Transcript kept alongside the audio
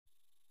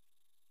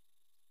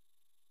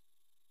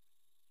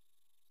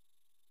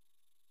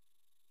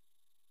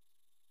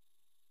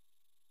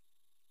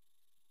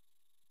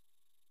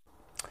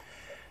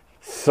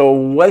So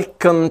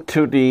welcome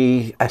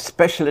to a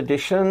special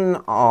edition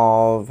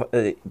of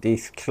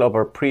this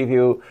clubber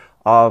preview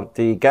of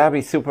the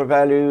Gaby Super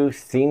Value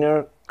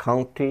Senior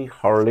County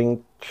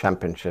Hurling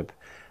Championship.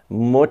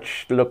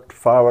 Much looked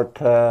forward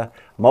to,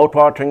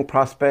 mouth-watering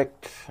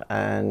prospect,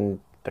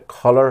 and the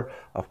colour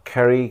of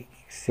Kerry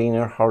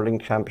Senior Hurling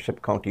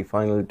Championship County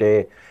Final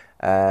Day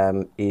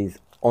is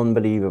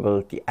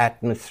unbelievable. The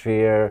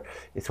atmosphere,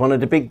 it's one of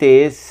the big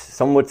days.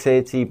 Some would say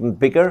it's even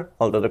bigger,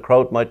 although the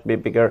crowd might be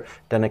bigger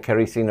than a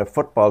Kerry Senior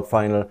football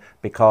final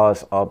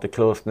because of the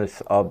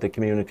closeness of the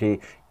community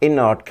in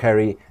North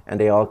Kerry, and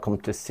they all come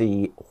to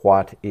see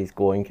what is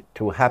going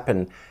to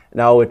happen.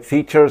 Now it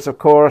features, of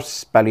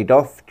course,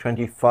 Ballyduff,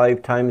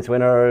 25 times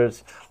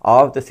winners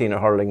of the Senior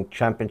Hurling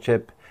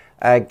Championship,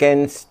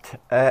 against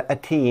a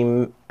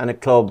team and a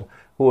club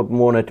who have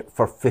won it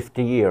for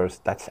 50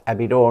 years. That's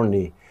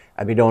Abbeydorney.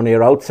 Abbeydorney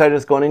are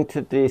outsiders going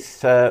into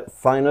this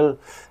final.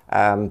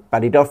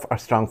 Ballyduff are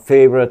strong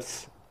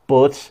favourites,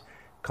 but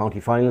county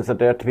finals are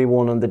there to be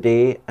won on the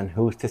day, and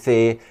who's to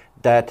say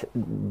that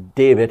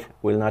David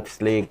will not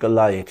slay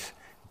Goliath?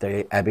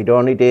 The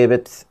Abbeydorney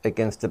Davids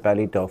against the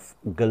Ballyduff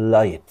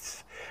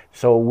Goliaths.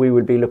 So we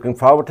will be looking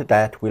forward to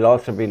that. We'll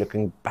also be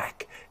looking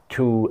back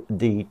to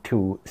the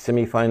two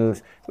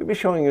semi-finals. We'll be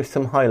showing you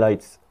some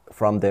highlights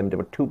from them. There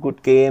were two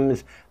good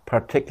games,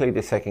 particularly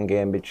the second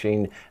game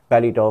between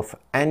Ballyduff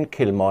and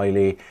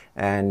Kilmoyley,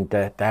 and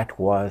that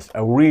was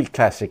a real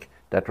classic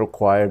that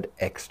required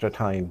extra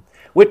time.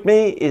 With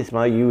me is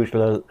my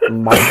usual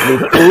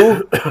motley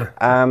crew,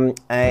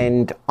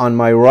 and on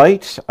my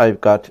right I've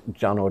got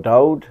John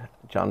O'Dowd.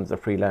 John's a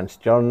freelance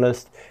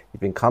journalist. He's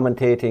been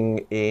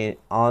commentating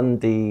on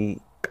the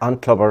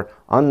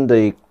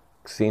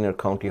Senior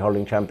County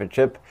Hurling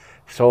Championship.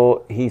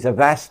 So he's a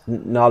vast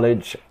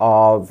knowledge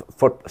of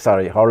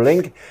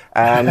hurling,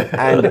 and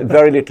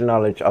very little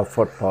knowledge of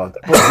football.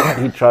 But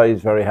he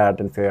tries very hard,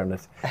 in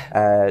fairness.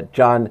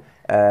 John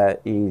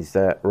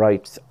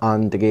writes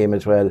on the game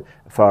as well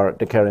for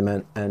the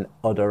Kerryman and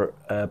other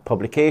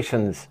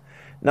publications.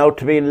 Now,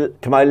 to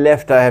my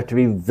left, I have to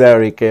be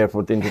very careful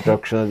with the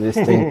introduction of this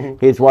thing.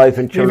 His wife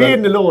and children. You've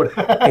eaten alone.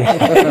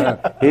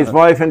 His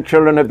wife and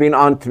children have been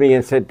on to me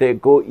and said they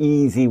go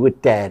easy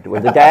with Dad.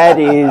 Well, the dad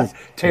is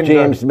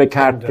James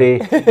McCarthy.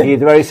 He's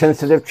a very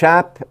sensitive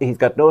chap. He's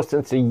got no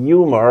sense of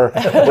humour,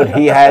 but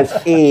he has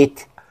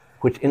 8,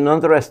 which none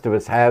of the rest of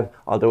us have,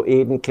 although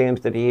Aidan claims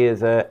that he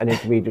has an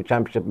intermediate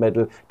championship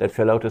medal that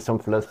fell out of some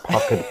fella's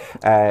pocket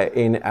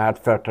in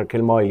Ardferter,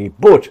 Kilmoyley.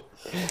 But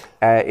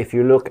if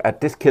you look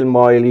at this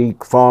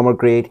Kilmoyley former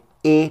grade,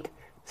 8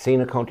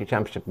 Senior County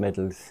Championship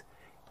medals,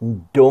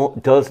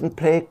 doesn't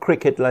play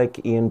cricket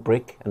like Ian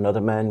Brick,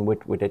 another man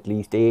with at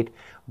least 8,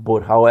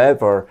 but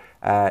however,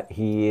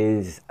 he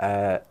is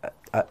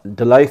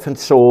the life and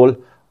soul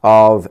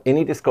of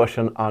any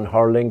discussion on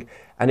hurling,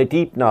 and a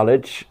deep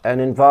knowledge, and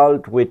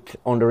involved with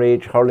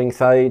underage hurling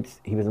sides.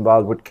 He was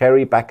involved with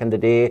Kerry back in the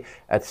day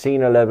at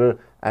senior level,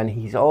 and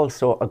he's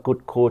also a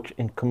good coach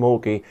in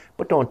Camogie,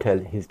 but don't tell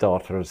his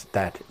daughters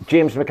that.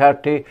 James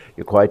McCarthy,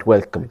 you're quite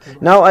welcome.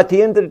 Now, at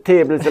the end of the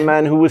table is a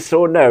man who was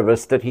so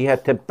nervous that he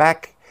had to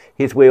back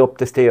his way up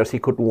the stairs. He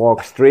couldn't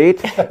walk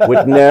straight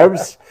with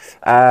nerves.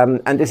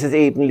 And this is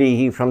Aidan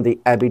Leahy from the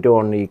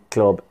Abbeydorney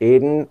Club.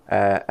 Aidan,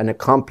 an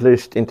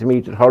accomplished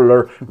intermediate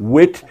hurler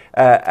with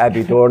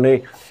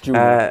Abbeydorney.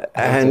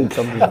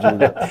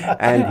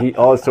 And he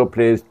also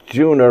plays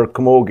junior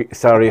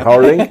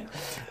hurling.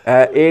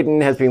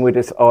 Aidan has been with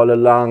us all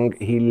along.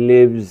 He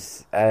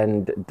lives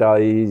and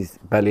dies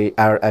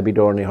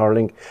Abbeydorney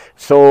hurling.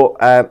 So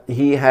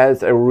he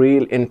has a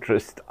real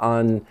interest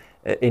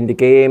in the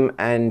game,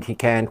 and he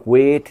can't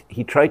wait.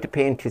 He tried to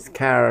paint his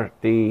car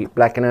the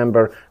black and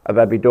amber of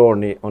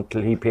Abbeydorney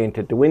until he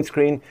painted the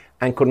windscreen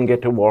and couldn't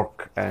get to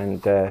work,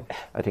 and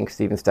I think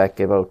Stephen Stack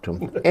gave out to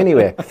him.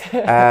 Anyway,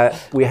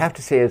 we have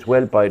to say as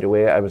well, by the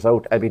way, I was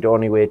out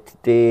Abbeydorney way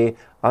today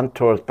on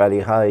towards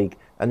Ballyduff,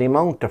 and the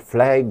amount of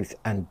flags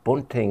and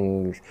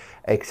buntings,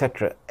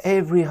 etc.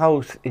 Every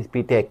house is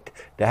bedecked.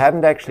 They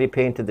haven't actually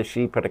painted the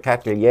sheep or the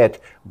cattle yet,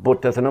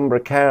 but there's a number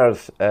of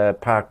cars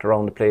parked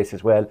around the place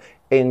as well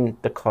in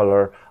the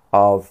colour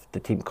of the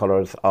team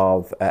colours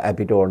of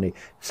Abbeydorney.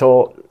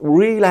 So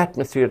real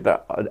atmosphere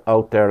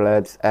out there,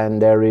 lads,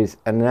 and there is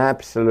an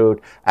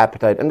absolute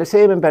appetite. And the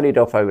same in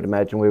Ballyduff, I would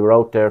imagine. We were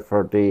out there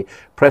for the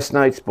press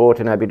nights both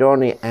in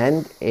Abbeydorney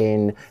and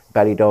in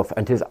Ballyduff,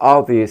 and it is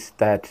obvious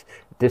that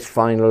this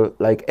final,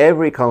 like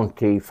every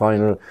county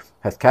final,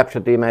 has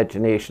captured the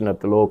imagination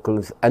of the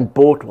locals, and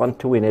both want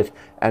to win it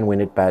and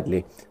win it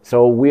badly.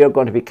 So we are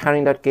going to be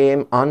carrying that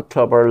game on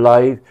Clubber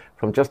live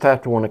from just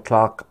after 1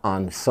 o'clock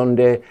on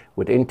Sunday,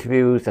 with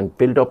interviews and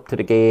build up to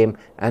the game,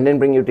 and then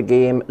bring you the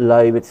game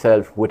live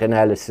itself with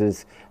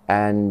analysis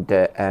and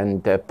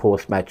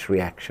post-match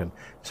reaction.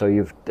 So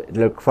you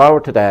look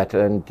forward to that,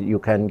 and you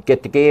can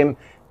get the game,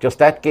 just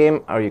that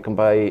game, or you can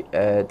buy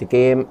the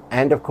game,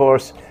 and of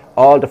course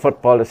all the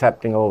football is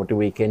happening over the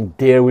weekend.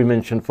 Dare we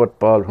mention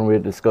football when we're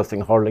discussing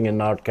hurling in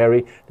North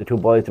Kerry? The two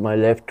boys to my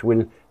left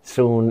will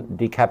soon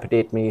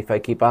decapitate me if I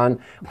keep on.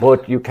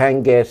 But you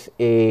can get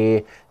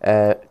a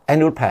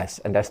annual pass,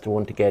 and that's the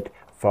one to get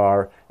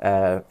for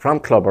from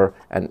Clubber,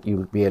 and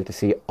you'll be able to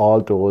see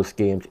all those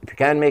games. If you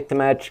can't make the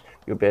match,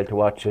 you'll be able to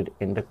watch it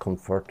in the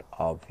comfort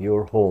of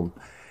your home.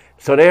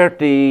 So they're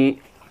the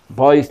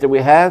boys that we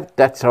have.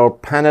 That's our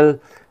panel.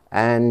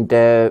 And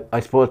I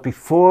suppose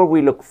before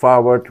we look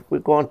forward, we're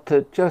going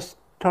to just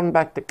turn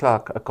back the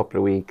clock a couple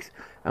of weeks,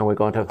 and we're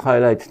going to have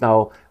highlights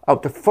now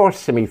of the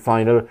first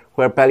semi-final,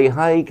 where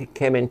Ballyhaig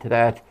came into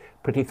that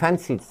pretty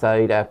fancied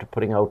side after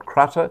putting out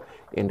Crotta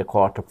in the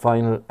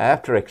quarter-final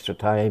after extra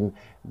time,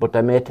 but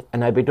they met an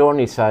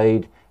Abbeydorney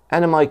side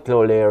and a Michael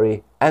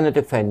O'Leary and a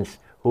defence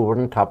who were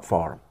in top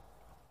form.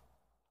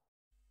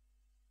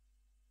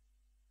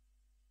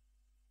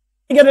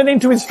 Getting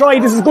into his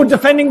stride. This is good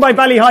defending by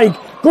Ballyhaig.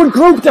 Good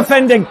group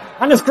defending.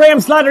 And it's Graham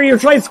Slattery who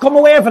tries to come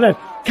away with it.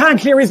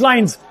 Can't clear his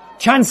lines.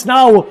 Chance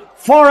now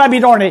for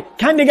Abbeydorney.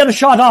 Can they get a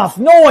shot off?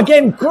 No,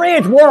 again,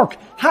 great work.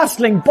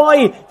 Hassling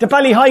by the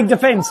Ballyhaig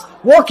defence.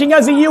 Working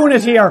as a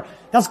unit here.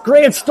 That's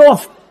great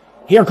stuff.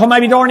 Here come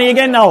Abbeydorney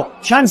again now.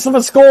 Chance of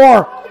a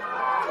score.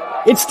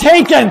 It's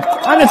taken.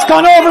 And it's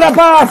gone over the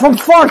bar from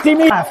 40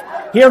 metres.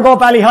 Here go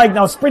Ballyhaig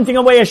now. Sprinting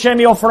away as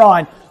Shemi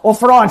O'Ferran.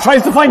 O'Ferran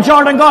tries to find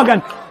Jordan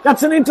Goggin.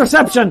 That's an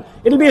interception.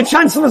 It'll be a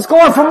chance of a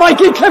score from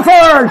Mikey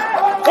Clifford.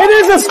 It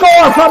is a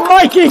score from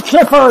Mikey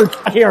Clifford.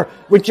 Here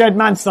with Jed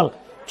Mansell.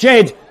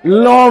 Jed,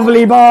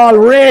 lovely ball,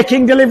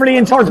 raking delivery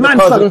in towards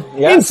Mansell.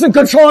 Yeah. Instant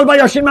control by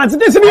Oisín Mansell.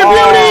 This will be a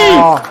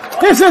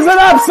beauty. This is an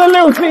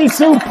absolutely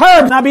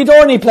superb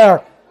Abbeydorney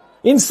player.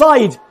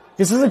 Inside.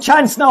 This is a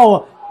chance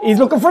now. He's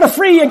looking for the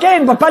free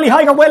again, but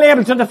Ballyhaig are well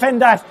able to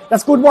defend that.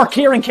 That's good work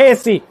here in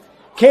Casey.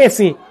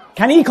 Casey,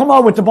 can he come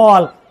out with the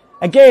ball?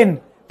 Again,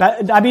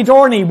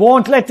 Abbeydorney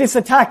won't let this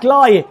attack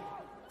lie.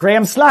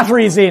 Graham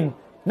Slattery's in.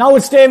 Now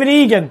it's David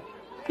Egan.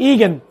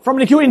 Egan from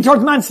the queue in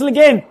towards Mansell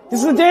again.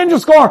 This is a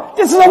dangerous score.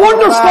 This is a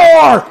wonder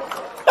score.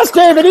 That's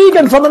David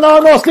Egan from an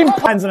almost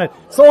impossible in it.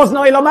 So is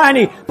Niall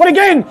O'Mahony. But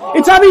again,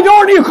 it's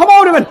Abbeydorney who come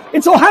out of it.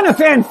 It's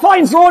O'Hanafan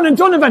finds Ronan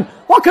Donovan.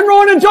 What can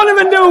Ronan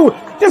Donovan do?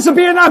 This will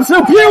be an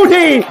absolute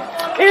beauty.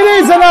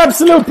 It is an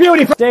absolute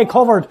beauty. Stay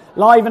covered,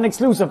 live and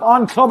exclusive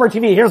on Clubber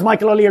TV. Here's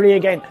Michael O'Leary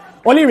again.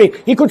 O'Leary,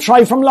 he could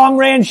try from long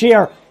range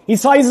here. He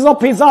sizes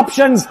up his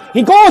options.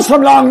 He goes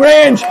from long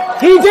range.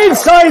 He did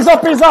size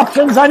up his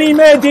options and he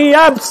made the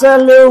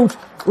absolute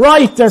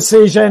right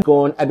decision.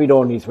 Going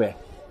Abbeydorney's way.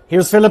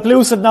 Here's Philip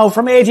Lucid now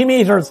from 80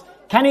 metres.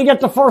 Can he get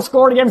the first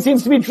score again?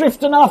 Seems to be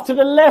drifting off to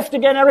the left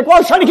again. Eric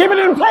Walsh trying to keep it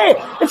in play.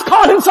 It's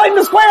caught inside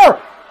the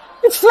square.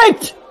 It's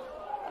flicked.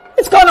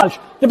 It's gone.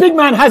 The big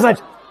man has it.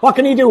 What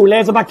can he do?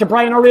 Lays it back to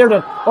Brian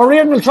O'Riordan.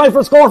 O'Riordan will try for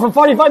a score from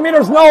 45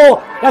 metres.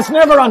 No, that's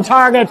never on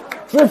target.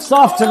 Drifts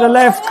off to the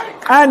left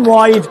and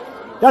wide.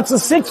 That's a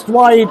sixth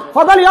wide.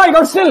 For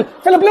Ballyhaig still.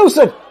 Philip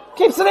Lucid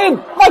keeps it in.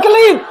 Michael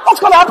Lean. What's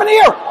going to happen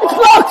here? It's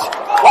blocked.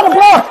 What a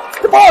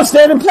block. The ball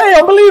stayed in play.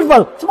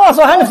 Unbelievable. Tomas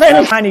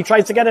O'Hanafan. And he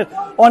tries to get it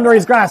under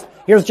his grasp.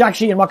 Here's Jack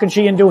Sheehan. What can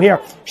Sheehan do here?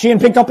 Sheehan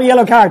picked up a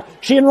yellow card.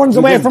 Sheehan runs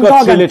away from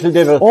Goggin.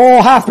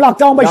 Oh, half blocked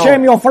down by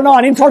Shemi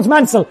O'Fernan. In towards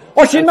Mansell.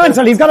 Oisín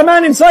Mansell. He's got a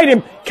man inside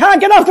him. Can't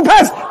get off the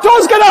pass.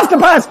 Does get off the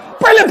pass.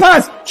 Brilliant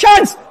pass.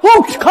 Chance.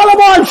 Hooked. Colin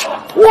Walsh.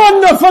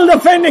 Wonderful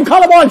defending.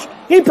 Colin Walsh.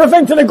 He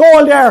prevented a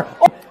goal there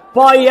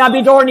by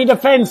Abbeydorney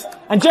defence.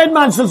 And Jed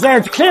Mansell's there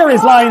to clear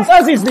his lines,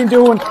 as he's been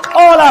doing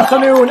all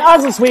afternoon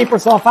as a sweeper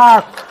so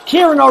far.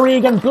 Kieran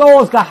O'Regan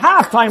blows the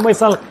half-time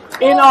whistle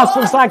in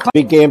Austin Stack.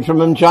 Big game from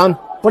him, John.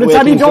 But it's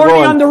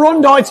Abbeydorney on the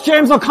run though. It's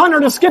James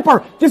O'Connor, the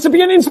skipper. This will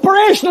be an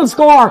inspirational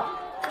score.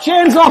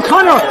 James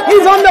O'Connor,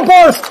 he's on the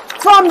burst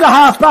from the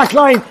half-back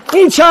line.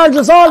 He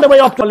charges all the way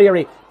up to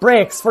O'Leary.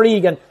 Breaks for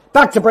Egan.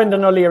 Back to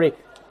Brendan O'Leary.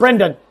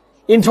 Brendan.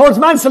 In towards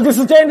Mansell. This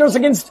is dangerous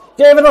against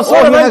David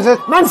O'Sullivan.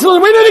 Mansell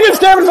will win it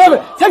against David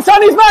O'Sullivan. Takes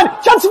on his man.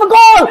 Chance of a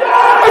goal.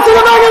 It's in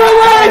the back of the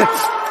net.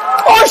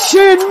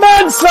 Oisín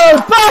Mansell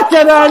back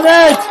in the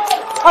net.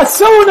 As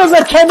soon as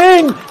it came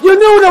in, you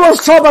knew there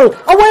was trouble.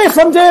 Away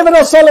from David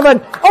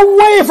O'Sullivan.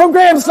 Away from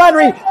Graham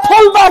Slattery.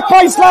 Pulled back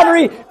by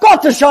Slattery.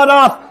 Got the shot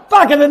off.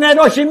 Back in the net.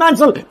 Oisín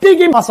Mansell.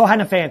 Big in. Also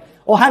O'Hanafan.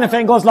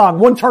 O'Hanafan goes long.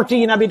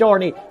 113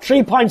 Abbeydorney.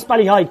 3 points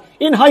Ballyhaig.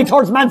 In high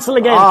towards Mansell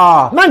again.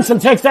 Mansell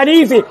takes that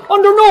easy.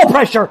 Under no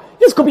pressure.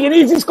 This could be an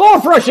easy score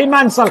for Oisín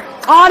Mansell.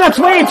 That's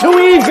way too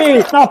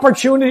easy. An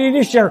opportunity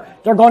this year.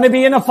 They're going to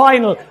be in a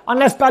final.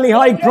 Unless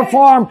Ballyhaig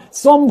perform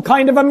some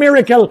kind of a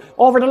miracle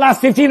over the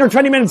last 15 or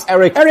 20 minutes.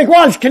 Eric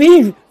Walsh, can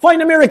he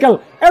find a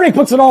miracle? Eric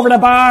puts it over the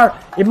bar.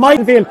 It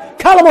might feel.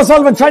 Callum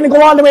O'Sullivan trying to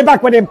go all the way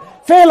back with him.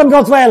 Phelan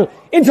does well.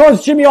 In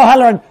towards Jimmy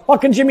O'Halloran.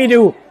 What can Jimmy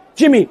do?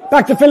 Jimmy,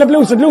 back to Philip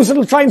Lucid. Lucid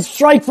will try and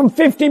strike from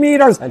 50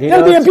 metres.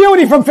 There'll be a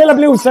beauty from Philip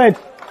Lucid.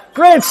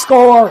 Great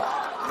score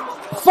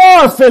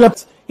for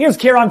Phillips. Here's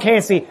Kieran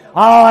Casey.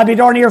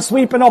 Abbeydorney are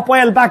sweeping up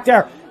well back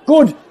there.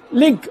 Good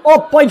link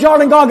up by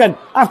Jordan Goggin.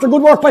 After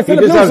good work by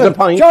Philip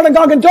Lucid. Jordan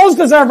Goggin does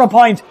deserve a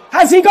point.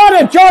 Has he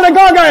got it? Jordan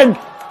Goggin!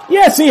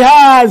 Yes, he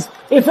has.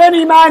 If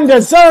any man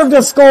deserved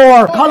a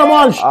score, Colin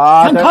Walsh.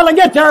 Can Colin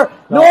get there?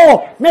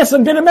 No.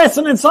 Messon, bit of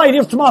Messon inside.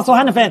 Here's Tomas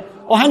O'Hanafan.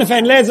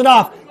 O'Hanafan lays it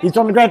off. He's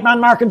done a great man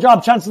marking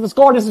job. Chance of the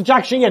score. This is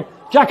Jack Sheehan.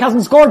 Jack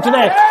hasn't scored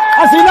today.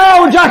 As he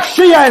now, Jack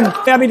Sheehan.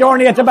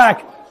 Abbeydorney at the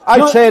back.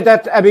 I'd say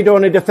that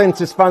Abbeydorney defence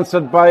is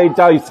sponsored by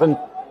Dyson.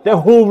 They're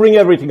hoovering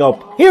everything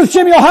up. Here's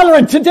Jimmy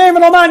O'Halloran to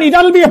David O'Mahony.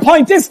 That'll be a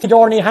point. This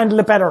Abbeydorney handle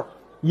it better.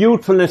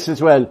 Youthfulness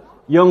as well.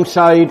 Young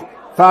side.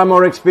 Far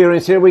more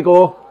experience. Here we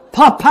go.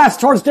 Pop pass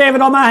towards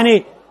David O'Mahony.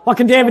 What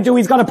can David do?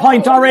 He's got a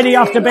point already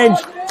off the bench.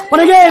 But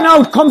again,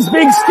 out comes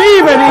big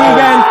Stephen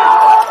Egan.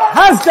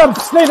 Has the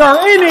slitter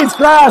in his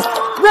grasp.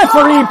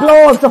 Referee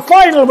blows the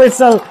final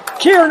whistle.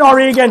 Kieran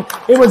O'Regan.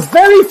 It was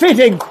very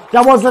fitting.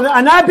 There was an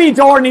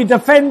Abbeydorney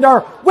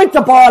defender with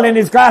the ball in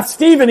his grasp.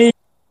 Stephen Egan.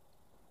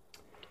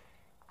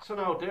 So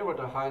now there were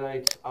the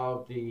highlights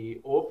of the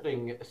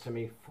opening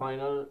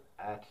semi-final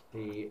at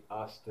the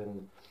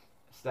Austin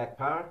Stack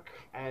Park,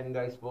 and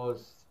I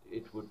suppose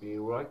it would be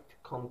right to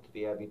come to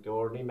the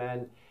Abbeydorney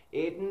man.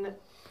 Aidan,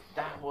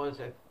 that was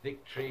a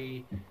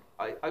victory,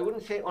 I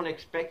wouldn't say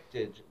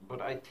unexpected,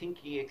 but I think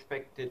he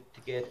expected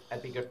to get a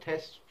bigger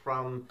test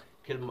from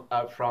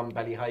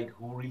Ballyhy,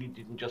 who really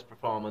didn't just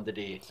perform on the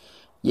day.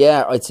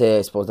 Yeah, I'd say,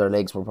 I suppose their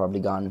legs were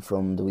probably gone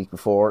from the week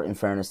before. In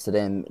fairness to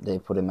them, they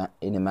put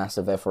in a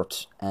massive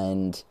effort,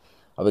 and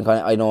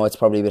I know it's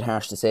probably a bit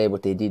harsh to say,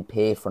 but they did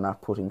pay for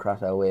not putting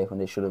Crata away when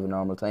they should have in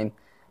normal time,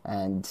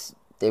 and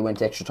they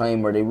went extra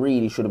time where they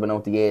really should have been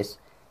out the gate,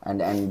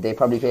 and they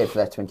probably paid for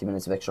that 20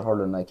 minutes of extra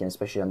hurling, and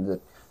especially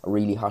on a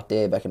really hot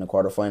day back in the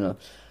quarter final.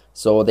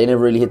 So they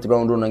never really hit the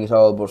ground running at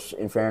all. But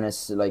in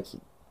fairness, the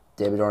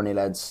Abbeydorney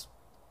lads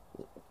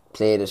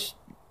played it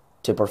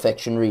to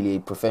perfection, really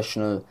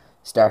professional.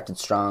 Started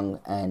strong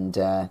and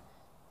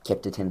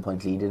kept a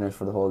 10-point lead in it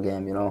for the whole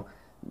game.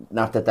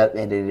 Not that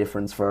made any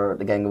difference for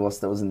the gang of us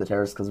that was in the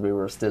terrace, because we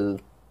were still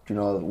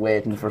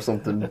waiting for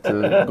something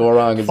to go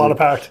wrong fall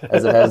apart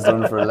as it has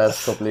done for the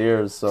last couple of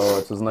years. So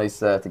it was nice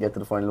to get to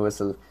the final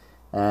whistle,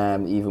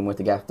 even with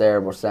the gap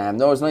there. But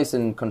no, it was nice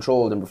and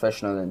controlled and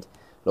professional. And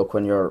look,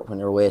 when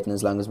you're waiting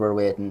as long as we're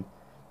waiting,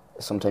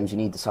 sometimes you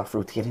need the soft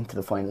route to get into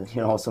the final.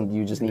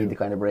 You just need the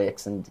kind of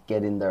breaks and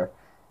get in there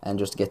and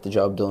just get the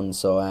job done.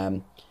 So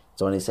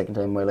it's only the second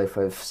time in my life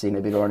I've seen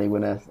Abbeydorney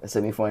win a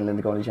semi-final in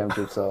the county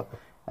championship. So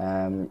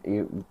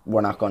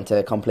we're not going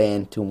to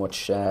complain too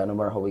much no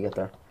matter how we get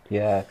there.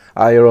 Yeah,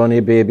 you're only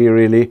a baby,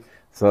 really.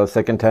 So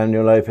second time in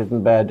your life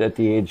isn't bad at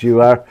the age you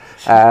are.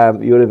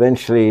 You'll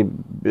eventually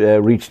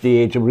reach the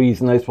age of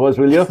reason, I suppose,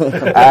 will you?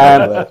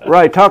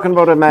 Right, talking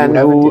about a man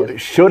who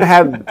should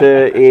have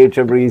the age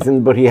of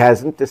reason, but he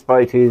hasn't,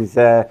 despite his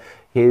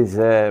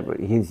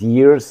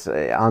years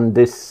on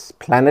this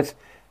planet.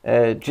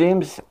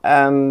 James,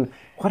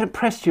 what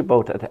impressed you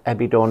about that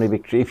Abbeydorney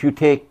victory? If you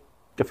take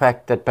the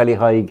fact that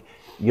Ballyhy,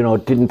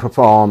 didn't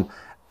perform,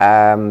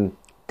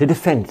 the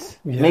defence,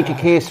 make a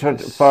case for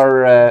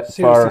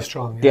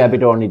strong, the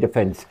Abbeydorney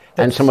defence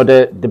and some of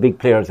the big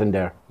players in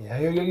there. Yeah,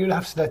 you'll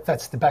have to.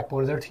 That's the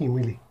backbone of their team,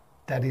 really.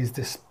 That is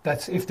this.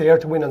 That's if they are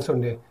to win on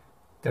Sunday,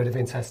 their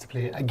defence has to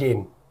play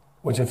again.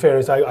 Which, in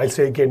fairness, I'll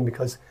say again,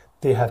 because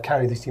they have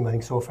carried this team, I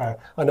think, so far.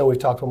 I know we've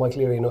talked about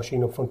Michael Leahy and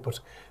Oisin up front, but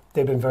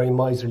they've been very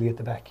miserly at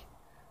the back.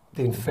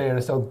 In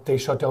fairness, they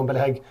shut down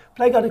Ballyhy.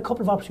 Ballyhy got a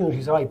couple of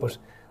opportunities, right, but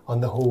on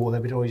the whole,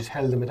 Abbeydorney just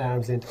held them at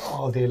arm's length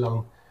all day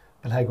long.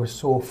 Ballyhy were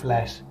so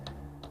flat.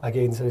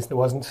 Again, so it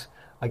wasn't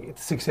like the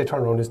 6-day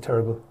turnaround is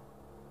terrible.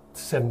 The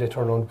 7-day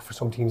turnaround for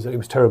some teams, it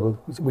was terrible.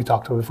 We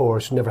talked about it before.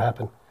 It should never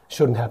happen.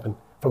 Shouldn't happen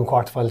from a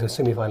quarter final to a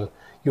semi-final.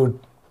 You're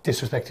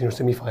disrespecting your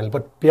semi-final.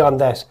 But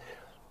beyond that,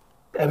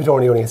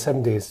 Abbeydorney only had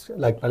 7 days.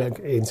 Like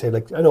Aidan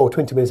said, I know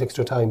 20 minutes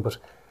extra time, but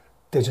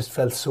they just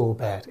felt so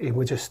bad.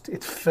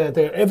 It felt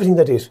there. Everything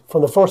they did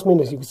from the first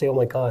minute, you could say, "Oh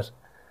my God."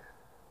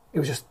 It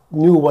was just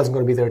knew it wasn't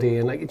going to be their day,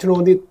 and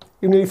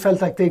you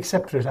felt like they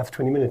accepted it after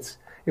 20 minutes.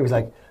 It was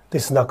like,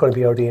 this is not going to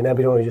be our day, and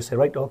Abbeydorney just said,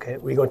 right, okay,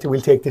 we'll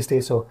take this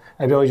day. So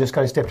Abbeydorney just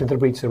kind of stepped into the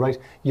breach and said, right,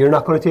 you're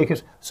not going to take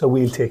it, so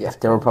we'll take it.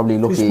 They were probably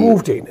lucky. Just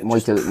moved in.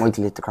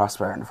 Michael hit the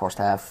crossbar in the first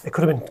half. It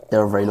could have been. They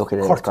were very lucky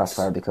to hit the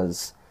crossbar,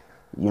 because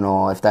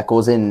if that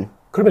goes in,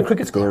 could have been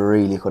cricket score. They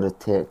really could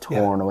have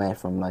torn away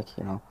from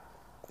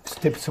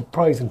They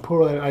surprising.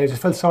 Poor. I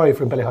just felt sorry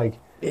for Ballyhy.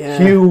 Yeah.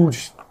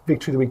 Huge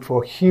victory the week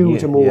before.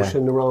 Huge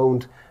emotion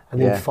around, and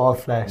then fall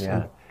flat.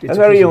 Yeah. A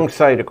very young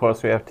side, of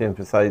course, we have to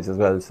emphasise as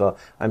well. So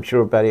I'm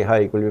sure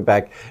Ballyhy will be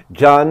back.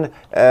 John,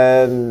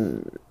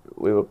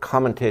 we were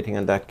commentating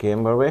on that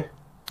game, were we?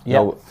 Yeah.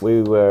 No,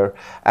 we were.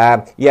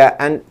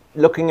 And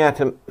looking at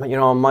him,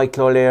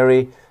 Michael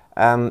O'Leary,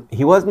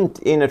 he wasn't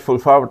in at full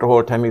forward the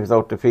whole time he was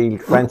out the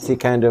field. Francie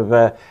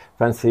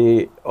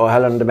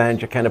O'Halloran, the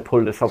manager, kind of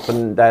pulled us up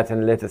on that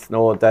and let us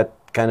know that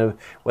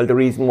the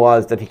reason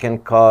was that he can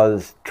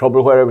cause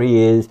trouble wherever he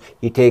is.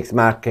 He takes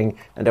marking,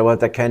 and there was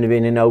that kind of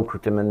in and out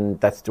with him, and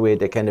that's the way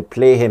they kind of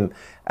play him.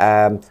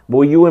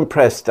 Were you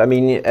impressed? I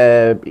mean,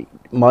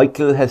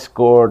 Michael has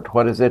scored,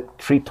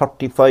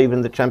 335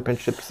 in the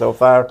championship so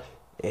far.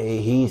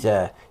 he's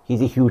a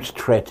huge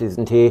threat,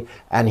 isn't he?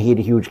 And he had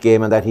a huge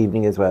game on that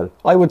evening as well.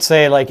 I would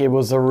say like it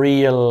was a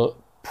real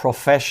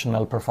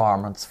professional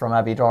performance from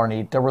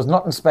Abbeydorney. There was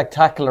nothing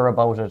spectacular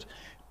about it,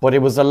 but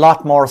it was a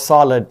lot more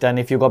solid than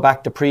if you go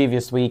back the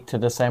previous week to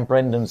the St.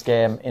 Brendan's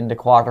game in the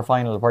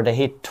quarter-final where they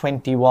hit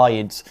 20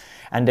 wides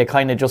and they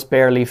kind of just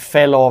barely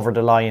fell over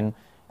the line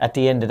at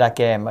the end of that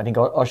game. I think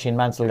Oisin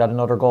Mansell got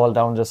another goal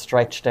down the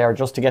stretch there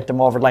just to get them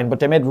over the line,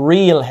 but they made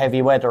real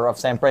heavy weather of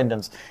St.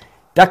 Brendan's.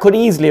 That could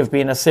easily have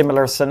been a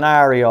similar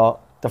scenario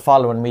the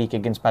following week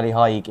against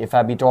Ballyduff if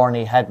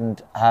Abbeydorney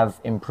hadn't have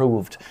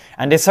improved.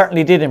 And they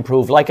certainly did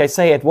improve. Like I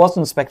say, it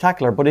wasn't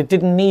spectacular, but it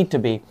didn't need to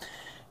be.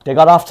 They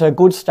got off to a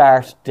good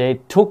start. They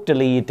took the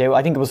lead.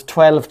 I think it was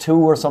 12-2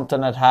 or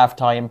something at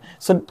half-time.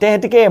 So they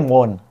had the game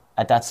won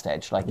at that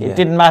stage. It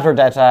didn't matter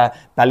that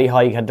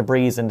Ballyduff had the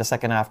breeze in the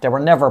second half. They were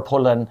never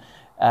pulling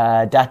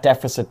that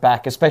deficit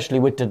back, especially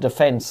with the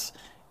defence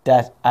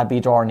that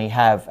Abbeydorney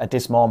have at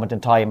this moment in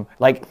time.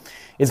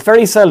 It's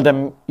very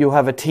seldom you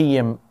have a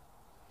team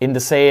in the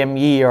same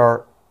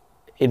year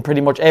in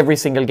pretty much every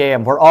single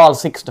game where all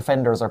 6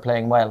 defenders are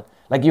playing well.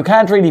 You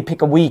can't really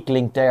pick a weak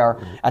link there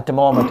at the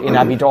moment in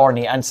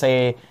Abbeydorney and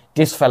say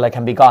this fella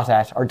can be got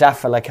at or that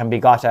fella can be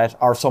got at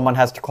or someone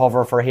has to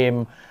cover for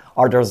him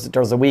or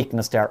there's a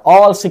weakness there.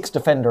 All 6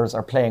 defenders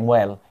are playing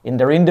well in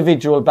their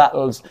individual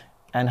battles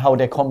and how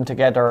they come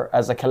together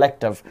as a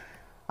collective.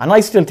 And I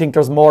still think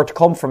there's more to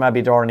come from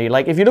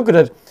Abbeydorney. If you look at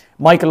it,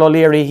 Michael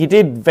O'Leary, he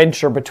did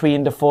venture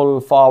between the full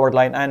forward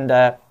line and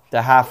the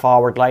half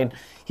forward line.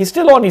 He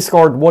still only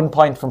scored 1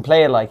 point from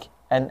play,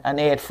 and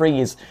 8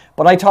 frees.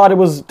 But I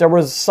thought there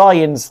was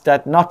signs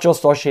that not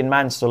just Oisin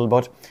Mansell,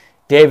 but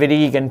David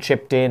Egan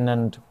chipped in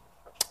and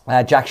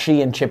Jack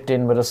Sheehan chipped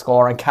in with a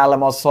score and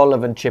Callum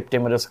O'Sullivan chipped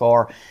in with a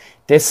score.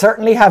 They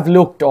certainly have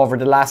looked over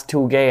the last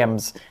 2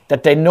 games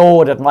that they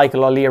know that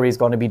Michael O'Leary is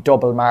going to be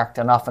double marked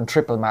and often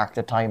triple marked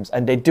at times.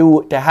 And they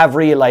have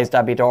realised,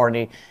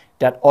 Abbeydorney,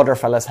 that other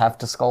fellas have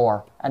to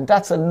score. And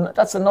that's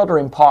another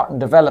important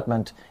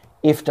development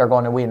if they're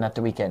going to win at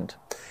the weekend.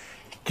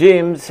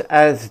 James,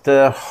 as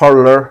the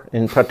hurler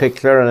in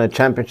particular, and a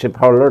championship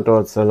hurler, though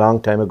it's a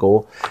long time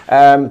ago,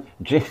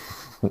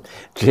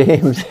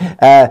 James,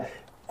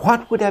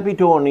 what would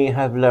Abbeydorney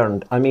have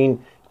learned? I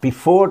mean,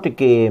 before the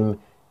game,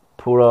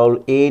 poor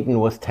old Aidan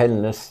was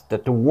telling us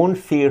that the one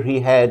fear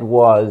he had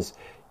was,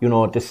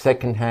 the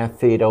second half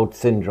fade out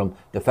syndrome.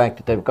 The fact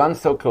that they've gone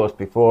so close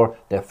before,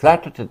 they're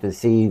flattered to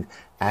deceive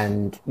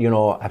and,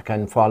 have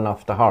kind of fallen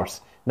off the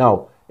horse.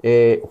 Now,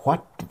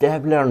 what did they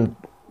have learned?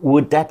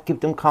 Would that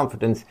give them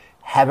confidence,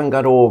 having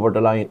got over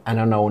the line and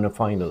are now in a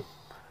final?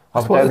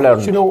 What would they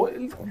have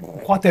learned?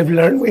 What they've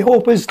learned, we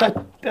hope, is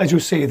that, as you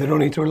say, they don't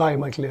need to rely on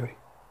Michael Leary.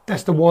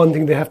 That's the one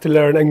thing they have to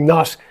learn and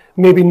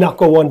maybe not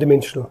go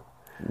one-dimensional.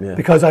 Yeah.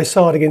 Because I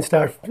saw it against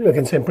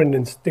St.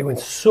 Brendan's. They went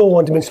so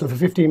one-dimensional for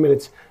 15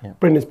 minutes. Yeah.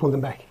 Brendan's pulled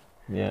them back.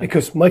 Yeah.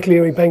 Because Michael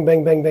Leary, bang,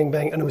 bang, bang, bang,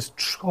 bang. And it was,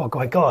 oh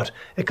my God,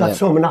 it got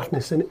so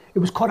monotonous. And it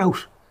was cut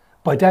out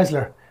by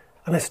Dazzler.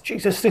 And I said,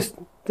 Jesus,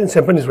 then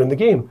St. Brendan's were in the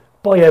game.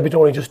 By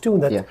Abbeydorney just doing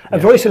that. Yeah. A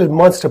very still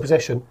monster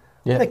possession.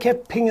 Yeah. They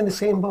kept pinging the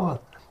same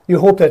ball. You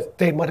hope that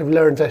they might have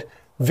learned to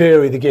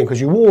vary the game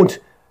because you won't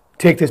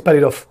take this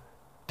Ballyduff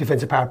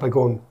defence apart by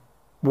going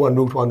one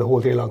route one the whole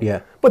day long. Yeah.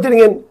 But then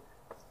again,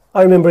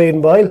 I remember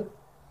Aidan Boyle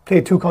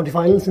played 2 county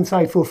finals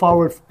inside full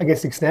forward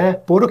against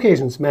Ixna, both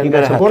occasions. He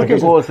got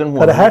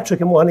a hat-trick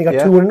in one, he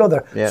got 2 in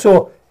another. Yeah.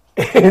 So,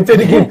 then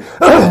again,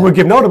 we're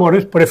giving out about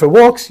it, but if it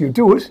works, you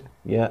do it.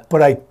 Yeah.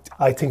 But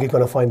I think you're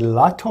going to find it a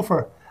lot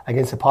tougher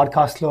against a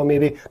podcast club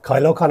maybe.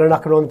 Kyle O'Connor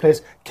knocking around the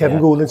place, Kevin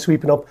Goulding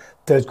sweeping up.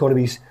 There's going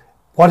to be...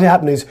 What will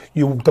happen is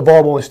the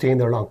ball won't stay in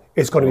there long.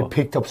 It's going to be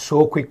picked up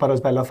so quick by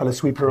those Ballyduff fellas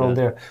sweeping around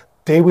there.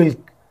 They will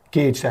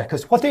gauge that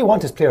because what they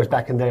want is players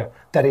back in there,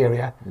 that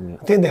area.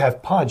 Then they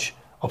have Podge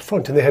up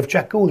front and they have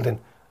Jack Goulding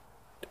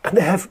and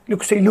they have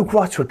Luke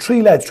Rotsford,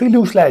 3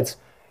 loose lads,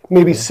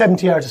 maybe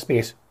 70 yards of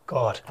space.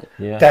 God,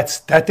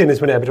 that then is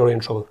when Abbeydorney are in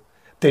trouble.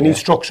 They need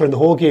structure in the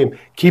whole game.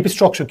 Keep it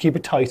structured, keep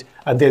it tight,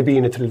 and they'll be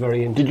in it till the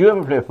very end. Did you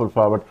ever play full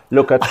forward?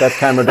 Look at that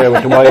camera there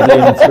with the wide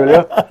lens, will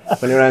you?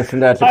 When you're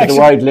answering that, look at the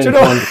wide lens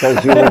one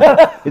because you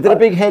is it a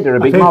big head or a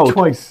big mouth? I played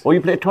twice. Oh,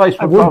 you played twice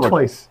full forward? I won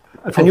twice.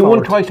 And you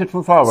won twice at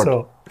full forward?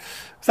 So,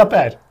 it's not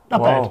bad.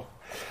 Not bad.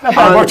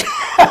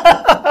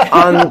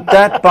 On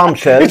that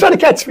bombshell... You're trying to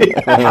catch me.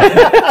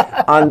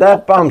 On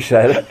that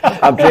bombshell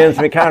of James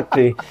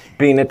McCarthy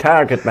being a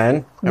target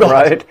man,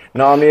 right?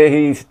 Normally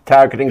he's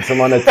targeting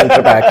someone at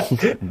centre back.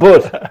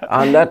 But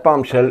on that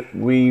bombshell,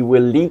 we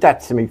will leave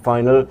that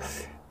semi-final.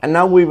 And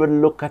now we will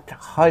look at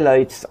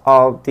highlights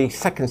of the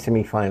second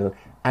semi-final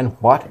and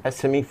what a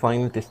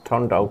semi-final this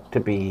turned out to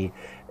be.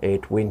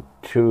 It went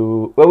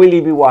to... Well, we'll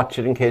leave you watch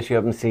it in case you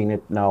haven't seen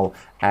it now.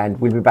 And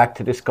we'll be back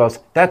to discuss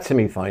that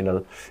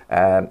semi-final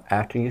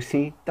after you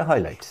see the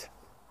highlights.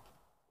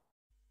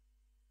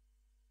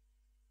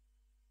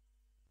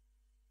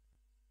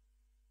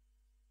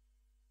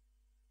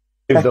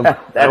 That's it.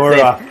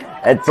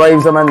 It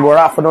drives him and we're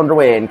off and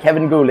underway. And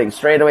Kevin Goulding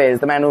straight away is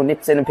the man who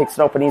nips in and picks it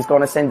up, and he's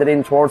going to send it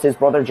in towards his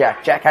brother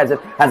Jack. Jack has it,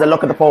 has a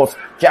look at the post.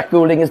 Jack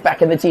Goulding is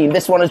back in the team.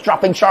 This one is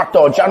dropping short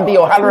though. John B.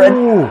 O'Halloran.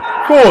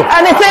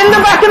 And it's in the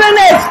back of the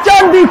net.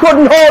 John B.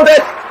 couldn't hold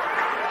it.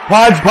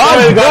 Podge got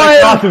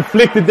it off and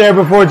flicked it there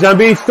before John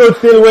B. stood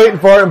still waiting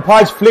for it, and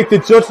Podge flicked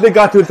it just as it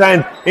got to his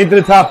hand into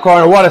the top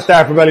corner. What a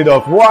start for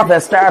Ballyduff. What a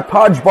start.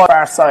 Podge Boyle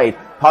our side.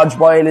 Podge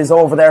Boyle is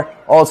over there.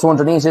 Also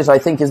underneath it, I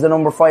think, is the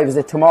number 5. Is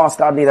it Tomas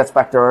Godley that's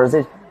back there, or is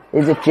it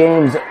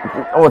James?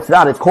 Oh, it's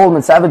not. It's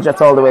Coleman Savage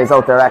that's all the ways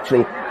out there,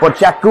 actually. But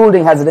Jack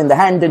Goulding has it in the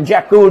hand, and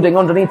Jack Goulding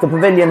underneath the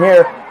pavilion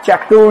here.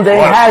 Jack Goulding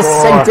has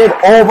sent it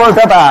over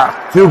the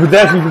bar. 2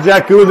 possessions for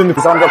Jack Goulding.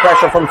 He's under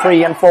pressure from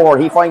 3 and 4.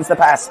 He finds the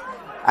pass.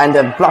 And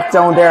blocked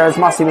down there as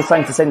Mossy was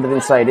trying to send it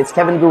inside. It's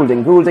Kevin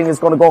Goulding. Goulding is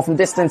going to go from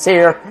distance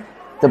here.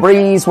 The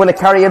breeze, will it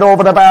carry it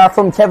over the bar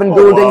from Kevin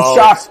Goulding's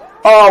shot?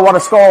 Oh, what a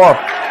score.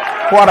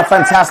 What a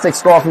fantastic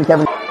score from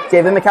Kevin.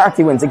 David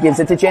McCarthy wins it, gives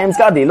it to James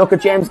Godley. Look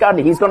at James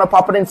Godley. He's going to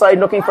pop it inside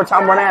looking for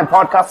Tom Ronan.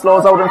 Podcast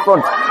slows out in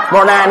front.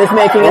 Ronan is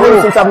making a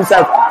nuisance of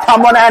himself.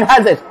 Tom Ronan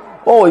has it.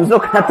 Oh, he was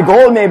looking at the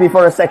goal maybe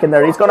for a second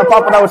there. He's going to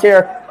pop it out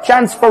here.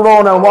 Chance for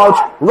Ronan Walsh.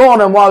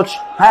 Ronan Walsh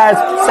has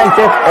sent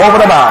it over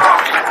the bar.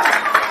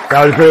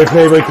 That was a great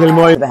play by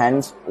Kilmoy. The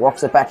hand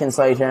works it back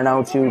inside here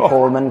now to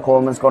Coleman.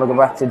 Coleman's going to go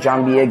back to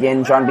John B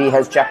again. John B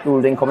has Jack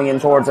Goulding coming in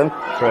towards him.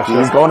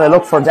 He's going to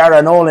look for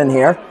Dara Nolan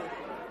here.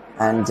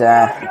 And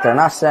they're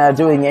not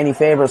doing any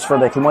favours for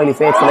the Kilmoy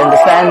faithful in the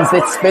stands.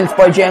 It's built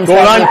by James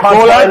Godley.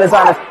 Podge is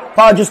on it.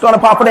 Podge is going to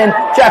pop it in.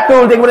 Jack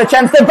Goulding with a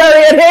chance to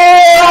bury it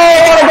here.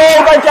 Oh, what a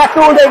goal by Jack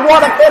Goulding.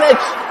 What a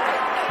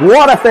finish.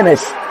 What a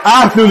finish.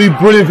 Absolutely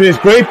brilliant finish.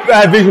 Great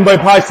vision by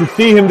Podge to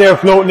see him there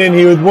floating in.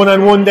 He was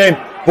 1-on-1 then.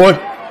 But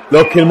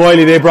look,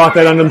 Kilmoy, they brought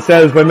that on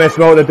themselves by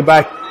messing out at the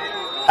back.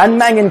 And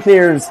Mangan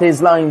clears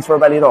his lines for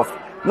Ballyduff.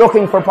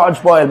 Looking for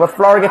Podge Boyle, but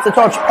Flora gets a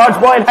touch.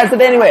 Podge Boyle has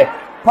it anyway.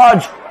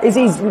 Podge,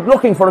 he's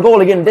looking for a goal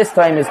again. This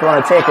time he's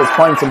going to take his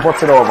points and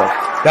puts it over.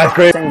 That's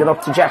great. Send it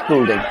up to Jack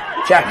Goulding.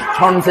 Jack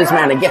turns his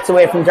man and gets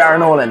away from Darren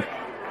Nolan.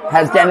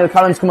 Has Daniel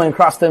Collins coming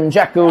across them.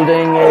 Jack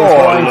Goulding is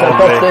going to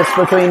put this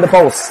between the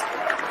posts.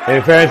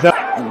 In fairness,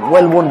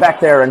 well won back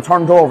there and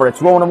turned over.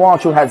 It's Ronan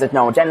Walsh who has it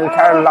now. Daniel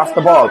Carroll lost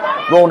the ball.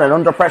 Ronan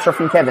under pressure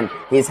from Kevin.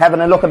 He's having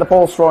a look at the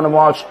post, Ronan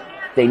Walsh.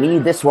 They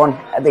need this one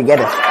and they get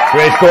it.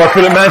 Great score.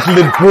 Philip Mansell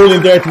did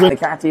brilliant there to win.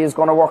 McCarthy is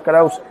going to work it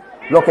out.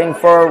 Looking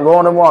for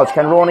Ronan Walsh.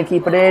 Can Ronan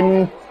keep it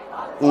in?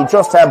 He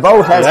just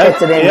about has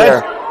kept it in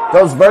there.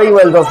 Does very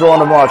well, does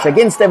Ronan Walsh.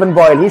 Against Evan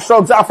Boyle. He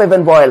shrugs off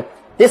Evan Boyle.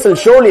 This will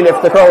surely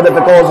lift the crowd if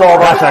it goes over.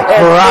 That's a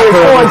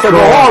cracker. It's going to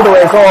go all the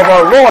way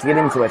over. Ronan. Get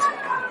into it.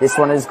 This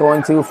one is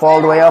going to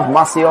fall the way of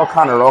Mossy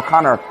O'Connor.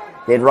 O'Connor,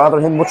 they'd rather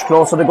him much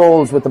closer to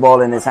goals with the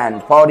ball in his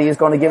hand. Paddy is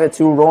going to give it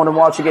to Ronan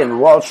Walsh again.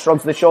 Walsh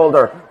shrugs the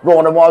shoulder.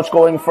 Ronan Walsh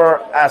going for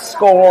a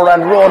score,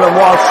 and Ronan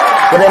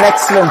Walsh with an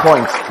excellent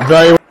point.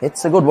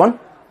 It's a good one.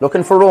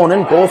 Looking for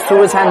Ronan. Goes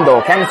through his hand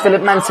though. Can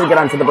Philip Mansell get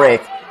onto the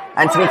break?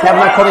 Anthony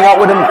Kavanagh coming out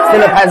with him.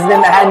 Philip has it in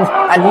the hand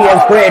and he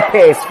has great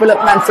pace. Philip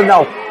Mansell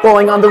now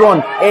going on the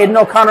run. Aidan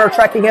O'Connor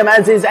tracking him,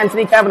 as is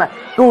Anthony Kavanagh.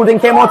 Goulding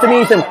came out to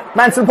meet him.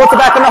 Mansell puts it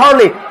back in the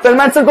hurley. Phil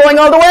Mansell going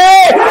all the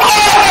way.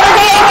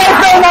 Oh,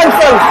 Phil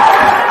Mansell!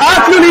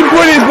 Absolutely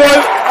brilliant ball.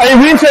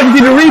 I'm interested to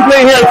see the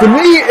replay here. To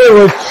me, it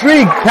was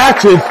 3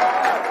 catches.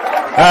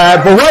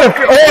 But what a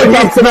he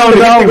gets it on the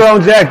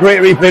ground. Yeah,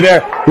 great replay there.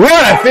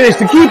 What a finish.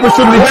 The keeper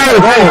shouldn't be there.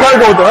 He's got to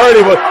go to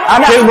early, but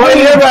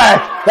Kilmoy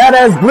back. That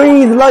has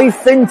breathed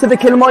life into the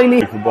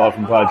Kilmoy. Football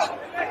from Podge.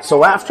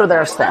 So after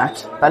their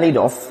start,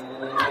 Ballyduff,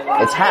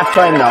 it's half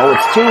time now.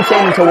 It's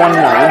 2-10 to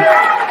 1-9.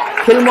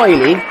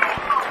 Kilmoy,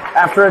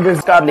 after it is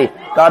Godley.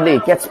 Godley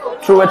gets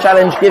through a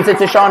challenge, gives it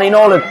to Shawnee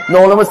Nolan.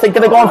 Nolan was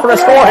thinking of going for a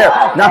score here.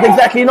 Not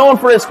exactly known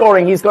for his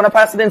scoring. He's going to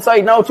pass it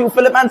inside now to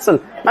Philip Mansell.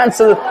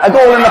 Mansell, a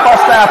goal in the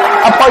first half,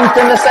 a point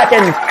in the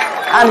second.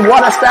 And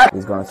what a start.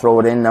 He's going to throw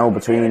it in now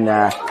between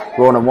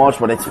Ronan Walsh,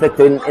 but it's flicked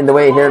in the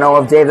way here now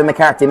of David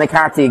McCarthy.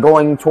 McCarthy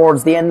going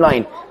towards the end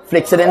line.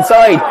 Flicks it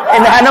inside.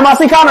 In the hand of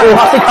Mossy Connor.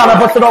 Mossy Connor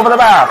puts it over the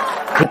bar.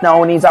 Now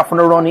when he's off on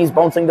a run, he's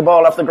bouncing the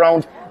ball off the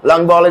ground.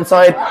 Long ball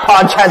inside.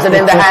 Podge has it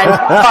in the hand.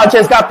 Podge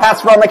has got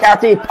past from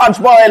McCarthy. Podge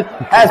Boyle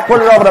has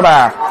put it over the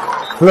bar.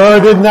 Fleur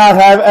did not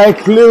have a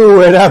clue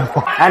where that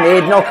ball. And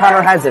Aidan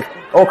O'Connor has it.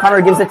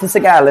 O'Connor gives it to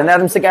Segal, and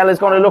Adam Segal is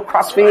going to look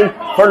crossfield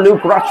for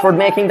Luke Rochford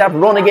making that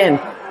run again.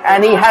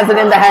 And he has it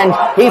in the hand.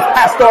 He's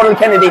past Donald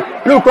Kennedy.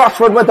 Luke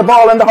Rochford with the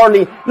ball in the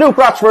hurley. Luke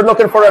Rochford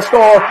looking for a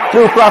score.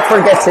 Luke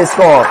Rochford gets his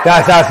score.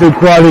 That's absolute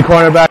quality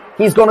cornerback.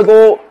 He's going to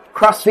go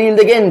crossfield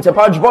again to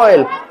Podge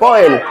Boyle.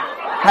 Boyle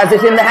has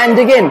it in the hand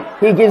again.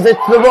 He gives it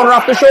to the runner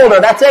off the shoulder.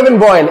 That's Evan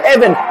Boyle.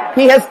 Evan,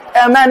 he has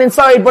a man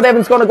inside, but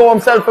Evan's going to go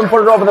himself and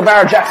put it over the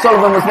bar. Jack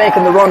Sullivan was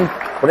making the run,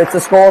 but it's a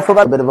score for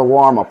a bit of a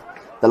warm-up.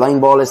 The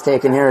line ball is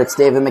taken here. It's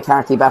David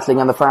McCarthy battling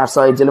on the far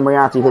side. Dylan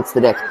Moriarty hits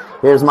the deck.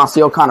 Here's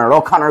Mossy O'Connor.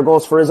 O'Connor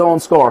goes for his own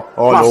score.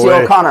 Mossy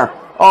O'Connor.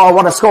 Oh,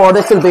 what a score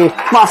this will be.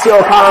 Mossy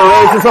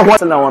O'Connor raises the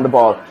whistle now on the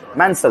ball.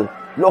 Mansell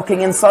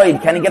looking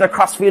inside. Can he get a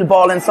crossfield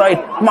ball inside?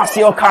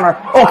 Mossy O'Connor.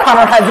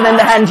 O'Connor has it in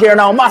the hand here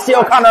now. Mossy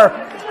O'Connor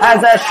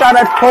has a shot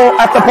at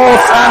the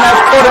post and has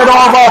put it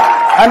over.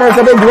 And there's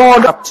a big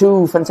road. Up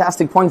 2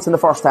 fantastic points in the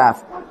first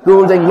half.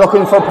 Goulding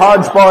looking for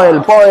Podge Boyle.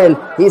 Boyle,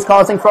 he's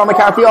causing for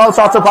McCarthy all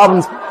sorts of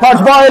problems.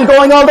 Podge Boyle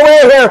going all the way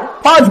here.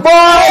 Podge Boyle!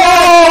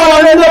 Oh,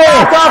 in the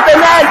back of the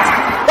net!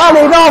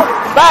 Ballyduff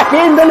back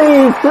in the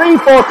lead,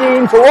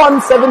 3-14 to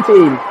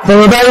 1-17. From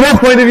a Ballyduff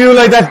point of view,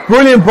 like, that's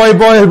brilliant by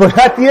Boyle, but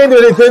at the end of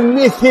it, it's a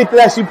miss hit that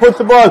actually puts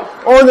the ball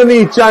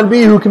underneath John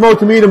B, who came out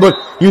to meet him, but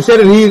you said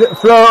that he's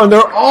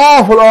under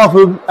awful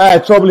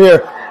trouble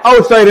here.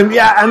 Outside him,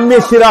 and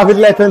miss hit off his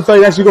left hand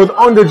side, actually goes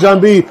under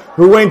John B,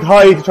 who went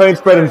high to try and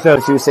spread himself.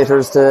 A few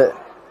sitters to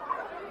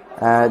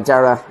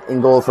Dara in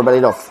goal for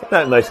Ballyduff.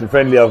 That's nice and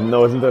friendly of him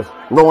now, isn't it?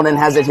 Ronan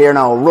has it here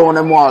now.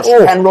 Ronan Walsh.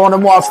 Can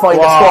Ronan Walsh find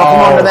a score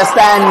from under the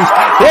stand?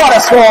 What a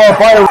score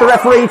by the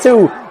referee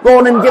too.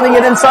 Ronan giving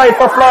it inside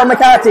for Flor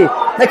McCarthy.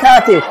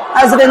 McCarthy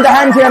has it in the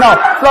hand here now.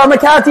 Flor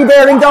McCarthy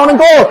bearing down and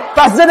goal.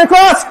 Passes it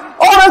across.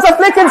 Oh, there's a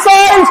flick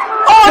inside.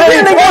 Oh, what's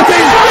the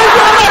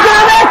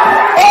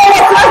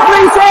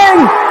referee saying?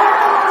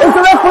 Is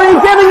the referee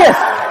giving it?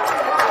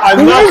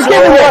 I'm not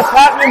sure what's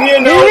happening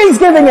here now. He is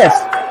giving it.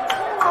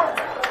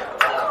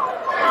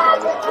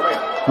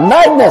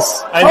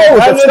 Madness. And he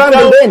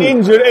was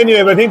injured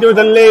anyway, but I think there was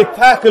a late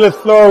tackle as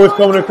Flor was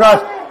coming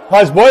across.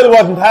 As Boyle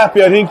wasn't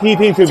happy, I think he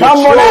thinks he'll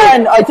Tom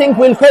Moran, I think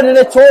we'll credit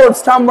it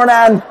towards Tom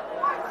Moran.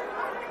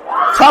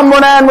 Tom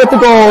Moran with the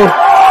goal.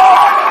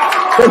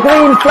 The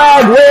green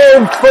flag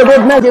waved for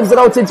Goodman. Gives it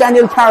out to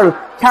Daniel Carroll.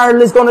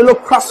 Carroll is going to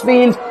look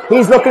crossfield.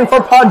 He's looking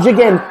for Podge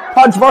again.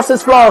 Podge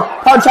versus Flor.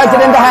 Podge has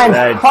it in the hand.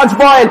 Podge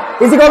Boyle.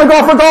 Is he going to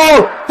go for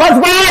goal? Podge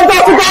Boyle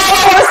goes to goal.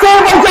 What a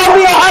save by John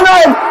B.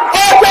 O'Hanlon.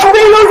 Oh, John B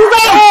loses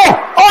out.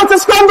 Oh, it's a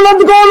scramble on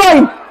the goal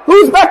line.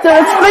 Who's back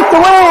there? It's flicked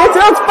away. It's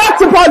back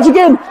to Podge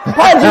again.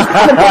 Podge is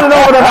going to put it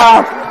over the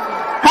bar.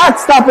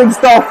 Heart-stopping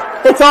stuff.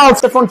 It's all to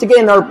the front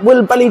again, or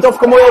will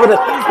Ballyduff come away with it?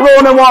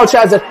 Ronan Walsh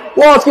has it.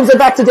 Walsh gives it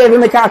back to David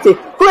McCarthy.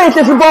 Great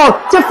little ball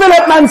to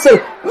Philip Mansell.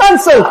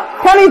 Mansell,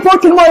 can he put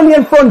Kilmiley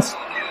in front?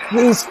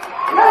 He has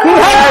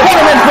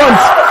put him in front.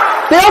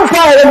 The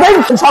umpire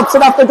eventually chops it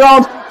off the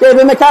ground.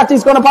 David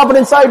McCarthy's going to pop it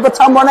inside, but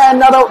Tom Moran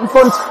not out in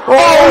front. Oh,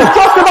 he's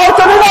just about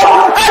done it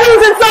up, and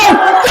he's inside.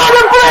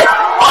 Jordan Brick.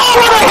 Oh,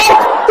 what a hook!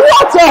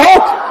 What a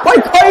hook by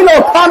Kyle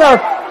O'Connor.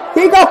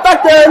 He got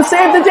back there and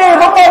saved the day,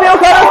 but Bobby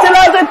O'Connor still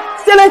has it.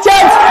 Still a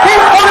chance.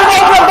 He's put it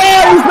over the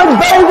bar. He's been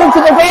buried into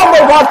the ground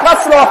by Bob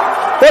Costello,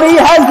 but he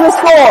has the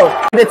score.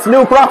 It's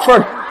Luke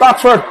Rochford.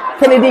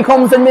 Kennedy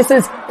comes and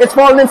misses. It's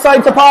fallen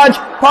inside to Podge.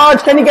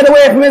 Podge, can he get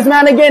away from his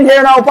man again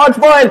here now? Podge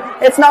Boyle.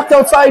 It's knocked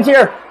outside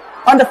here.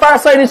 On the far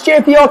side is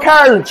JP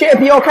O'Carroll.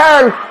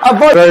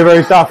 Very,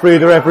 very soft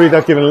read. The referee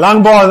that's giving a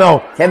long ball now.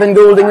 Kevin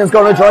Goulding is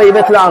going to drive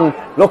it long,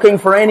 looking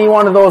for any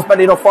one of those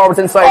Ballyduff forwards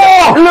inside.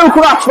 Oh, Luke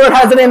Rochford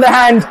has it in the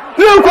hand.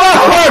 Luke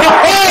Rochford!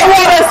 Oh,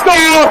 what a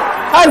score!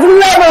 Has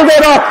levelled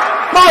it up.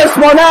 Morris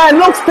Moran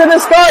looks to the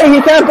sky.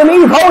 He can't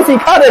believe how he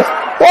caught it.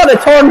 What a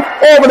turn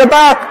over the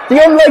bar. The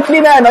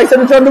unlikely man, I said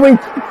it during the week.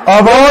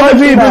 Of all the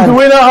people to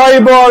win a high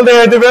ball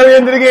there at the very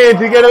end of the game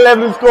to get a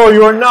level score,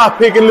 you are not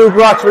picking Luke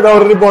Rochford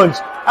out of the bunch.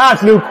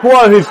 Absolute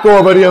quality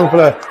score by the young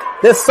fella.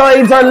 The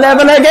sides are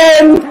level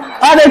again,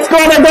 and it's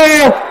going to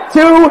go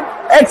to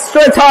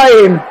extra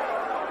time.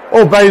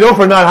 Oh, Ballyduff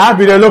are not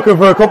happy. They're looking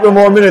for a couple of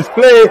more minutes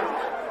play.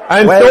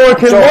 And so are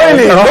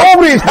Kilmiley.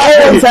 Nobody's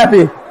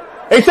happy.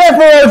 Except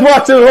for us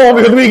watching at home,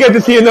 because we get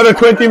to see another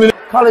 20 minutes.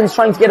 Collins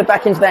trying to get it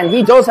back into the hand.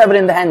 He does have it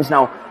in the hands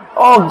now.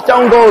 Oh,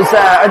 down goes,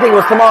 I think it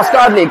was Tomas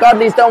Godley.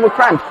 Godley's down with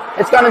cramp.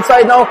 It's gone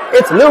inside now.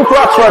 It's Luke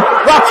Rochford.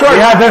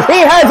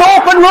 He has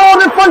open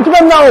road in front of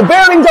him now.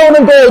 Bearing down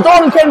in goal.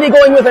 Donald Kennedy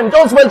going with him.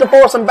 Does well to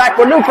force him back,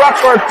 but Luke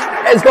Rochford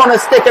is going to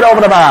stick it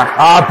over the bar.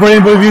 Ah,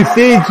 brilliant. But you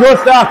see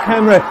just off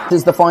camera. This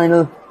is the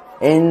final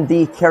in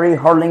the Kerry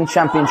Hurling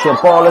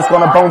Championship. Ball is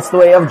going to bounce the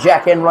way of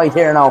Jack Enright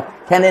here now.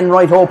 Can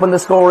Enright open the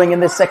scoring in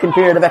this second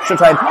period of extra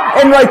time?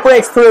 Enright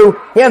breaks through.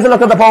 He has a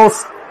look at the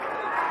post.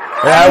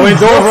 Yeah,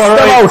 went over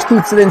out,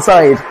 keeps it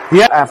inside.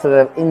 Yeah. After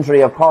the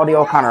injury of Paddy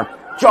O'Connor.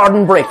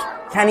 Jordan Brick.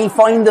 Can he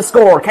find the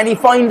score? Can he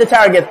find the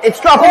target? It's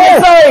dropping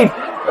inside.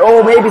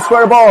 Oh, maybe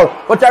square ball.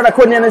 But Dara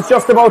Quinlan has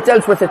just about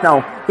dealt with it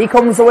now. He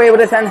comes away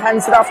with it and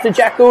hands it off to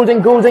Jack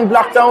Goulding. Goulding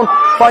blocked down.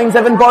 Finds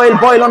Evan Boyle.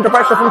 Boyle under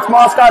pressure from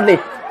Tomas Godley.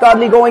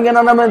 Godley going in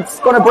on him. It's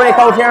going to break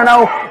out here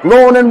now.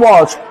 Ronan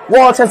Walsh.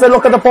 Walsh has a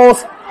look at the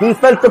post. He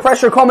felt the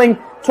pressure coming,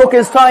 took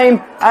his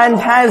time, and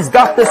has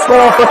got the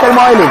score for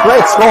Kilmiley.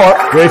 Great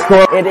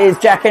score. It is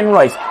Jack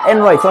Enright.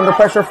 Enright under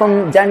pressure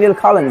from Daniel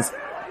Collins.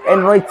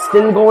 Enright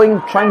still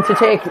going, trying to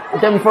take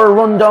them for a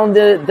run down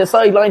the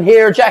sideline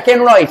here. Jack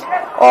Enright.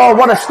 Oh,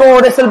 what a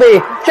score this will be.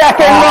 Jack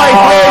Enright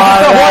raises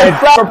the white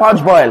flag for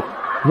Podge Boyle.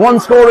 One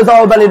score is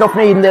all Ballyduff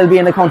need, and they'll be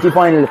in the county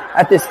final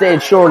at this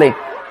stage, surely.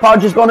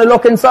 Podge is going to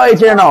look inside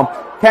here now.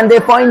 Can they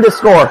find the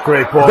score?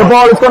 Great ball. The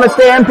ball is going to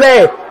stay in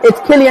play. It's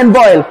Killian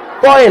Boyle.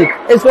 Boyle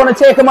is going to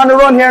take him on the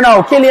run here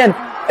now. Killian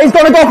is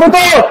going to go for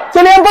goal.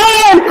 Killian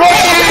Boyle!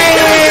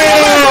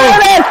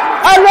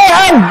 And they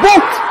have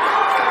booked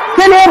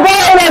Killian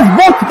Boyle has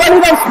booked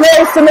Ballyduff's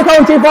place in the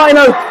county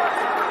final.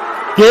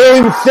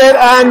 Game, set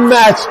and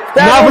match.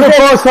 Not for the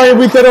first time,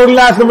 we said over the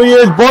last number of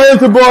years, Boyle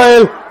to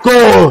Boyle,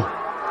 goal.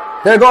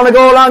 They're going to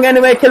go along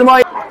anyway,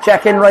 Kilmoy.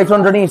 Check in right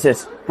underneath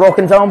it.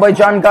 Broken down by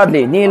John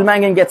Godley. Neil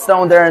Mangan gets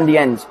down there in the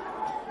end.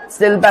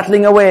 Still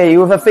battling away.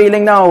 You have a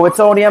feeling now it's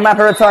only a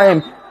matter of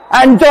time.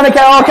 And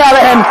Donegal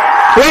O'Callaghan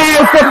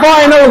blows the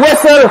final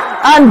whistle,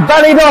 and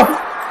Ballyduff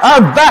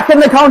are back in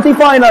the county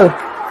final.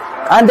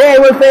 And they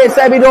will face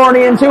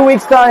Abbeydorney in 2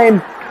 weeks'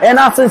 time in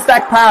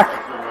Stack Park.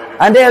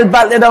 And they'll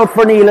battle it out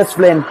for Neelis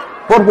Flynn.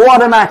 But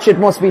what a match, it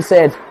must be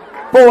said.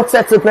 Both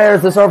sets of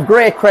players deserve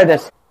great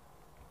credit.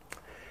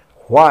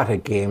 What a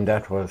game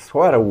that was.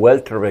 What a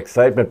welter of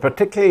excitement,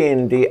 particularly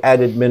in the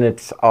added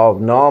minutes of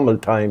normal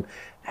time.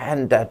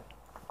 And that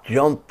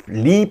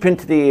leap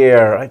into the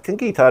air. I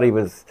think he thought he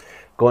was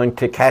going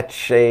to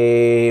catch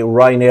a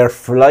Ryanair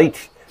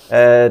flight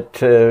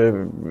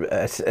to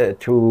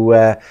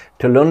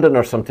London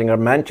or something, or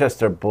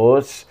Manchester,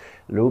 but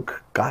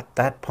Luke got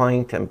that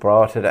point and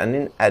brought it. And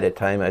in added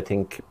time, I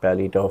think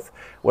Ballyduff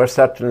were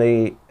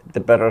certainly the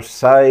better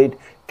side.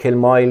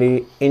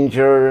 Kilmoyle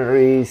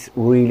injuries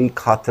really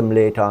caught them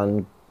late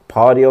on.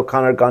 Paddy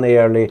O'Connor gone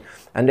early,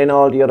 and then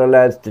all the other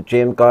lads, the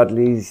James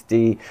Godleys,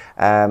 the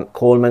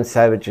Coleman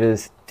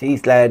Savages,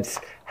 these lads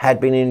had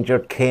been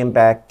injured, came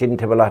back,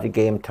 didn't have a lot of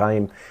game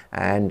time,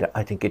 and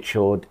I think it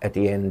showed at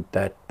the end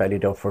that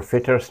Ballyduff were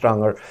fitter,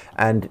 stronger,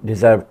 and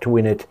deserved to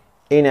win it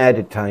in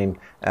added time.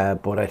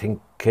 But I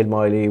think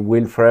Kilmoyle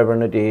will forever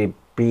and a day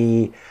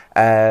be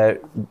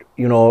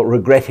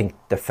regretting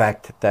the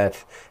fact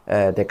that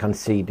they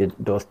conceded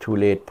those 2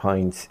 late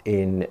points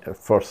in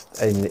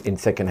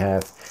second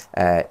half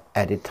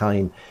added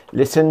time.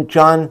 Listen,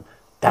 John,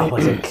 that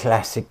was a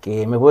classic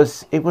game. It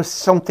was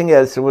something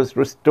else. It was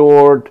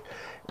restored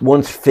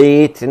one's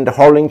faith in the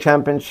hurling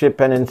championship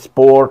and in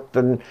sport.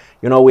 And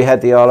we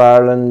had the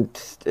All-Ireland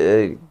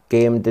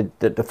game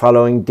the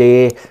following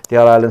day, the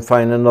All-Ireland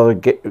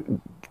final.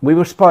 We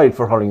were spoiled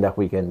for hurling that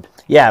weekend.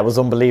 Yeah, it was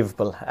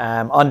unbelievable.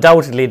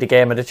 Undoubtedly the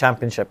game of the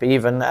championship,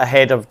 even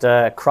ahead of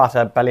the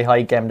Crotta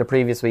Ballyhigh game the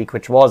previous week,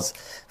 which was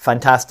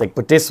fantastic.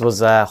 But this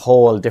was a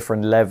whole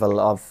different level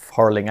of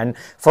hurling. And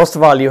first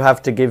of all, you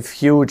have to give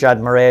huge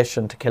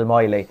admiration to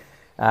Kilmoyle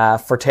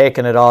for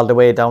taking it all the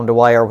way down the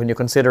wire. When you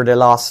consider they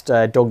lost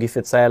Dougie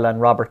Fitzell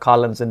and Robert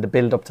Collins in the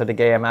build-up to the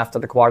game after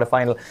the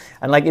quarter-final.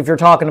 And if you're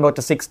talking about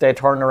the 6-day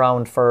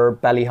turnaround for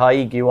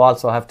Ballyhigh, you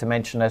also have to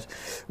mention it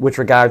with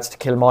regards to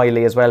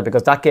Kilmoyle as well,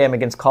 because that game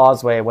against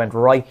Causeway went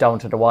right down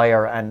to the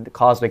wire, and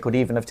Causeway could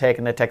even have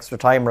taken it extra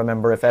time,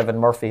 remember, if Evan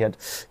Murphy had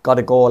got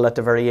a goal at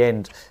the very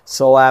end.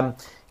 So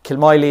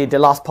Kilmoyle, they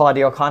lost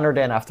Paddy O'Connor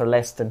then after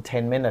less than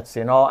 10 minutes,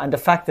 and the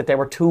fact that they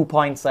were 2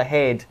 points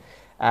ahead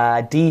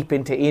deep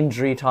into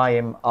injury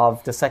time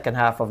of the second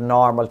half of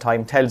normal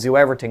time tells you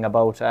everything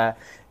about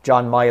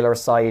John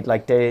Myler's side.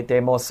 They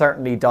most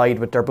certainly died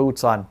with their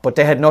boots on, but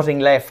they had nothing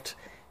left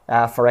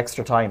for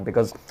extra time,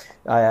 because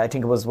I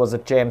think it was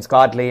it James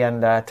Godley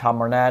and Tom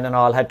Murnan and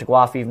all had to go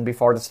off even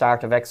before the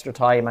start of extra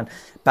time. And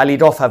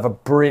Ballyduff have a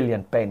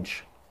brilliant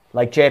bench.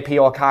 JP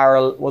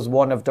O'Carroll was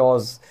one of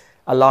those,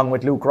 along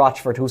with Luke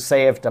Rochford, who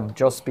saved them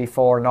just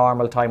before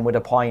normal time with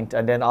a point.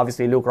 And then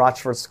obviously Luke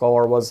Rochford's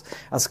score was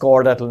a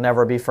score that'll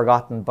never be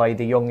forgotten by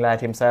the young lad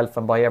himself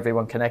and by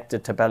everyone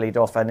connected to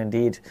Ballyduff and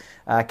indeed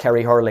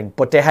Kerry hurling.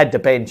 But they had the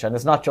bench, and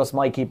it's not just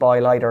Mikey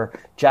Boyle either.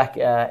 Jack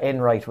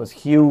Enright was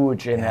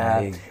huge in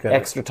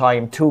extra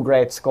time, 2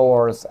 great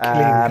scores.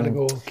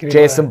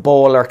 Jason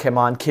Bowler came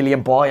on,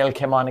 Killian Boyle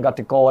came on and got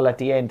the goal at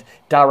the end.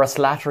 Dara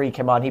Slattery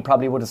came on. He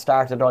probably would have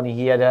started, only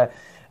he had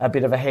a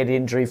bit of a head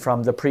injury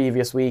from the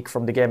previous week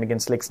from the game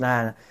against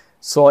Lixnan.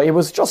 So it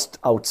was just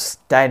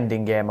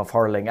outstanding game of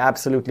hurling,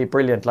 absolutely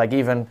brilliant.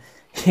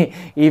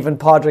 Even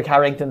Padraig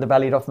Harrington, the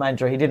Ballyduff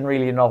manager, he didn't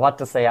really know what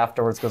to say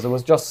afterwards, because it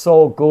was just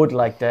so good,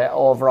 the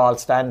overall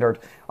standard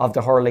of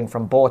the hurling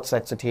from both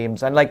sets of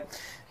teams. And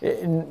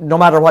no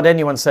matter what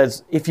anyone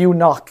says, if you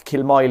knock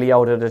Kilmoyle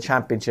out of the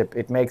championship,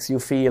 it makes you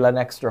feel an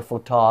extra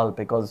foot tall,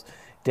 because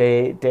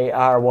they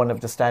are one of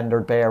the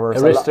standard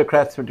bearers.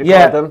 Aristocrats, would you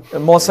call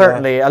them? Most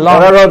certainly. There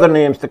are other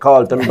names to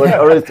call them, but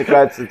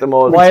aristocrats is the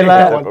most.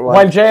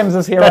 While James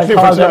is here, I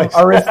call them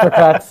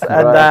aristocrats.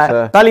 And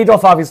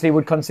Ballyduff obviously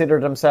would consider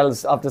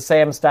themselves of the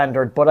same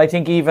standard, but I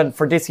think even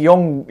for this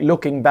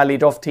young-looking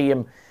Ballyduff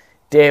team,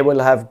 they will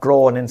have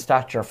grown in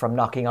stature from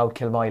knocking out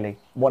Kilmoyle,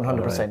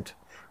 100%.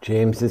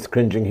 James is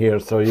cringing here,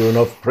 so you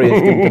enough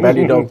praised him to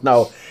Ballyduff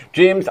now.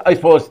 James, I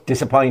suppose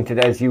disappointed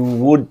as you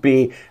would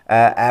be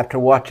after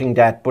watching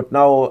that, but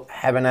now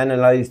having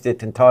analysed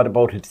it and thought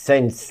about it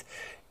since,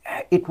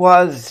 it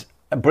was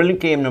a brilliant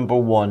game, number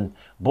one.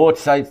 Both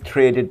sides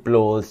traded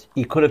blows.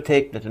 He could have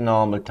taken it in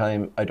normal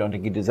time. I don't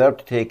think he deserved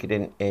to take it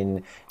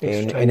in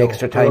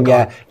extra time.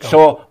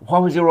 So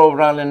what was your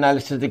overall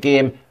analysis of the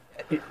game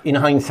in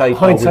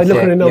hindsight? Looking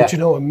at it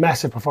now, a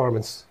massive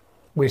performance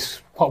with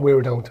what we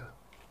were down to.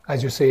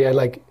 As you say, and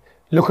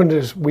looking at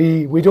it,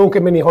 we don't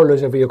get many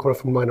hurlers every year coming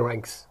from minor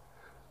ranks,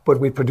 but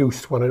we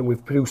produced one, and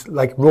we've produced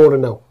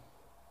Ronan now.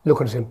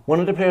 looking at him. One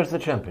of the players of the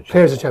championship.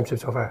 Players of the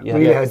championship so far. Yeah.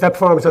 Really Yeah. has. That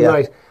performance on Yeah.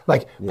 night.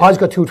 Like, Pod's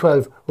got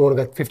 212, Ronan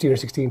got 15 or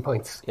 16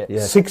 points. Yeah.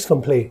 Yeah. 6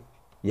 from play.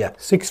 Yeah.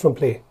 6 from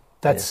play.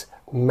 That's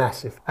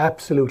massive.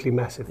 Absolutely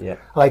massive. Yeah.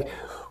 Like,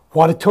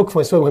 what it took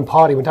for us, when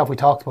Paddy went off, we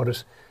talked about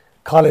it,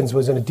 Collins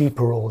was in a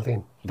deeper role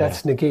then.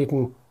 That's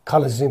negating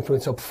Collins'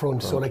 influence up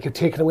front. So, like, you're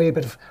taking away a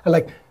bit of... And,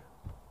 like,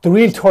 the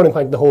real turning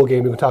point in the whole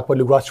game, we can talk about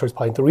Luke Rochford's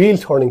point, the real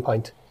turning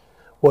point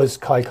was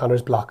Kyle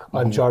Connor's block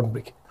on Jordan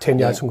Brick, 10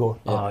 yards from goal.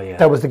 Oh, yeah.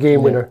 That was the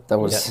game winner. That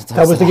was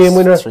the game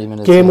winner. 3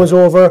 minutes, Game was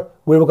over.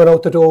 We were going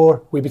out the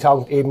door. We'd be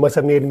talking, Aidan,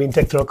 myself and Aidan being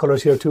decked in our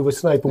colours here too of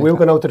us tonight, but we were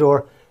going out the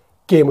door.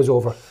 Game was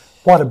over.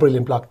 What a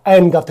brilliant block.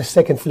 And got the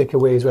second flick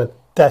away as well.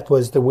 That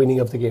was the winning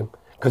of the game.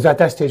 Because at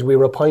that stage we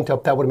were a point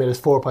up. That would have made us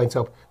 4 points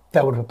up.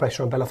 That would have put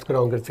pressure on Ballyduff to go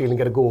down, get a field and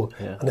get a goal.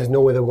 Yeah. And there's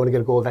no way they were going to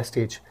get a goal at that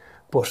stage.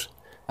 But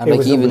And it like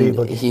was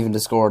unbelievable. even the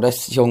score,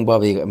 that's young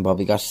Bobby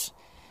got.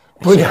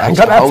 Brilliant. He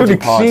got absolutely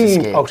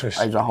clean out of it.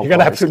 I don't know how He got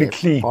Paul absolutely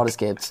escaped. clean. Paul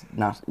escaped.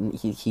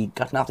 He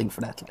got nothing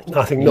for that. Like.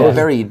 Nothing, He no.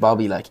 buried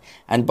Bobby like,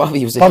 and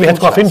Bobby was. Bobby had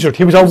to go off injured.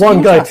 He was on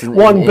one guy,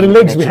 one bit of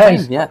legs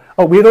behind. Yeah.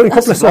 Oh, we had only a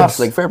couple of subs.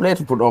 Like fair play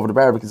to put it over the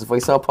bar, because if I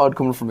saw Pod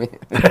coming from me,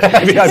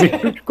 I'd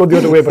be go the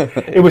other way. But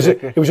it was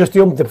just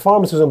the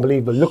performance was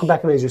unbelievable. Looking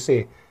back on it, as you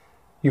say,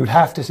 you'd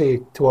have to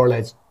say to our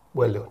lads,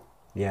 well done.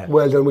 Yeah.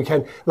 Well done. We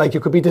can, like, you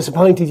could be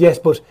disappointed, yes,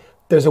 but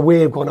there's a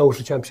way of going out of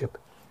the championship.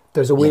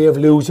 There's a way of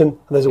losing, and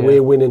there's a way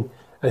of winning.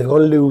 And if you're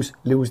going to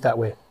lose that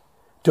way.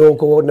 Don't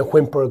go out in a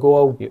whimper,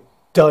 go out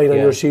dying on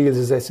your shields,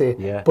 as they say.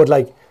 Yeah. But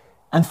like,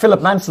 And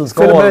Philip Mansell's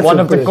goal, one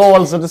of the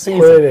goals of the season.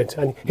 Brilliant.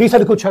 And he's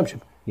had a good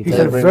championship. He's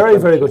had a very,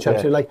 very good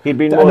championship. Yeah. Like, He'd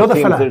been another most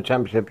teams fella, in the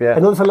championship, yeah.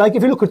 Another fella, like,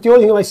 if you look at the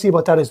only thing I see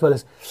about that as well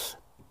is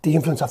the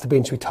influence off the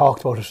bench. We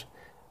talked about it.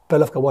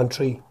 Ballyduff got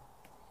 1-3.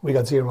 We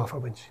got 0 off our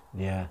bench.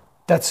 Yeah.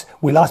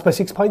 We lost by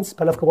 6 points.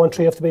 Ballyduff got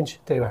 1-3 off the bench.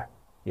 There you are.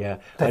 Yeah,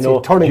 That's I know.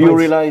 it, turning Do you points.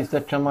 realise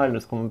that John Myler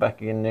is coming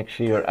back again next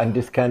year, and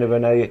this kind of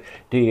an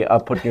idea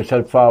of putting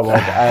yourself forward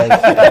as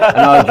an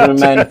alderman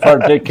man for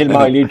the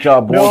Kilmiley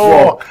job won't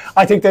No, work?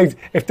 I think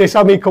if they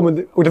saw me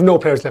coming, we'd have no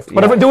players left.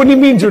 Whatever, they wouldn't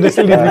even be injured.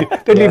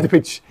 They'd leave the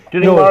pitch. Do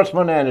you think Morris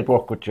Monahan would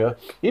work with you?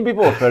 You'd be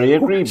both very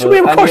agreeable. So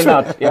we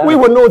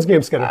won loads of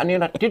games together. And you're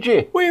not, did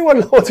you? We won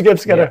loads of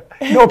games together.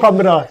 No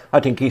problem at all. I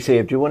think he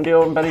saved you one day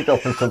over in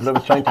Ballyduff and something. I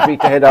was trying to beat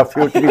the head off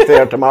you, to be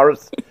fair to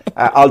Morris.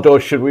 Although,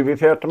 should we be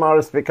fair to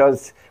Morris,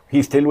 because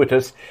he's still with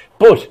us.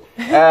 But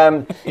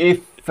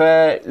if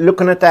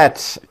looking at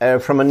that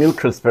from a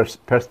neutral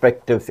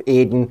perspective,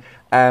 Aidan,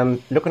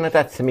 looking at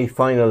that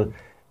semi-final,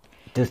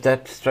 does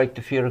that strike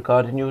the fear of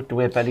God in you, the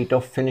way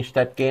Ballyduff finished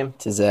that game?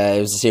 it was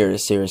a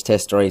serious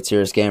test, right?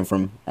 Serious game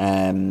from.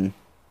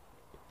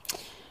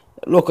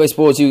 Look, I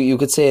suppose you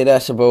could say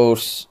that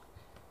about.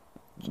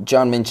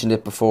 John mentioned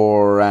it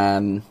before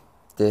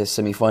the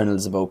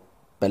semi-finals about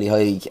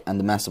Ballyhig and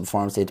the massive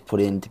performance they had to put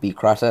in to beat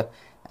Crotta,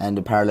 and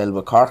the parallel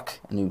with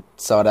Cork, and you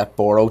saw that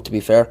bore out, to be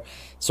fair.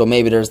 So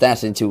maybe there's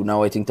that into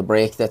now. I think the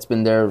break that's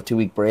been there,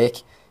 2-week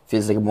break,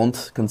 feels like a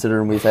month,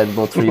 considering we've had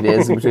about 3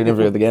 days in between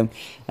every other game.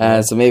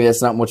 So maybe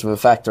that's not much of a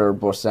factor,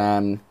 but it's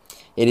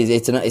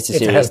a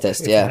serious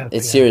test.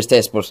 It's a serious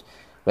test, but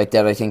like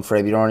that, I think for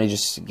Abbeydorney,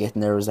 just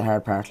getting there was the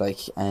hard part,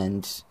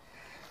 and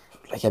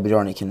like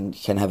Abbeydorney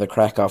can have a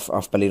crack off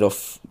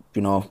Ballyduff,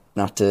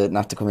 not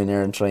to come in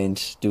here and try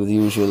and do the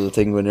usual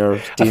thing when you're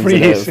teams free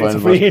in hit, the final. it's a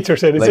free hit, you're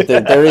saying, is Like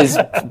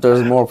it?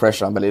 there's more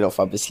pressure on Ballyduff,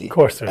 obviously. Of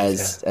course there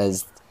is,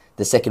 as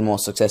the second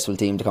most successful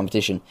team in the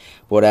competition.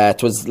 But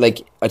it was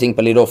like, I think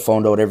Ballyduff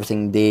found out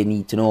everything they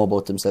need to know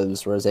about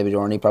themselves, whereas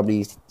Abbeydorney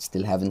probably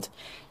still haven't.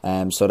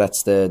 So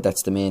that's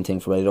the main thing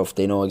for Ballyduff.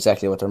 They know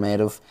exactly what they're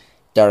made of.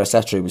 Dara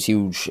Slattery was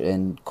huge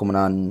and coming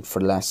on for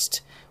the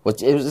last.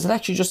 Was it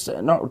actually just?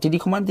 Did he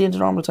come on at the end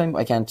of normal time?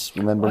 I can't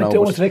remember now.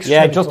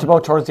 Yeah, just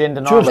about towards the end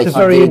of normal. Just Like the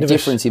very end the of it.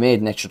 difference he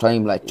made in extra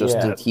time, like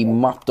he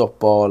mopped up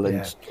ball and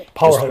just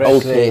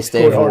Powerhouse. outpaced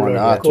Good everyone.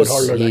 hurler, It was-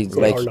 good hurler, he's good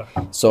like, hurler.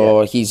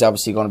 so he's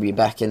obviously going to be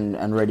back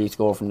and ready to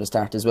go from the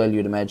start as well,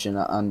 you'd imagine,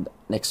 on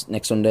next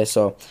Sunday.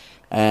 So,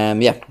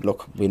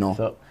 look, we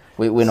know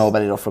we know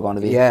Ballyduff are going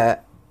to be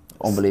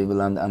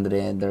unbelievable on the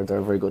day, and they're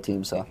a very good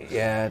team. So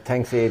Yeah,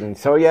 thanks, Aidan.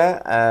 So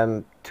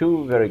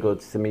two very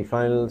good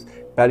semi-finals.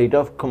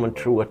 Ballyduff coming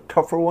through a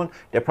tougher one.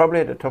 They probably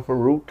had a tougher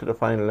route to the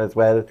final as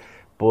well,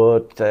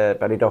 but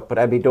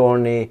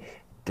Abbeydorney,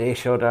 they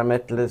showed their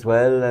mettle as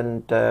well,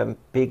 and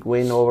big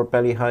win over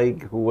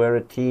Ballyhig, who were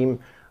a team,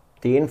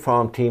 the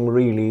informed team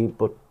really,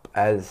 but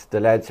as the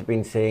lads have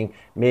been saying,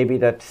 maybe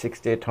that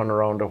 6-day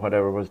turnaround or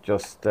whatever was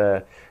just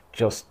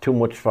too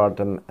much for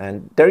them,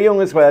 and they're young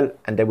as well,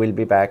 and they will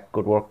be back.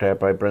 Good work there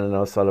by Brennan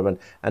O'Sullivan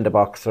and the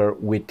boxer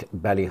with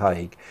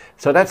Ballyhig.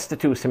 So that's the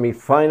two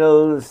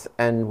semi-finals,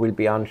 and we'll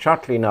be on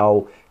shortly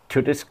now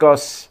to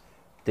discuss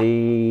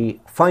the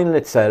final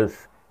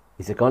itself.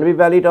 Is it going to be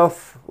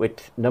Ballyduff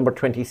with number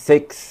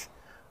 26,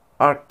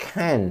 or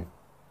can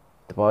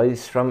the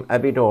boys from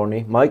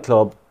Abbeydorney, my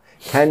club,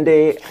 can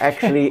they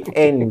actually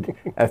end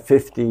a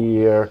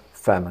 50-year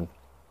famine?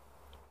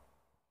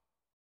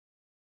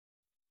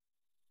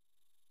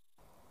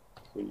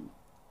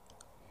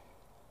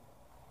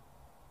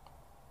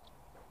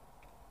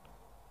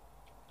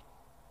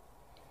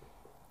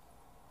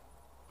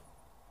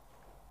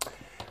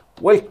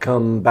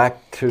 Welcome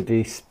back to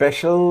the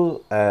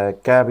special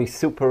Gaby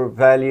Super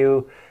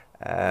Value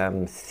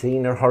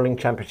Senior Hurling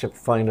Championship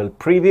Final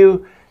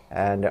Preview.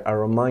 And a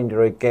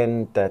reminder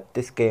again that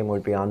this game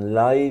will be on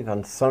live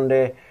on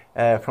Sunday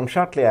from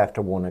shortly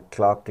after 1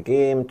 o'clock. The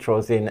game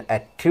throws in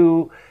at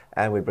 2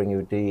 and we'll bring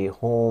you the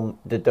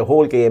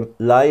whole game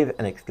live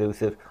and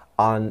exclusive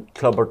on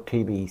Clubber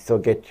TV. So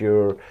get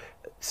your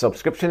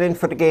subscription in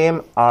for the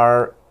game,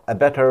 or a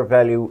better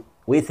value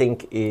we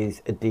think is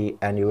the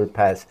annual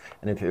pass.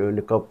 And if you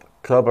look up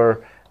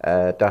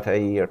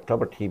clubber.ie or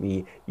Clubber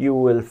TV, you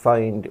will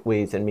find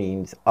ways and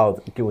means of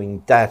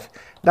doing that.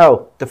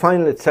 Now, the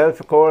final itself,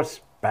 of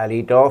course,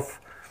 Ballyduff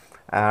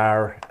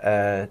are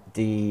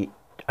the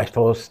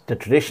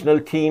traditional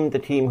team, the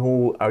team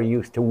who are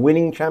used to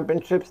winning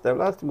championships. They've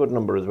lost a good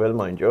number as well,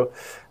 mind you.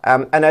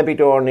 And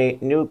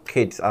Abbeydorney, new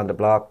kids on the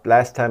block.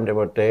 Last time they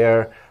were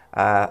there,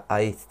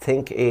 I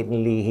think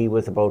Aidan Leahy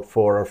was about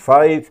 4 or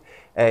 5.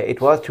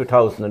 It was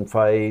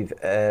 2005,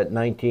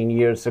 19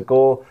 years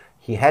ago.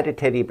 He had a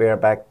teddy bear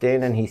back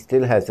then, and he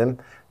still has him.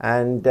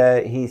 And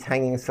he's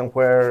hanging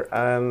somewhere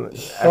at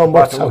the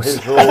bottom of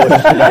his road.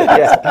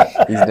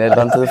 Yeah. He's nailed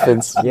onto the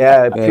fence.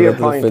 Yeah, Peer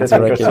Point, I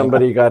think, or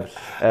somebody got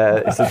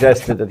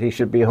suggested that he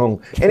should be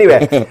hung.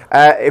 Anyway,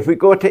 if we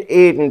go to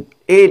Aidan,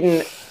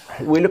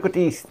 we look at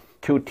these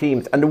two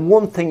teams, and the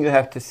one thing you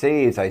have to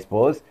say is, I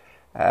suppose,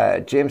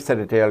 James said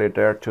it earlier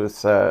there to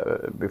us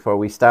before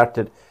we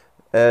started,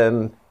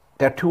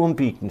 they're two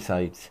unbeaten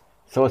sides.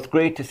 So it's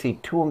great to see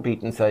two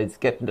unbeaten sides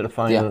get into the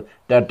final. Yeah.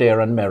 They're there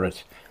on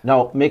merit.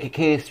 Now, make a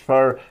case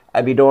for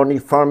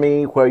Abbeydorney for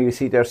me, where you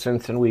see their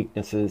strengths and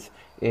weaknesses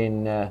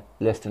in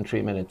less than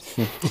 3 minutes.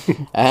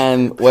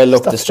 Well,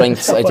 look, the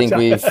strengths, I think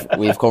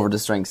we've covered the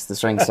strengths. The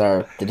strengths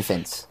are the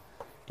defence.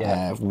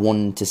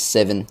 1 to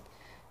 7.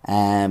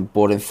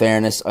 But in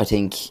fairness, I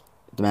think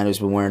the man who's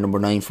been wearing number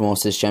 9 for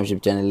most of this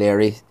championship, Daniel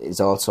Leahy,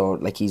 is also,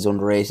 like, he's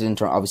underrated.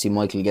 Obviously,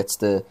 Michael gets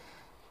the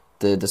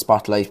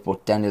spotlight,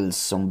 but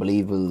Daniel's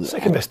unbelievable.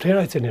 Second best player,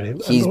 I'd say.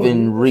 He's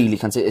been really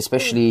consistent,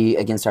 especially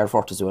against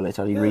Ardfort as well. I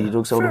thought he really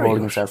dug out the ball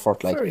against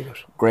Ardfort. Like,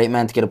 great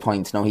man to get a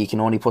point. Now, he can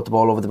only put the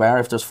ball over the bar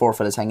if there's 4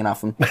 fellas hanging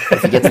off him.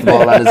 If he gets the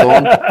ball on his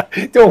own,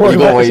 don't worry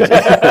about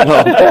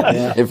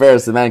it. In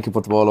fairness, the man can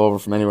put the ball over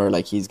from anywhere.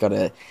 Like, he's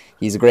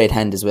a great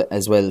hand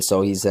as well.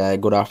 So he's a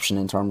good option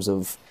in terms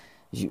of,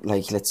 you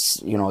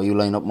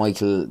line up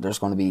Michael. There's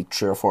going to be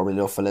 3 or 4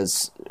 little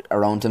fellas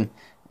around him.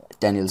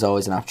 Daniel's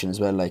always an option as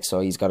well, like,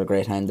 so he's got a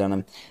great hand on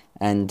him.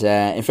 And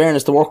in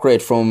fairness, the work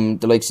rate from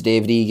the likes of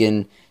David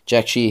Egan,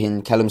 Jack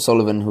Sheehan, Callum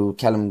Sullivan, who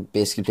Callum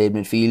basically played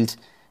midfield,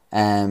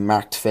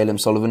 marked Phelim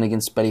Sullivan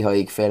against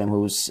Ballyduff. Phelim,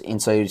 who's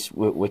inside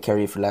with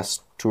Kerry for the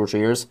last 2 or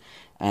 3 years,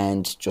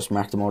 and just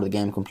marked him out of the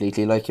game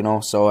completely,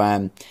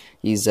 so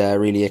he's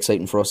really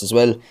exciting for us as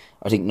well.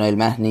 I think Niall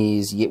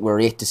Mahoney, we're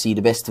yet to see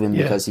the best of him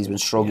because he's been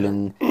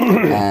struggling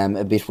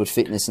a bit with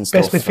fitness and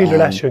stuff. Best midfielder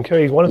last year, and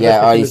Kerry, one of the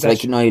best midfielders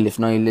like Niall. If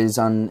Niall is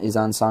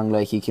on song,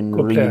 like, he can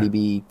good really player.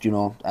 Be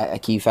a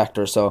key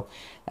factor. So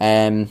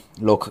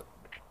look,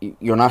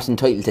 you're not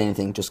entitled to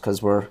anything just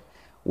because we're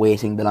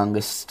waiting the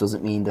longest.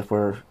 Doesn't mean that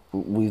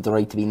we've the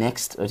right to be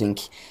next. I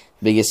think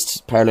the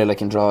biggest parallel I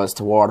can draw is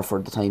to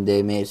Waterford, the time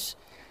they made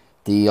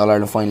the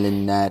All-Ireland final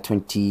in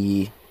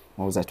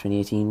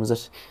 2018 was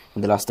it,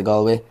 when they lost to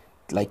Galway.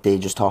 Like, they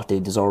just thought they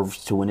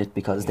deserved to win it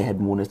because they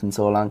hadn't won it in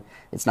so long.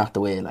 It's not the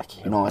way,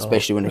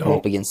 especially when they come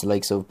up against the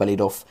likes of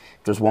Ballyduff.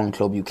 If there's one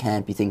club you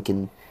can't be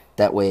thinking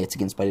that way, it's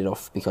against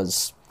Ballyduff,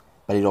 because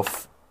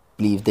Ballyduff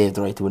believe they have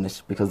the right to win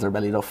it because they're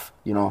Ballyduff,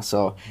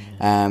 so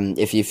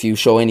if you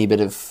show any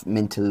bit of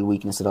mental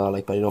weakness at all,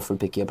 like, Ballyduff will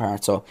pick you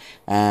apart. So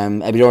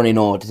Abbeydorney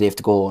know that they have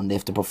to go and they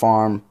have to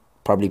perform,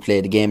 probably play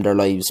the game of their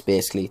lives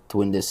basically to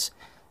win this.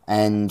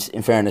 And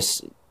in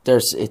fairness,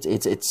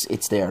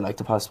 it's there, like,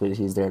 the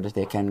possibility is there that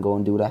they can go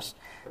and do that.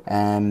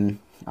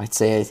 I'd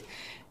say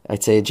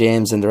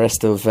James and the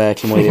rest of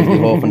Clonmel will be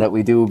hoping that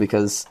we do,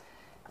 because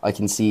I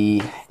can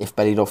see if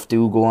Ballyduff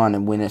do go on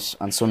and win it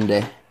on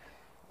Sunday,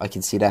 I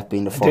can see that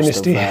being the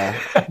first dynasty. A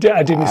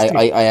dynasty.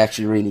 I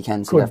actually really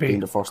can see being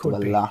the first of a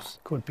lot.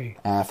 Could be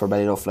for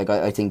Ballyduff. Like,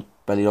 I think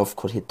Ballyduff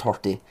could hit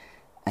 30.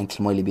 And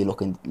Clonmel be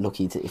lucky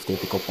if they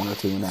pick up 1 or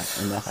 2 in that.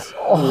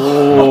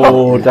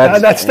 Oh,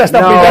 that's not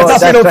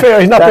being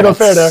unfair. He's not being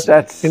unfair there.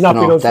 He's not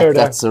being unfair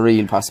there. That's a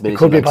real possibility. It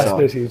could be a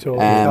possibility. So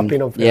not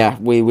being unfair. Yeah,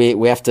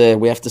 we have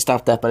to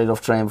stop that Ballyduff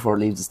train before it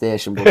leaves the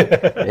station. But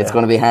it's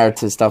going to be hard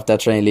to stop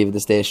that train leaving the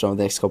station over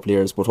the next couple of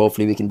years. But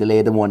hopefully we can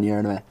delay them 1 year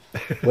anyway.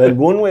 Well,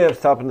 one way of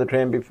stopping the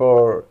train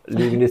before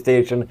leaving the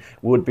station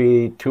would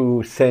be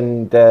to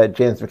send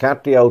James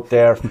McCarthy out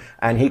there,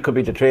 and he could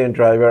be the train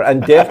driver,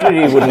 and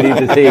definitely he wouldn't leave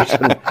the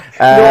station.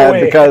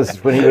 Because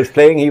when he was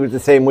playing, he was the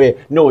same way.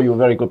 No, you were a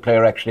very good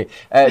player, actually.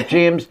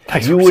 James,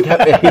 you would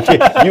have.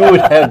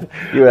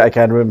 I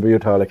can't remember you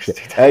at all, actually.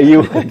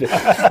 You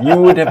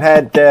would have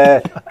had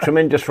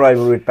tremendous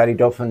rivalry with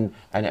Ballyduff,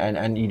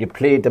 and you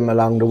played them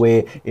along the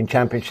way in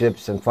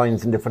championships and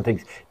finals and different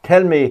things.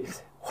 Tell me,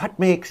 what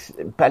makes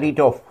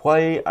Ballyduff?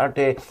 Why are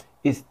they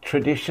is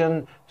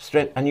tradition,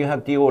 strength, and you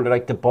have the older,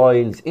 like the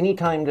Boyles.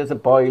 Anytime there's a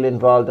Boyle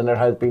involved, and there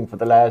has been for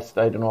the last,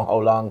 I don't know how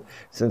long,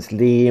 since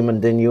Liam,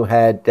 and then you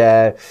had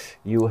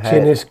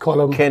Kenneth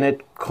Cullum,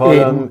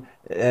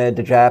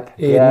 the Jap,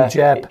 Aidan,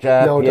 Jap,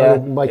 now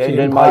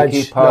Mikey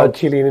Podge, now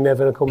Killian and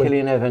Evan are coming.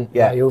 Killian Evan,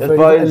 there's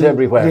Boyles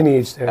everywhere.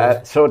 Lineage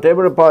there. So they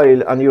were a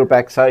Boyle on your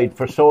backside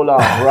for so long,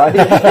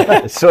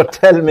 right? So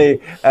tell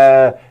me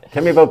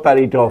about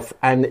Ballyduff,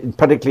 and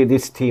particularly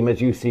this team as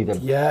you see them.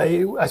 Yeah,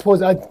 I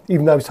suppose I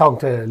was talking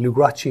to Luke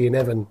Rocci and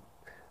Evan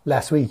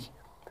last week.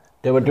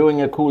 They were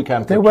doing a cool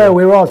camp. We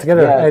were all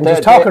together and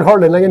just talking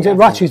hurling. Like, and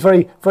Rocci's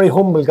very, very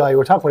humble guy.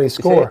 We're talking about his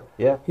score.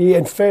 He,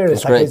 in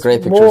fairness, great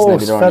pictures from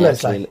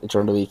Abbeydorney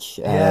during the week.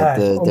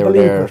 They were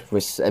there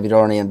with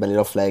Abbeydorney and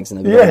Ballyduff flags.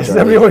 And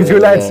every only two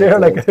lads there.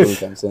 Like,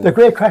 they're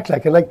great crack.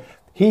 Like, and like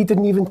he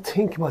didn't even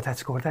think about that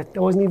score. He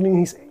wasn't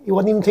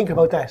even thinking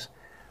about that.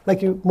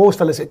 Like most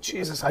fellas said,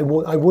 Jesus, I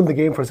won the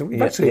game for us.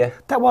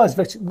 That was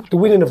the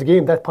winning of the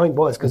game. That point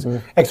was because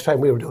extra time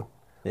we were done.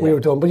 We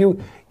were done. But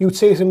you'd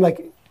say to him,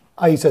 like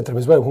I said to them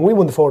as well, when we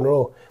won the 4 in a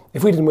row,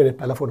 if we didn't win it,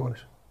 Ballyduff would have won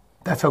it.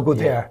 That's how good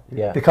they are.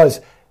 Yeah. Because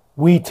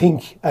we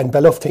think, and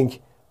Ballyduff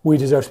think, we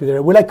deserve to be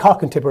there. We're like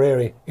Cork and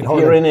Tipperary in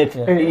hurling. You're in it,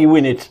 you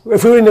win it.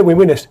 If we're in it, we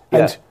win it.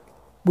 And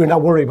we're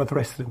not worried about the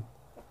rest of them.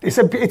 It's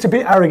a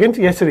bit arrogant,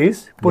 yes it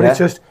is, but it's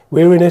just,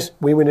 we're in it,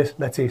 we win it,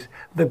 that's it.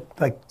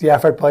 The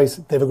Afford boys,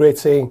 they have a great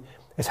saying,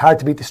 it's hard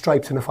to beat the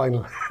Stripes in a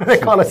final. They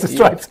call us the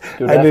Stripes.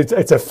 And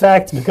it's a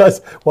fact,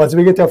 because once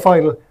we get to a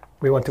final,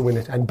 we want to win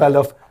it. And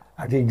Ballyduff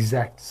are the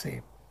exact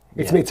same.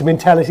 It's a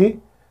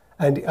mentality,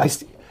 and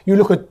you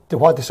look at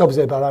what the subs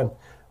they've on,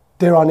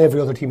 they're on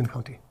every other team in the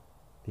county.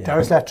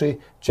 Darius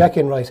Latry, Jack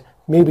Enright,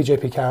 maybe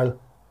JP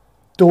Carroll,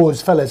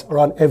 those fellas are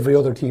on every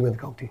other team in the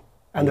county,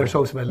 and they're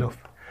so Ballyduff.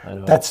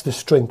 That's the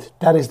strength.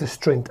 That is the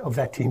strength of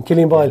that team.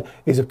 Killian Boyle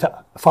is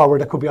a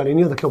forward that could be on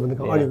any other club in the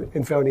country.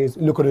 In fairness,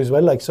 look at it as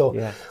well. Like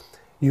so,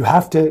 you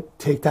have to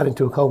take that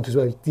into account as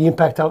well. The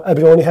impact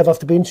Abbeydorney have off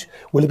the bench,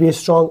 will it be as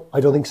strong? I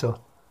don't think so.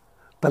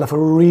 They'll have a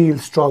real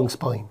strong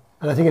spine.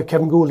 And I think at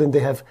Kevin Goulding, they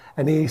have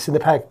an ace in the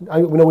pack.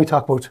 We know we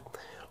talk about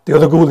the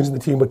other Gouldings in the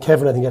team, but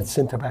Kevin, I think, at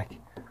centre back.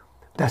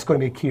 That's going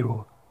to be a key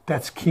role.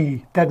 That's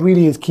key. That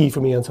really is key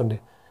for me on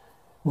Sunday.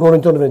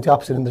 Ronan Donovan at the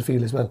opposite end of the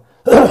field as well.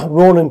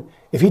 Ronan,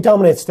 if he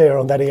dominates there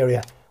on that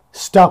area,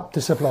 stop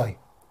the supply.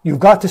 You've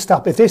got to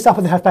stop. If they stop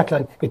at the half-back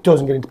line, it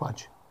doesn't get into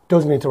Podge. It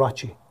doesn't get into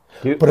Rocci.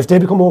 But if they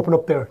become open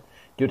up there...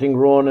 Do you think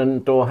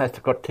Ronan, though, has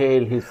to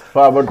curtail his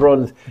forward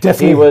runs?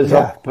 Definitely. He was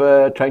up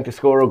trying to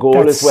score a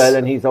goal as well,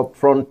 and he's up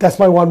front. That's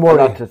my one worry.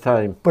 A lot of the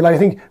time. But I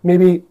think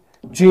maybe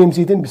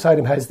Jamesy then beside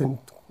him has them,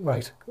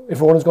 right,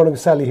 if Ronan's going to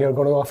Sally here,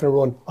 going off in a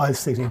run, I'll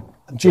sit in.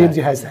 And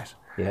Jamesy has that.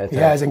 He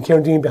has, and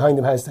Kieran Dean behind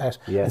them has that,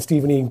 and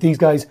Stephen Egan. These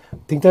guys, I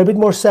think they're a bit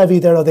more savvy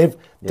there.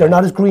 They're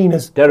not as green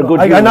as... They're a good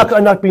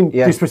I'm not being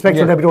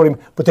disrespectful to Abbeydorney,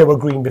 but they were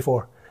green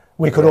before.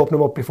 We could open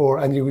them up before,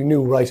 and we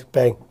knew, right,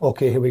 bang,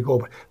 okay, here we go.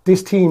 But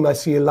this team, I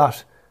see a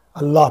lot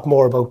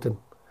more about them.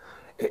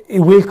 It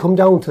will come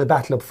down to the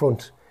battle up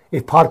front.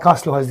 If Pod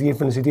Costello has the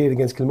influence he did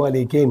against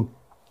Kilmiley again,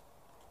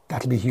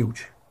 that'll be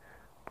huge.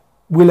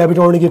 Will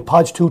Abbeydorney give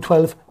Podge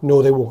 2-12?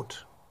 No, they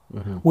won't.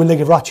 Will they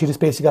give Rocci the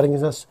space he got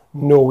against us?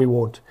 No, we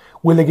won't.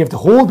 Will they give the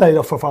whole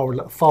Ballyduff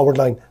for forward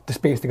line the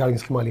space they got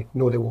against Kilmiley?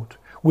 No, they won't.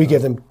 We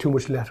give them too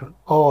much lateral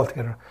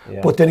altogether.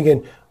 But then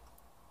again,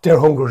 their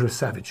hunger was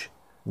savage.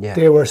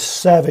 They were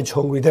savage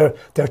hungry.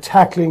 They're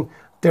tackling.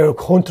 They're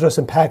hunting us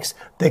in packs.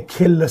 They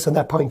killed us on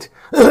that point.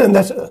 And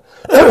that's,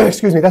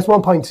 excuse me, that's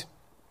one point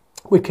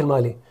with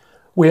Kilmiley.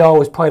 We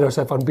always pride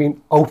ourselves on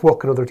being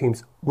outworking other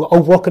teams. We're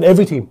outworking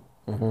every team.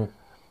 And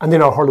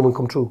then our hurling will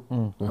come through.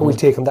 And we'll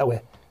take them that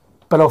way.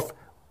 Ballyduff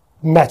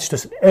matched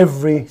us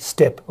every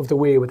step of the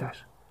way with that.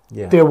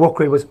 Their work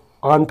rate was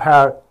on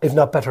par, if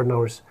not better than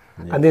ours.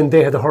 And then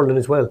they had the hurling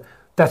as well.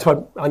 That's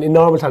what, and in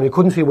normal time, you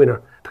couldn't see a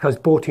winner because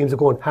both teams are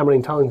going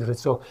hammering tongs at it.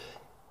 So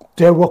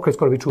their work rate's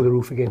going to be through the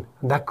roof again,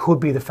 and that could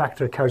be the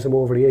factor that carries them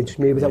over the edge.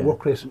 Maybe that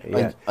work rate.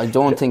 I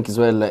don't think, as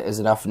well as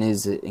it often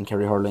is in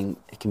Kerry hurling,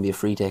 it can be a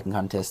free taking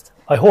contest.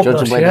 I hope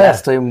Judging not. by the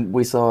last time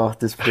we saw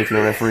this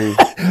particular referee,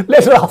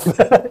 let it off.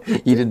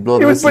 He didn't blow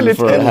the whistle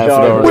for half an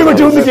hour. We were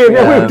doing the game. We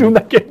were doing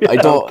that game. I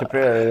don't.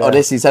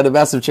 Unless he's had a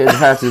massive change of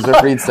heart to his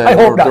refereeing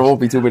style, there won't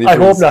be too many. I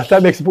hope not.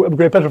 That makes a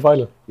great better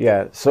final.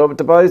 Yeah. So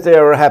the boys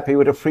there are happy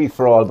with a free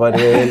for all, by the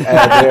way,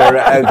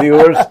 their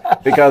viewers,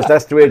 because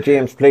that's the way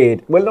James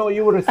played. Well, no,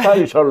 you were a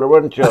stylish hurler,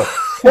 weren't you?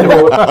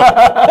 No,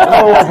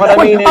 what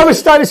I mean is, I was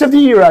stylish of the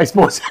year, I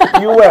suppose.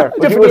 You were.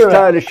 But you were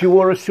stylish. You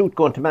wore a suit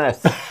going to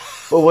mass.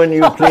 But when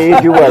you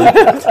played, you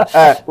weren't.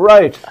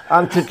 Right,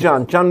 on to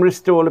John. John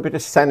restored a bit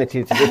of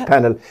sanity to this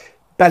panel.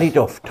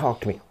 Ballyduff, talk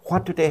to me.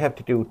 What do they have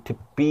to do to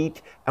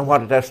beat, and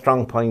what are their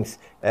strong points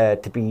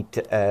to beat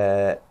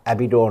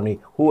Abbeydorney,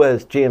 who,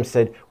 as James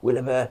said, will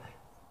have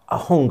a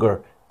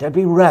hunger. They'll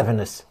be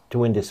ravenous to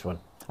win this one.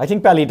 I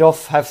think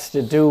Ballyduff has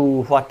to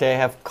do what they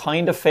have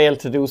kind of failed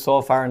to do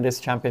so far in this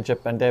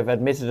championship, and they've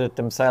admitted it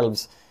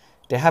themselves.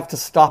 They have to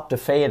stop the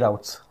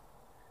fade-outs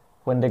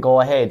when they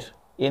go ahead.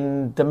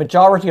 in the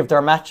majority of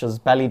their matches,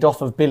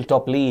 Ballyduff have built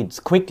up leads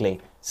quickly.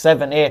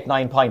 7, 8,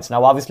 9 points.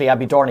 Now, obviously,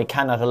 Abbeydorney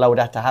cannot allow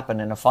that to happen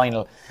in a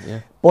final.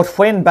 Yeah. But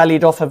when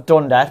Ballyduff have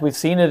done that, we've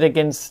seen it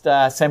against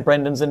St.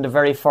 Brendan's in the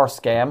very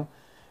first game.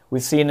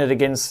 We've seen it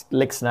against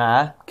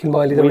Lixnaw.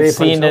 We've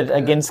seen it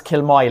against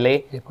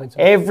Kilmoyley.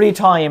 Every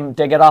time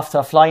they get off to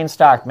a flying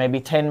start, maybe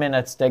 10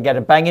 minutes, they get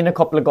a bang in a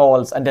couple of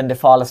goals and then they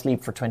fall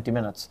asleep for 20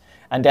 minutes.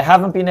 And they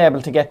haven't been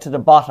able to get to the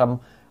bottom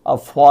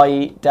of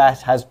why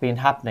that has been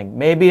happening.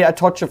 Maybe a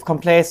touch of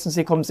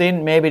complacency comes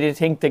in. Maybe they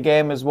think the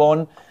game is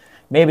won.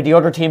 Maybe the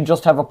other team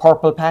just have a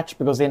purple patch,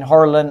 because in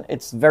hurling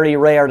it's very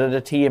rare that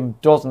a team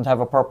doesn't have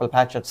a purple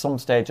patch at some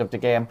stage of the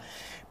game.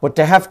 But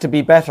they have to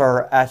be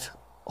better at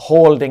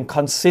holding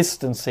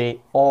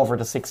consistency over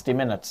the 60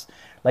 minutes.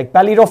 Like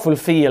Ballyduff will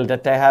feel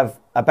that they have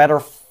a better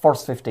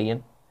first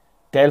 15.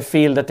 They'll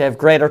feel that they have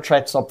greater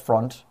threats up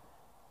front.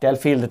 They'll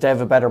feel that they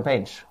have a better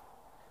bench.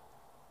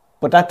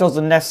 But that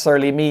doesn't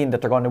necessarily mean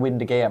that they're going to win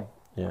the game.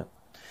 Yeah.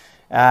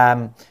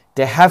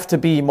 They have to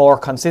be more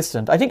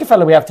consistent. I think a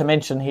fellow we have to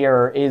mention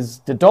here is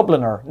the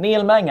Dubliner,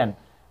 Neil Mangan.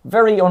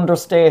 Very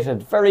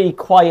understated, very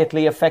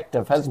quietly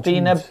effective. Has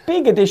been a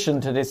big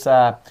addition to this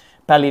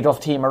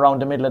Ballyduff team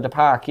around the middle of the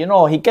park. You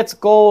know, he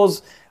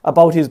goes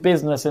about his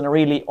business in a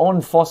really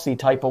unfussy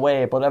type of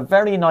way, but a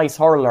very nice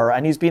hurler,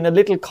 and he's been a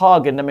little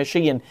cog in the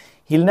machine.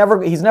 He's never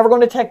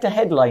going to take the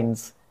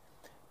headlines,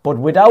 but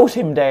without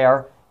him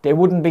there, they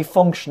wouldn't be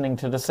functioning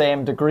to the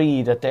same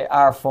degree that they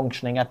are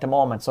functioning at the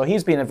moment. So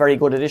he's been a very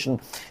good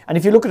addition. And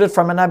if you look at it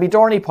from an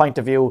Abbeydorney point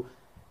of view,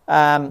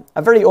 a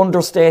very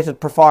understated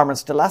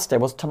performance the last day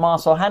was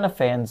Tomás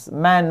O'Hanafein's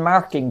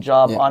man-marking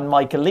job on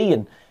Michael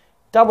Leahy.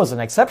 That was an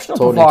exceptional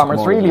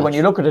performance, really, when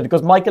you look at it,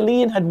 because Michael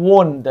Leahy had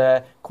won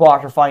the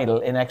quarter-final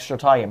in extra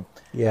time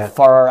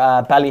for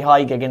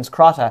Ballyhaig against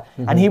Crotta,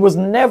 and he was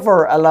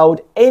never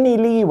allowed any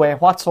leeway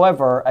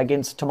whatsoever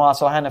against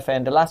Tomás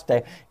O'Hanafein the last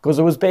day, because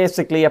it was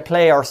basically a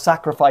player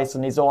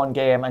sacrificing his own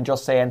game and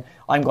just saying,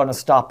 I'm going to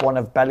stop one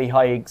of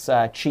Ballyhaig's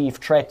chief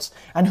threats.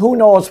 And who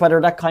knows whether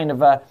that kind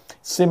of a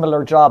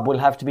similar job will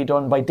have to be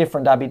done by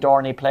different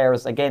Abbeydorney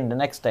players again the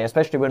next day,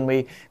 especially when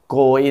we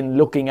go in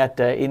looking at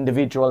the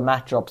individual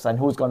matchups and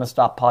who's going to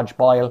stop Podge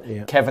Boyle,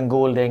 Kevin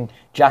Goulding,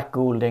 Jack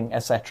Goulding,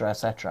 etc.,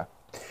 etc.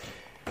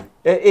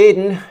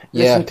 Aidan,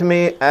 listen to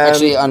me.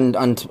 Actually, and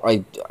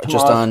I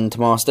just on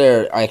Tomás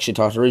there, I actually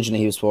thought originally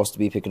he was supposed to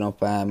be picking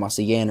up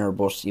Mossy Gaynor,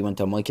 but he went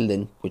on Michael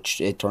then,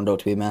 which it turned out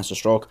to be a master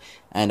stroke.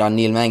 And on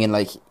Neil Mangan,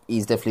 like,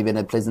 he's definitely been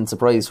a pleasant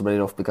surprise for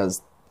Ballyduff,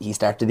 because he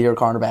started the year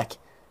cornerback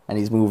and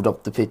he's moved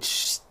up the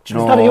pitch. He's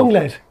not a young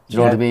lad. Do you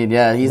know what I mean?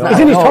 Yeah, he's in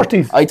his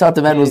 30s. I thought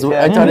the man was.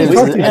 I thought he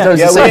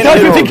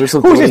was.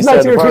 Who's his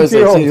 90 or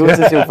 20-year-old? Who's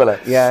this new fella?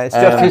 Yeah, it's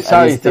just his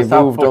size. They've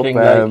moved up.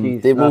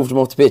 They've moved him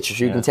up the pitch.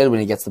 You can tell when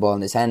he gets the ball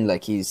in his hand,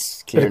 like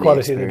he's clearly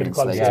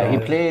experienced. Yeah, he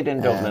played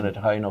in Dublin at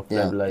a high enough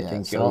level. I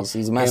think. So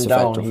he's a massive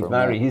factor. He's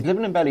married. He's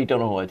living in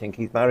Ballyduff. I think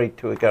he's married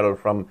to a girl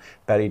from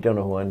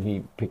Ballyduff, and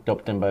he picked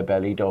up them by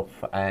Ballyduff,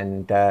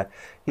 and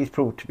he's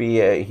proved to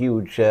be a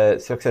huge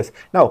success.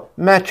 Now,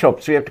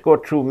 matchups. We have to go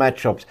through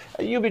matchups.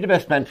 You'll be the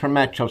best man for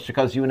matchups,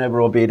 because you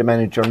never obeyed a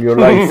manager in your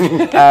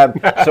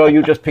life. So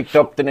you just picked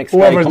up the next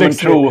guy coming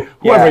through.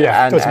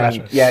 Doesn't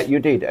matter. Yeah, you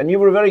did. And you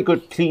were a very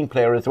good team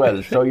player as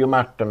well, so you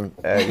marked them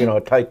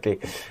tightly.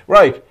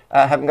 Right,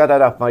 I haven't got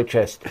that off my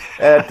chest.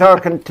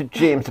 Talking to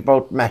James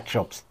about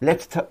matchups,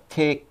 let's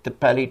take the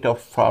Ballyduff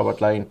forward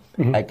line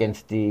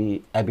against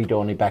the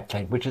Abbeydorney back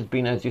line, which has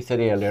been, as you said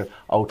earlier,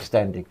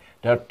 outstanding.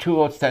 There are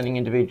two outstanding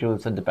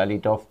individuals in the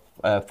Ballyduff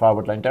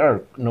forward line. There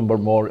are a number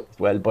more as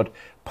well, but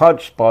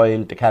Podge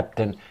Boyle, the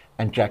captain,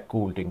 and Jack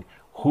Goulding.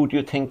 Who do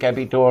you think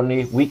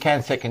Abbeydorney? We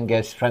can't second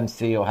guess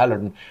Francie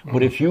O'Halloran,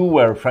 but if you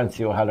were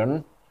Francie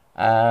O'Halloran,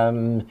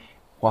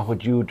 what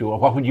would you do, or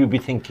what would you be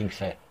thinking,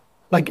 say?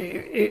 Like,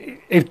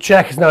 if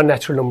Jack is not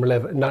natural number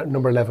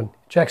 11,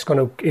 Jack's going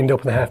to end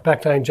up in the half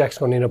back line. Jack's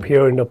going to end up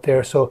here and up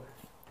there. So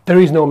there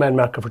is no man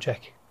marker for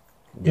Jack.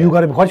 Yeah.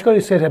 What you got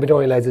to say to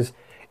Abbeydorney lads is,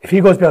 if he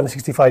goes beyond the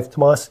 65,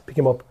 Tomás, pick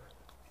him up.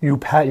 You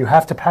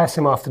have to pass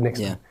him off the next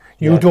one.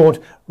 You don't.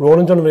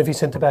 Roland Donovan, if he's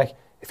centre back,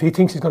 if he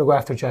thinks he's going to go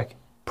after Jack,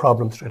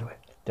 problem straight away.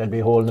 There'll be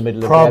a hole in the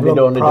middle of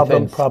the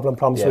defence.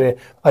 Problem straight away.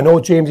 I know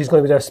James is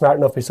going to be there smart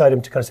enough beside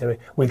him to kind of say,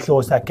 we'll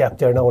close that gap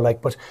there now.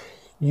 But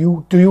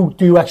do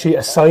you actually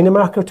assign a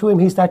marker to him?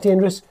 He's that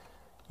dangerous?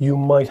 You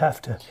might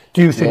have to.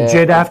 Do you send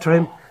Jed after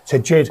him? Say,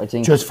 Jed,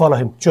 just follow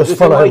him. Just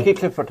follow him.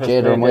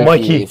 Jed and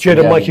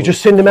Mikey,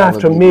 just send him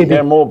after him. Maybe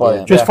they're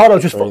mobile. Just follow.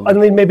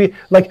 And then maybe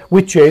like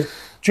with Jed,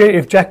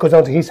 if Jack goes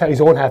down to his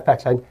own half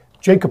back line,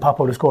 Jake could pop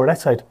out and score that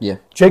side. Yeah.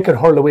 Jake could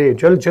hurl away.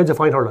 Jed's a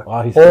fine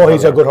hurler.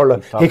 He's a good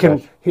hurler.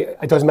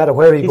 It doesn't matter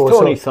where he goes. He's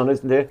Tony's son,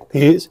 isn't he?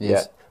 He is.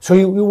 Yeah. So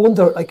you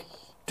wonder, like,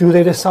 do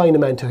they assign a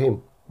man to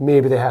him?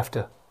 Maybe they have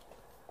to,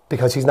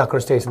 because he's not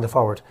going to stay in the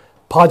forward.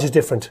 Podge is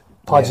different.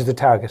 Podge is the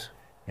target.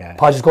 Yeah.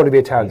 Podge is going to be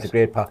a target. He's a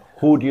great Podge.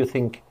 Who do you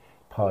think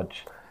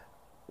Podge?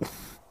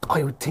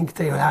 I would think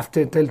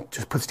they'll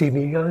just put Steve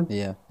Neely on him.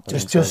 Yeah.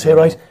 Just say,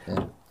 right,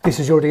 this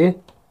is your day.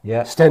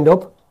 Yeah. Stand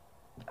up.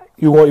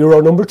 You're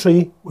our number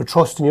 3. We're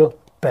trusting you.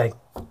 Bang.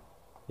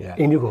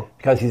 In you go.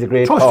 Because he's a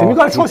great Trust him. You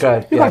got to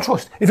trust. You got to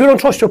trust. If you don't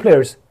trust your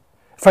players,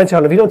 Francie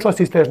Ireland, if you don't trust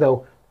these players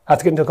now,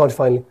 after getting to the county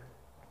final,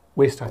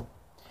 waste time.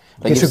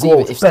 Like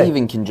if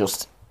Stephen can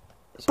just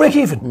break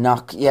even,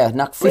 knock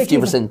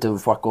 50%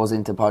 of what goes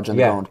into Podge on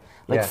the ground.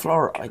 Like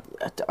Fleur,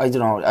 I don't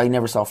know. I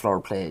never saw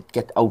Fleur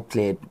get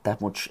outplayed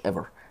that much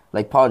ever.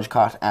 Like Podge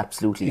caught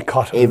absolutely he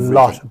caught everything a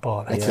lot of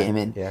ball that came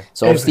in.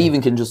 So if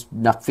Stephen can just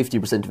knock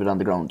 50% of it on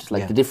the ground,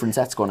 like the difference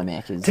that's going to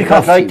make is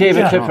because like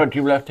David Clifford,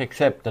 you will have to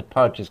accept that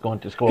Podge is going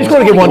to score. He's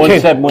going to get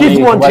 110. Give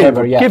him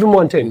 110. Give him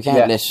 110. You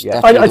can't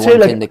let I'd say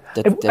like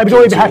I'd be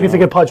only be happy if they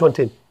get Podge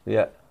 110.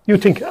 Yeah. You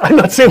think I'm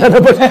not saying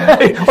that, but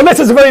unless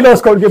it's a very low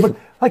score game, but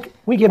like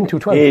we gave him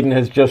 212. Aidan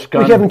has just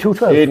gone. We gave him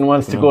 212. Aidan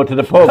wants to go to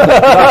the pub.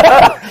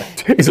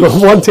 He's going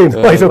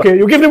 110. Right, okay.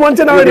 You give him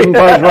 110 already.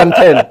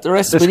 110. The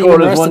rest of the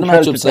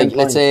matchups, like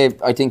let's say,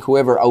 I think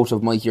whoever out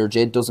of Mikey or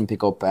Jed doesn't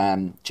pick up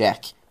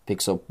Jack,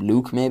 picks up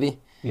Luke maybe.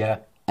 Yeah.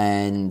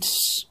 And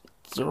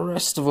the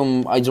rest of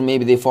them, I don't know,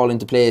 maybe they fall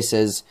into place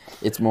as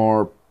it's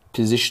more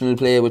positional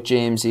play with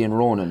Jamesy and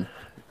Ronan.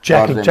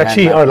 Jack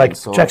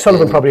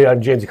Sullivan probably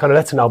and Jamesy Connor.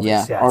 That's an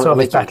obvious. Yeah, it's an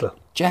obvious battle.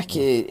 Jack,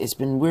 it's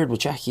been weird with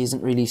Jack. He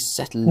isn't really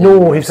settled.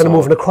 No, he's kind of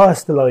moving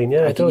across the line.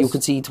 Yeah, you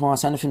could see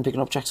Tomas Hannafin picking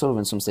up Jack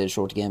Sullivan some stage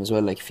throughout the game as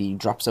well. Like if he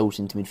drops out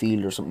into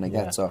midfield or something like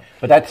that. So,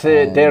 but that's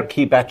their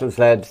key battles,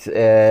 lads.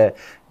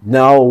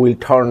 Now we'll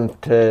turn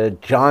to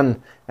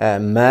John,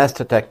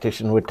 master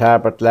tactician with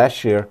Tarbert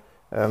last year.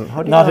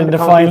 Not in the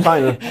final.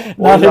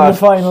 Not in the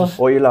final.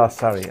 Oh, you lost.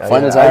 Sorry.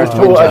 Finals are hard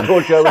to win. I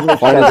told you I wouldn't.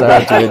 Finals are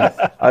hard to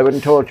win. I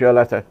wouldn't told you all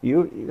that.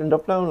 You end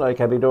up down like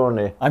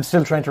Abbeydorney. I'm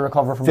still trying to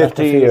recover from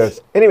 50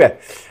 years. Anyway,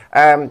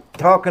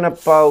 talking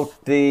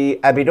about the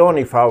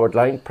Abbeydorney forward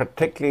line,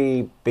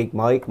 particularly Big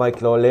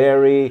Michael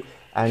O'Leary,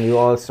 and you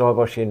also have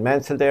Oisin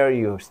Mansell there.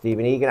 You have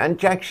Stephen Egan and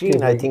Jack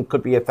Sheehan. I think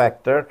could be a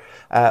factor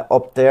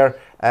up there.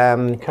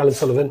 Callum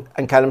Sullivan,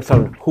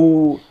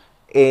 who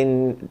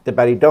in the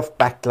Ballyduff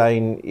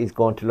backline is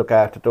going to look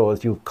after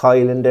those. You've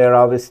Kyle in there,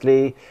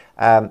 obviously.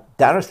 Darragh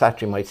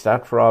Slattery might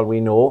start for all we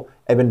know.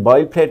 Evan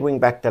Boyle played wing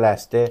back the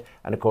last day,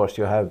 and of course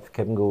you have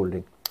Kevin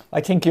Goulding.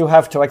 I think you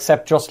have to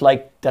accept, just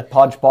like that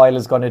Podge Boyle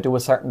is going to do a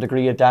certain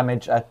degree of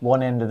damage at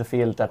one end of the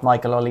field, that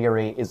Michael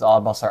O'Leary is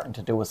almost certain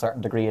to do a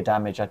certain degree of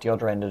damage at the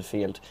other end of the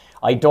field.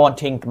 I don't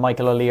think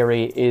Michael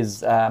O'Leary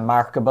is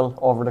markable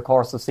over the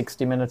course of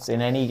 60 minutes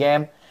in any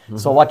game.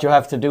 So what you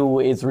have to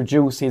do is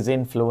reduce his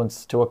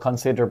influence to a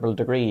considerable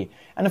degree.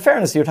 And in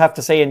fairness, you'd have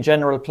to say in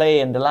general play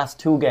in the last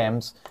two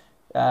games,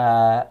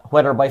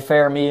 whether by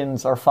fair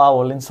means or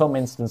foul in some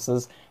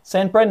instances,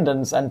 St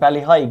Brendan's and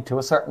Ballyhaig to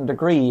a certain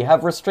degree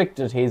have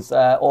restricted his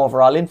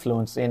overall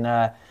influence in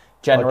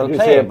general play.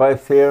 What did you say, by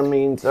fair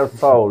means or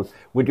foul?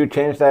 Would you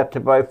change that to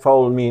by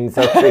foul means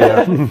or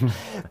fair?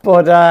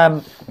 But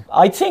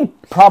I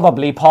think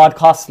probably Pod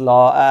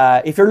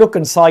Costello, if you're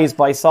looking size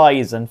by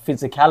size and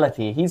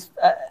physicality, he's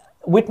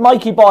with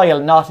Mikey Boyle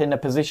not in a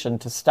position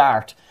to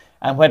start,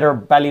 and whether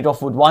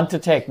Ballyduff would want to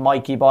take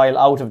Mikey Boyle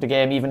out of the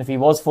game, even if he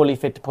was fully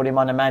fit, to put him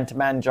on a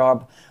man-to-man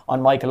job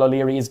on Michael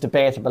O'Leary is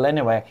debatable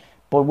anyway.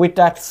 But with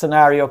that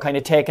scenario kind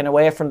of taken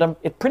away from them,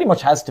 it pretty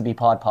much has to be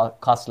Pod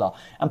Costello.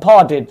 And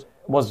Pod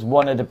was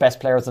one of the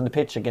best players on the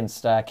pitch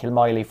against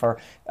Kilmiley, for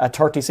a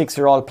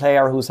 36-year-old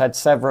player who's had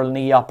several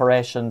knee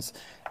operations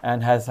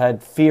and has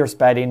had fierce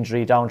bad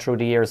injury down through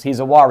the years. He's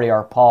a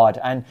warrior, Pod,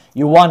 and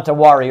you want a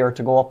warrior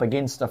to go up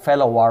against a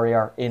fellow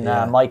warrior in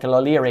Michael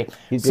O'Leary.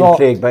 He's been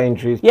plagued by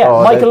injuries.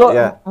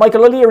 Yeah,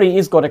 Michael O'Leary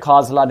is going to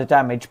cause a lot of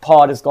damage.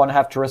 Pod is going to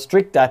have to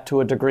restrict that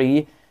to a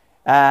degree.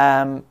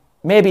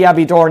 Maybe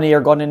Abbeydorney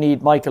are going to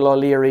need Michael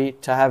O'Leary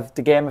to have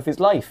the game of his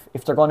life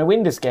if they're going to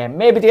win this game.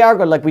 Maybe they are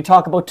going, like we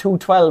talk about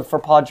 2-12 for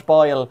Podge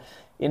Boyle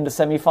in the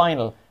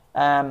semi-final.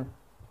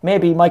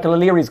 Maybe Michael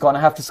O'Leary's going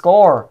to have to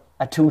score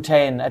at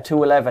 2-10, at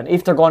 2-11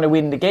 if they're going to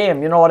win the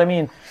game. You know what I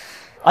mean?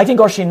 I think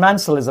Oisin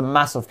Mansell is a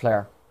massive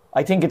player.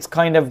 I think it's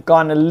kind of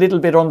gone a little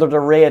bit under the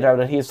radar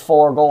that he has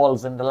 4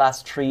 goals in the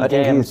last 3 games. I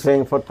think he's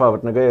playing football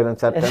with Nagail on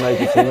Saturday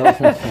night.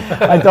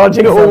 I don't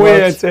think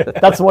so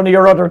much. That's one of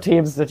your other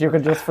teams that you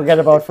can just forget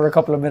about for a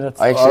couple of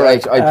minutes. I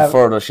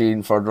prefer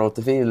Oisin further out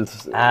the field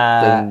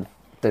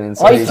than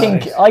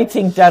inside. I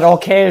think that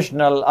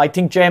occasional. I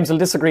think James will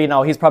disagree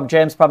now.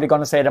 James probably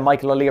going to say that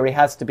Michael O'Leary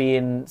has to be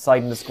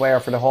inside in the square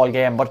for the whole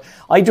game. But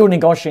I do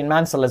think Oisin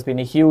Mansell has been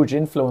a huge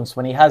influence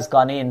when he has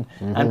gone in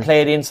and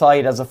played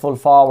inside as a full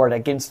forward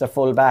against a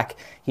full back.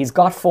 He's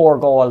got 4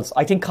 goals.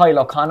 I think Kyle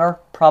O'Connor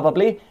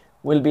probably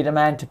will be the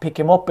man to pick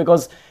him up,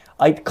 because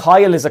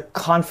Kyle is a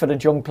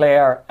confident young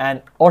player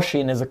and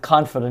Oisin is a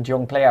confident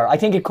young player. I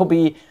think it could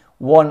be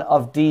one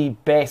of the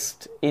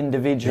best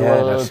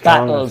individual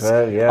battles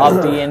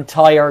of the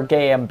entire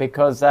game,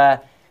 because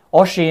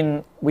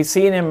Oisin, we've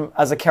seen him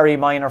as a Kerry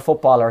minor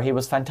footballer. He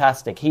was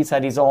fantastic. He's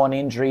had his own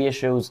injury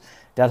issues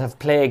that have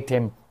plagued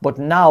him, but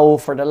now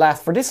for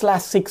this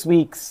last 6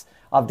 weeks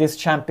of this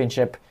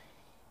championship,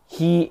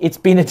 it's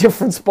been a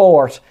different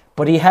sport,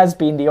 but he has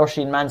been the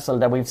Oisin Mansell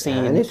that we've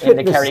seen in the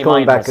Kerry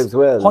minors. Back as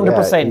well.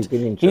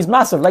 100%. He's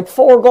massive. Like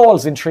 4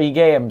 goals in 3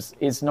 games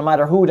is, no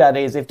matter who that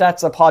is, if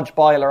that's a Podge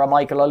Boyle or a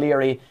Michael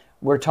O'Leary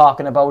we're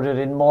talking about it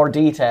in more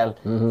detail.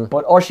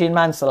 But Oisin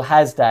Mansell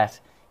has that.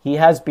 He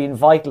has been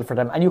vital for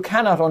them. And you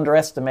cannot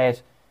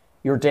underestimate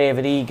your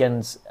David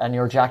Egan's and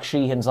your Jack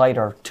Sheehan's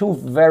either. Two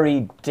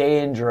very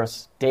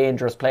dangerous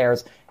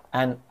players.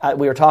 And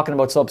we were talking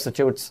about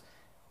substitutes.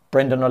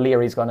 Brendan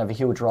O'Leary's going to have a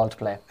huge role to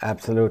play.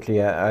 Absolutely.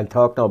 I'll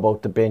talk now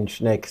about the bench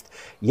next.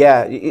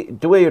 Yeah,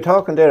 the way you're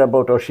talking there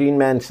about Oisin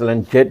Mansell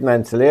and Jed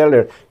Mansell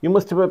earlier, you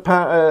must have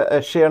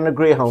a share in a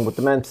greyhound with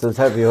the Mansells,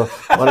 have you?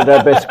 One of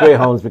their best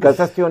greyhounds, because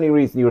that's the only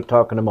reason you were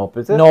talking them up,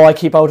 is it? No, I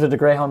keep out of the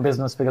greyhound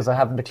business because I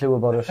haven't a clue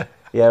about it.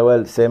 Yeah,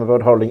 well, same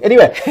about hurling.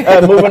 Anyway,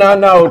 moving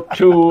on now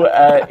to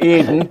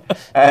Aidan.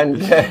 And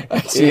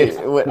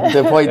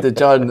the point that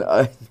John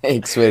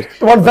makes with...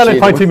 The one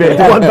valid point he made.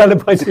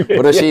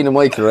 But Oisin and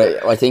Michael, right?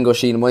 I think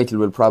Oisin and Michael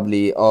will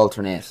probably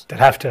alternate. They'll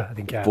have to, I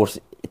think, yeah. But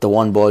the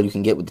one ball you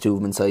can get with the two of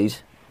them inside,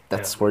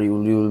 that's where you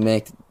will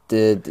make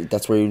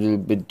that's where you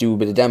will do a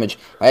bit of damage.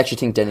 I actually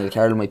think Daniel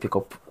Carroll might pick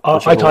up.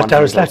 I thought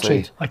Darius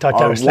Latry.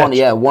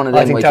 One of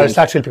them. I think Darius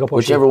Latry will pick up.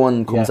 Whichever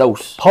one comes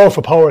out. Power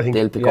for power, I think.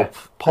 They'll pick up.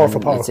 Power for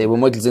power. I'd say when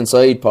Michael's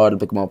inside, Paul will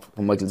pick him up.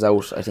 When Michael's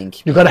out, I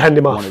think you've got to hand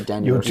him off.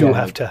 You do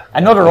have to.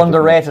 Another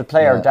underrated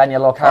player,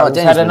 Daniel O'Carroll,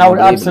 had an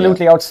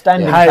absolutely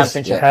outstanding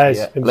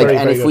championship.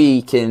 And if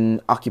we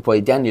can occupy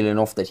Daniel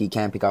enough that he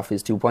can't pick off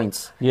his 2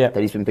 points that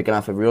he's been picking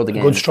off every other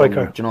game, good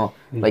striker.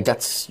 Like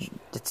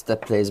that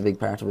plays a big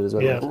part of it as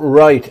well.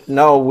 Right,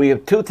 now we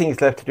have two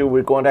things left to do.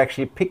 We're going to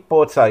actually pick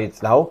both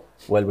sides now.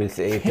 Well, we'll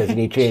see if there's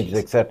any changes,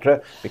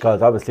 etc.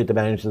 Because obviously the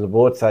managers of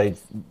both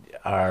sides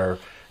are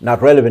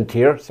not relevant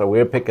here, so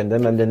we're picking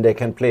them, and then they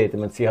can play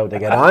them and see how they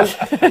get on.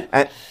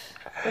 And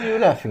what are you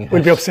laughing at?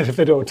 We'll be upset if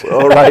they don't.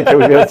 All right,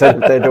 we'll be upset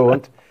if they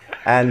don't.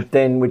 And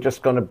then we're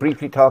just going to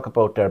briefly talk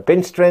about their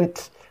bench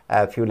strength.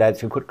 A few lads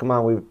who could come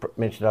on, we've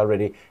mentioned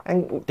already,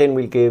 and then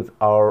we'll give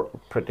our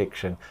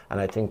prediction. And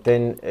I think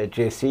then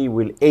JC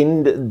will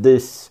end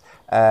this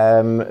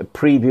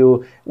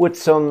preview with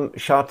some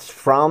shots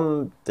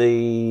from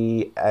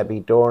the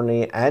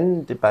Abbeydorney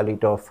and the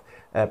Ballyduff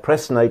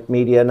press night,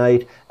 media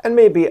night, and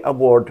maybe a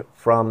word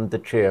from the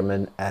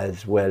chairman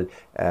as well.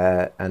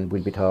 And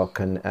we'll be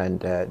talking,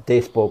 and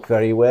they spoke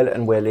very well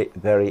and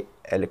very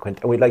eloquent.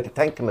 And we'd like to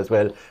thank them as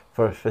well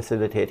for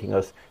facilitating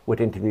us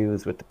with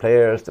interviews with the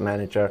players, the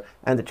manager,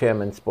 and the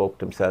chairman spoke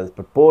themselves.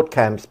 But both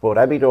camps, both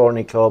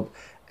Abbeydorney Club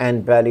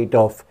and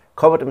Ballyduff,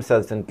 covered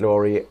themselves in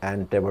glory,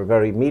 and they were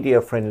very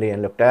media friendly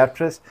and looked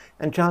after us.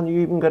 And John,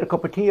 you even got a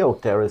cup of tea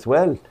out there as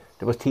well.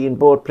 There was tea in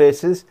both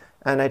places,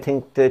 and I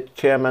think the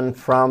chairman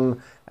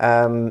from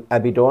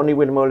Abbeydorney,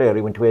 William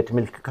O'Leary, went away to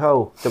milk a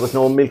cow. There was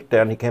no milk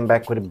there, and he came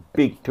back with a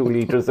big 2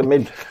 litres of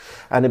milk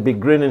and a big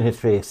grin in his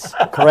face.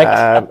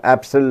 Correct.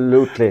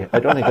 Absolutely. I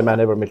don't think the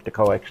man ever milked a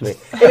cow, actually.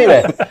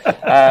 Anyway,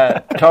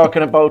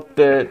 talking about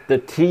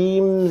the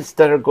teams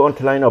that are going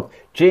to line up.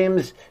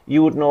 James,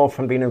 you would know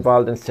from being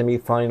involved in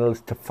semi-finals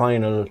to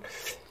final,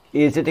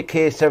 is it a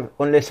case of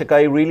unless a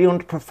guy really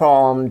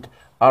underperformed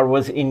or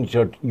was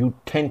injured, you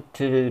tend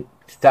to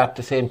start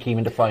the same team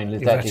in the final?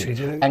 Is that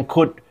it? And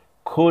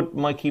could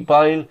Mikey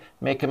Boyle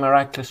make a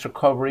miraculous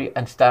recovery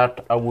and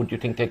start, or would you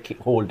think they'd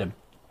hold him?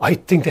 I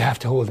think they have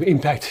to hold him.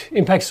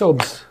 Impact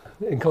subs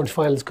in county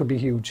finals could be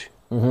huge.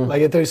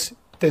 Like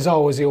there's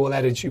always the old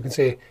adage, you can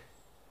say,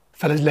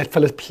 let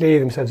fellas play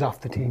themselves off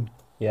the team.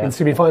 In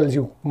semi-finals,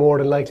 you more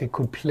than likely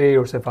could play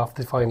yourself off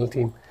the final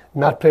team,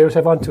 not play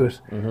yourself onto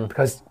it,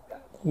 because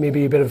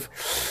maybe a bit of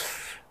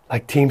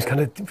like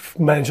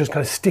managers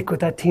kind of stick with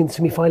that team,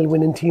 semi-final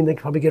winning team. They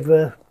could probably give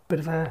a bit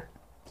of a.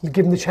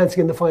 Give them the chance to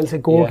get in the final, say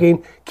go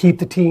again, keep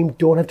the team,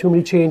 don't have too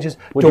many changes.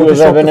 Would you have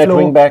Evan at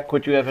wing back?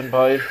 Would you have Evan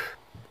Boyle?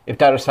 If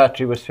Darius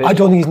Latry was fit? I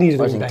don't think he's needed.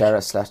 I think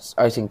Darius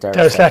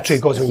Latry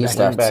goes wing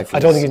back. I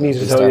don't think he's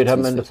needed. So you'd have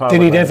him in the forward They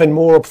need line. Evan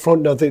more up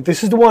front now.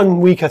 This is the one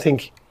week I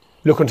think,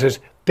 looking at it,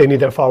 they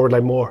need their forward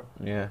line more.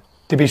 Yeah.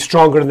 To be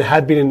stronger than they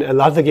had been in a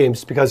lot of the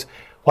games, because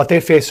what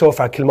they faced so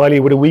far, Kilmiley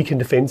with a weak in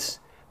defence,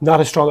 not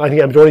as strong. I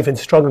think Abbeydorney defence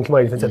is stronger than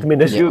Kilmiley defence at the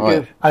minute.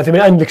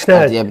 And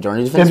Lixnad. The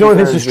Abbeydorney defence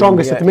is the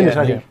strongest at the minute,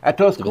 I think. At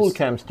those school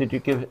camps, did you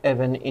give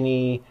Evan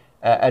any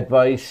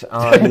advice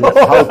on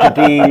how to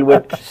deal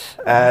with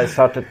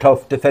sort of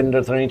tough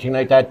defenders or anything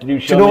like that? Did you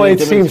show him a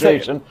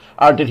demonstration,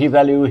 or did he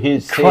value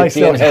his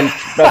safety and health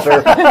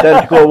better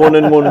than to go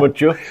 1-on-1 with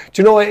you?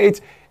 Do you know,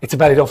 it's a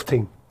Ballyduff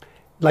thing.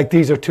 Like,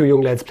 these are two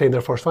young lads playing their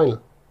first final,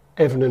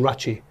 Evan and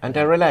Rachi. And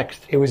they're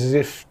relaxed. It was as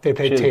if they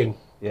played 10.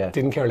 Yeah.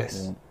 Didn't care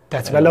less.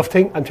 That's a Ballyduff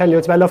thing. I'm telling you,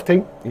 it's a Ballyduff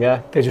thing.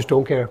 Yeah. They just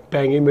don't care.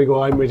 Bang in we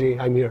go, I'm ready,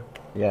 I'm here.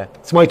 Yeah.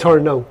 It's my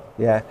turn now.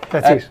 Yeah.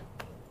 That's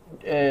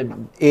it.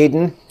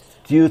 Aidan,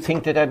 do you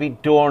think that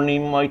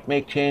Abbeydorney might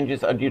make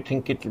changes, or do you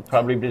think it'll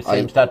probably be the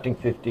same starting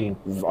 15?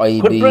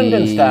 Could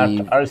Brendan start,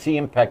 or is he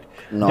Impact?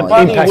 No,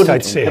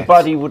 the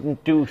body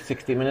wouldn't do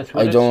 60 minutes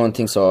with I don't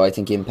think so. I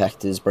think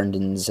Impact is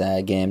Brendan's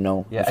game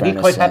now. Yeah, and he's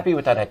quite happy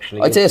with that,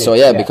 actually. I'd say so,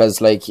 yeah,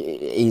 because like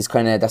he's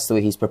kind of, that's the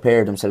way he's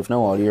prepared himself now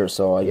all year,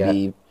 so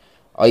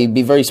I'd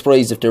be very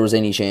surprised if there was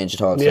any change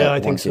at all to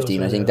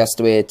 115. I think that's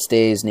the way it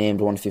stays,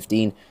 named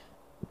 115.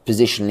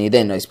 positionally,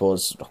 then I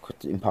suppose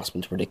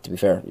impossible to predict. To be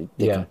fair,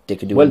 they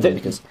could do anything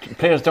because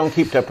players don't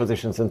keep their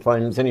positions in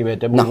finals anyway.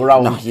 They move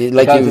around like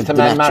because it's a the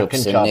man matchups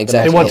marking job.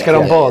 exactly. They want to get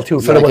on ball too.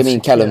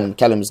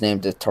 Callum's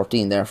named the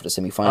 13 there for the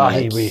semi-final.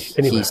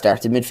 He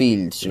started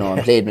midfield,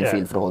 and played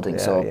midfield for the whole thing.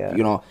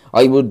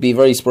 I would be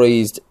very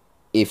surprised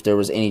if there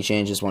was any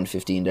changes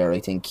 115 there. I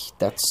think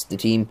that's the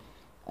team.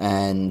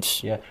 And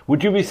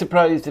would you be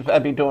surprised if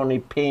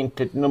Abbeydorney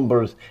painted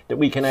numbers that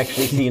we can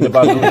actually see in the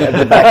bottom of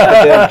the back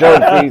of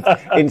their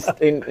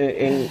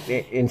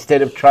jerseys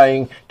instead of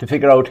trying to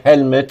figure out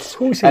helmets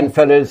and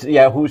fellas,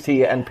 who's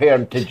he, and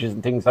parentages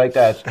and things like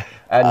that?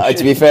 And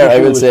to be fair, I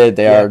would say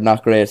they are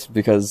not great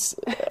because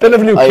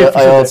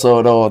I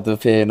also know the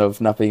pain of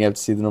not being able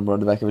to see the number on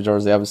the back of a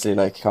jersey. Obviously,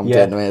 like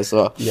commentating away,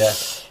 so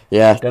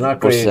yeah, they're not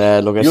great.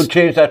 You'll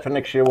change that for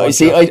next year.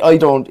 I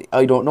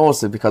don't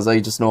notice it because I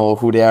just know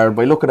who they are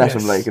by looking at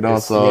them,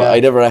 so I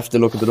never have to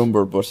look at the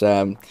number. But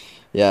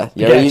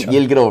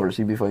you'll get over it.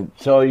 You'll be fine.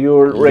 So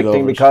you're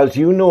reckoning because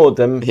you know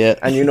them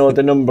and you know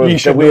the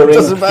numbers that we're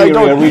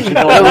inferior. We should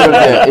know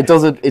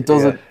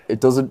it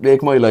doesn't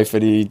make my life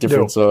any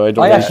different. So I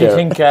don't. I actually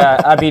think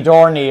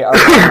Abbeydorney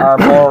are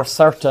more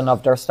certain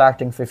of their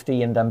starting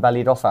 15 than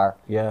Ballyduff are.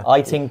 Yeah,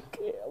 I think.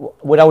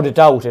 Without a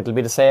doubt, it'll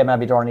be the same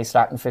Abbeydorney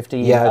starting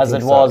 15 as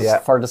it was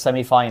for the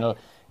semi-final.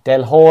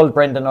 They'll hold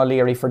Brendan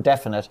O'Leary for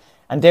definite,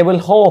 and they will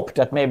hope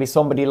that maybe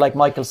somebody like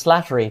Michael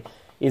Slattery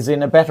is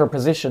in a better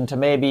position to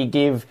maybe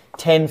give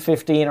 10,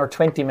 15 or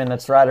 20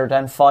 minutes rather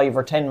than 5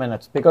 or 10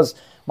 minutes, because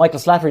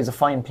Michael Slattery is a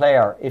fine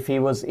player if he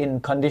was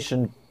in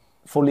condition,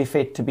 fully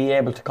fit to be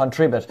able to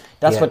contribute.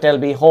 That's what they'll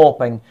be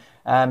hoping.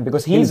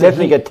 Because he'll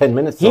definitely get 10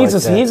 minutes. He's a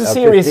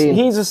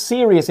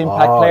serious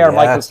impact player,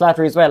 Michael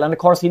Slattery as well, and of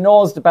course he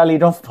knows the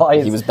Ballyduff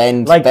boys. He was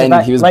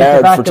he was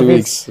barred for 2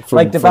 weeks,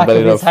 like the back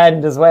of his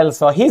hand as well.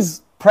 So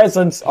his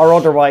presence or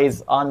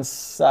otherwise on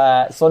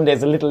Sunday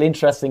is a little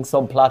interesting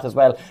subplot as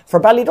well. For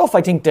Ballyduff,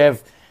 I think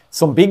they've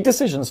some big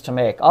decisions to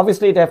make.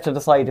 Obviously, they have to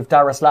decide if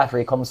Dara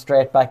Slattery comes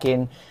straight back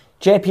in.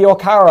 JP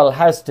O'Carroll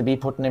has to be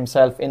putting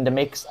himself in the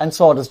mix, and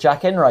so does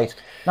Jack Enright.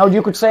 Now,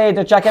 you could say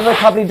that Jack Enright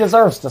probably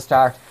deserves to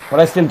start, but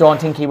I still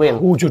don't think he will.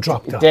 Who would you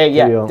drop down?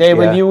 They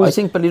will use... I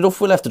think Ballyduff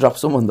will have to drop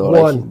someone,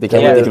 though. They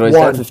can only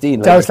start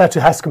 15. Dara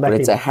Slattery has to come back in.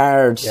 It's a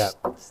hard...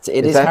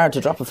 It is hard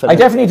to drop a fella. I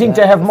definitely think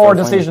they have more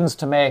decisions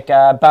to make,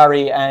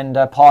 Barry and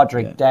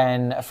Padraig,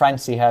 than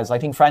Francie has. I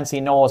think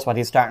Francie knows what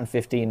his starting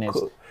 15 is.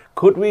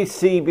 Could we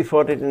see,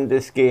 before the end of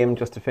this game,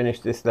 just to finish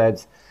this,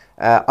 lads,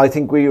 I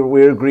think we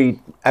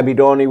agreed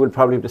Abbeydorney will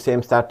probably have the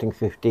same starting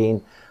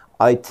 15.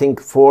 I think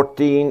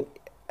 14,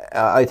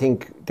 I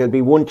think there'll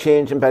be one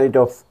change in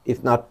Ballyduff,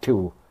 if not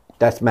two.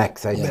 That's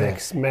max, I'd say.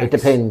 Max. It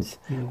depends.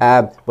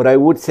 But I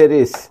would say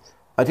this.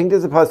 I think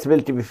there's a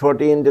possibility before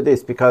the end of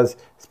this, because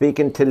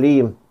speaking to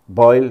Liam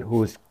Boyle,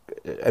 who's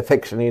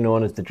affectionately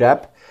known as the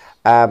Jap,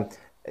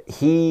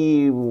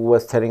 he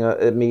was telling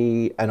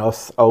me and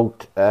us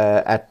out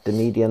at the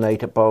media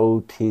night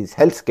about his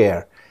health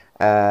scare.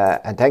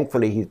 And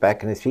thankfully he's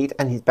back on his feet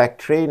and he's back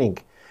training.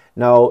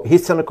 Now,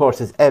 his son, of course,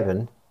 is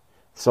Evan.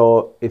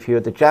 So if you're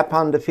the Jap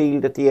on the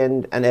field at the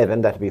end and Evan,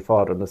 that'll be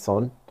father and the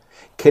son.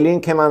 Killian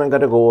came on and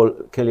got a goal,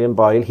 Killian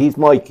Boyle. He's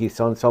Mikey's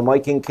son, so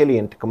Mikey and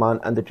Killian to come on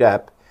and the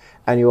Jap.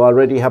 And you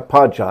already have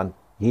Podge on.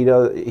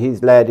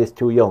 His lad is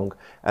too young,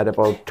 at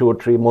about 2 or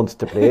 3 months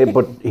to play,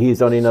 but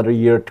he's only another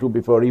year or two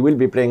before he will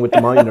be playing with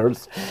the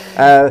minors.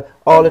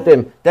 All of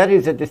them. That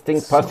is a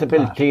distinct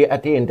possibility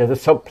at the end. There's a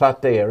subplot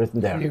there,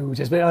 isn't there?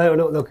 Huge. I don't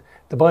know. Look,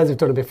 the boys have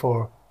done it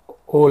before.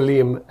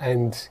 Liam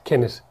and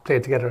Kenneth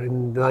played together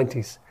in the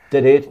 90s. They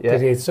did, yeah.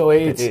 They did. So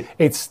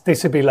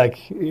this would be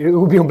like, it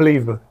would be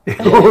unbelievable. It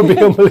would be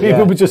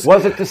unbelievable. Yeah.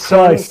 Was it the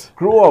son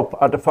grew up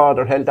or the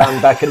father held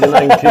on back in the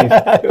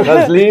 90s?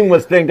 Because Liam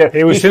was playing there.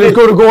 He was still as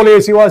good a goalie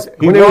as he was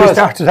when he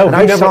started out.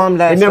 I saw him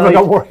last night. He never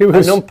got worried. He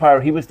was an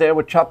umpire. He was there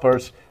with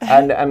choppers.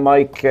 And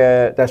Mike,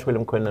 that's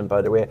William Quinlan,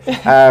 by the way,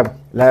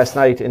 last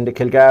night in the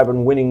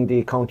Kilgarvan winning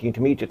the county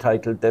intermediate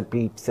title that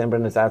beat St.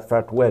 Brendan's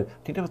Alfred well.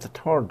 I think that was the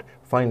third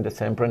final that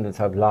St. Brendan's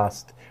have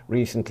lost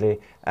recently,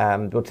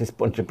 with this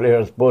bunch of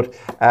players, but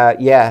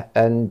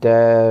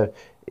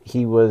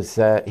he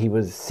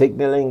was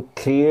signalling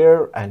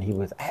clear, and he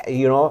was,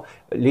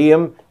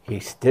 Liam,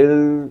 he's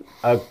still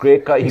a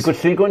great guy. He could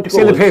still go into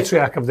goals. Still a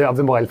patriarch of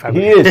the Moyle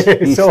family. He is.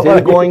 He's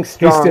still going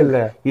strong. He's still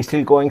there. He's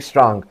still going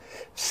strong.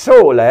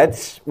 So,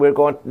 lads,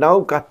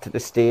 got to the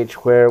stage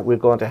where we're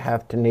going to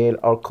have to nail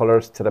our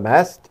colours to the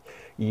mast.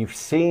 You've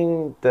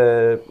seen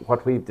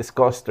what we've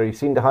discussed, or you've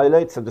seen the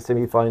highlights of the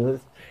semi-finals.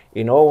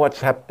 You know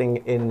what's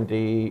happening in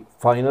the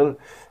final.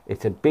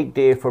 It's a big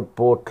day for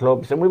both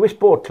clubs, and we wish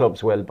both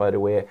clubs well, by the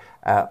way.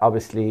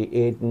 Obviously,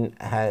 Aidan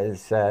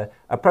has a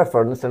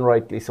preference, and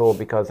rightly so,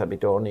 because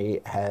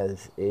Abbeydorney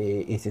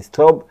is his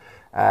club,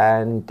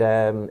 and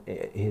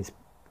his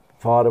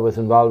father was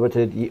involved with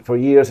it for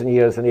years and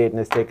years, and Aidan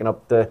has taken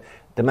up the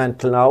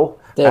mantle now.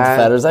 The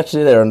father's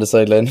actually there on the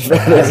sideline. He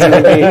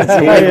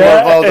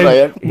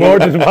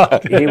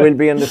will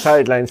be on the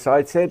sideline, so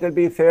I'd say there'll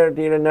be a fair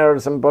deal of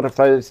nerves and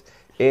butterflies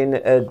in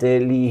the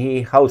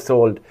Leahy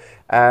household.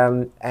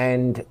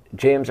 And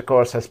James, of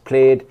course, has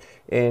played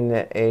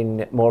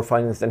in more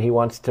finals than he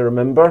wants to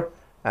remember,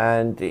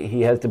 and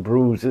he has the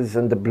bruises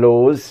and the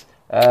blows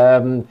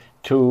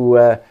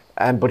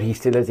but he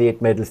still has 8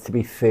 medals, to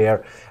be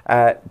fair.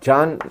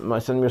 John, my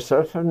son,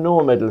 yourself have no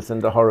medals in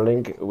the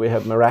hurling. We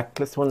have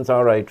miraculous ones,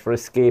 all right, for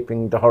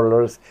escaping the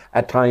hurlers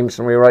at times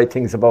when we write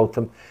things about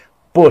them.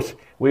 But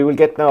we will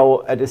get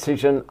now a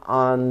decision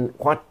on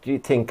what do you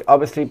think.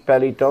 Obviously,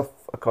 Ballyduff,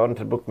 according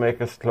to the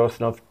bookmakers, close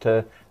enough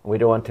to, we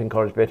don't want to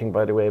encourage betting,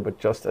 by the way, but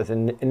just as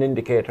an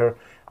indicator,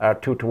 are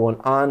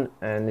 2-1 on,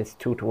 and it's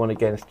 2-1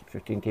 against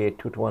 15-8,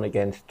 2-1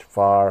 against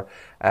for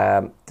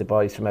the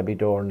boys from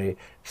Abbeydorney.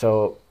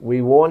 So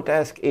we won't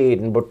ask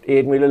Aidan, but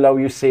Aidan will allow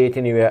you to say it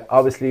anyway.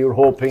 Obviously, you're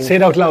hoping. Say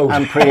it out loud.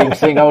 And praying,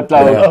 saying out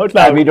loud,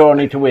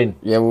 Abbeydorney to win.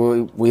 Yeah,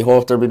 we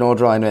hope there'll be no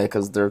draw anyway,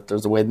 because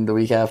there's a wedding the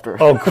week after.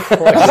 Oh,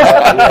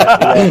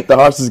 Christ. The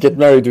horses get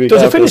married the week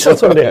Does after. it finish on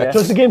Sunday?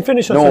 Does the game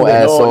finish on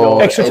Sunday? So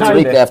extra it's time. a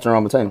week after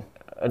normal time.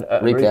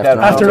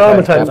 After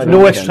normal time,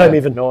 no extra time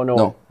even.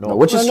 No.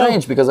 Which is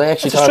strange, because I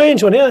actually It's a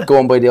strange one, yeah.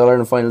 going by the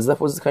All-Ireland finals, that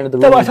was kind of the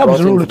That rule. was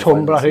the rule of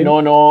thumb brought in.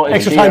 No.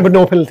 Extra time but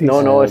no penalties.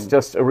 No, it's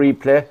just a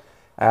replay.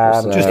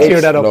 Just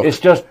clear that up. It's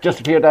just to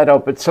clear that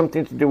up. It's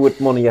something to do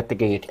with money at the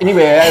gate.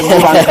 Anyway,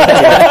 move on.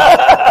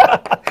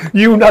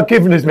 You not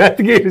giving us at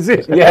the gate, is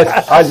it?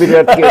 Yes, I'll be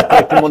there at the gate to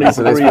take the money.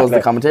 So I suppose the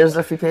commentators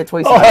actually pay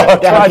twice.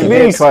 At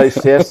least.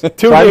 Twice, yes. 2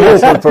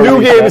 games.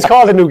 New game is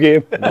called a new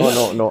game.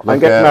 No. I'm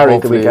getting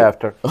married the week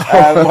after.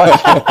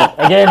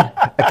 Again.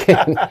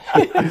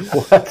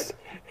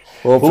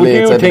 Hopefully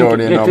it's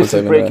Abbeydorney and normal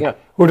time anyway.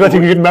 Who do I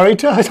think you're getting married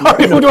to?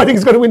 Sorry, who do I think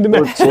is going to win the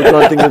match? Who do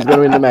I think is going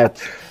to win the match?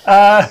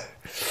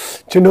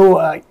 Do you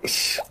know,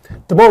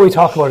 the more we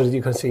talk about it,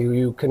 you can see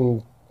you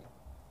can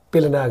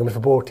build an argument for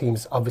both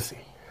teams, obviously.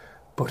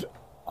 But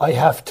I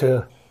have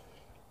to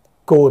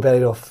go with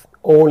Ballyduff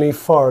only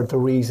for the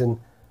reason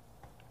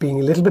being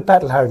a little bit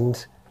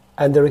battle-hardened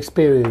and their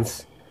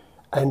experience.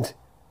 And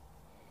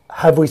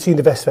have we seen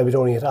the best of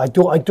Abbeydorney yet? I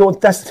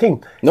don't. That's the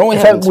thing. No, we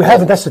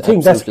haven't. That's the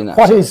thing. That's not.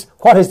 what is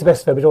the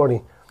best of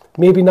Abbeydorney?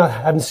 Maybe not.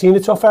 Haven't seen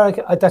it so far.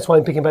 That's why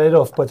I'm picking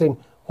Ballyduff. But then,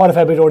 what if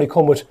Abbeydorney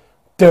come with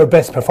their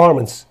best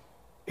performance?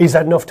 Is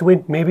that enough to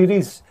win? Maybe it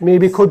is.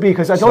 Maybe it could be,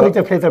 because I don't think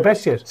they've played their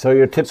best yet. So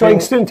you're tipping. So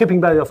I'm still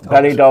tipping Ballyduff.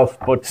 Ballyduff,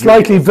 but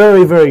slightly,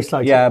 very, very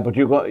slightly. Yeah, but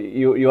you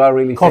are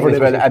really saying as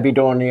well. everything.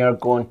 Abbeydorney are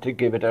going to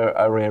give it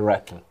a rare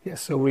rattle.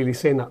 Yes, so really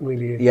saying that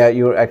really. Yeah,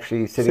 you're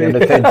actually sitting on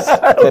the fence.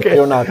 Okay.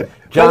 You're not.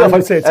 John,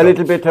 I'd say so. a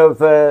little bit of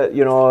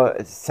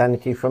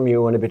sanity from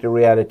you and a bit of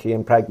reality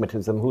and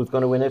pragmatism. Who's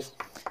going to win it?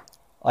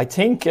 I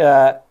think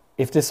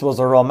if this was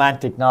a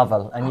romantic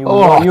novel, and you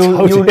love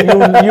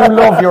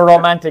your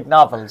romantic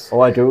novels.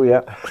 Oh, I do,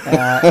 yeah.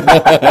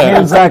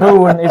 Hills and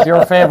Boone is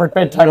your favourite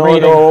bedtime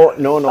reading.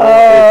 No.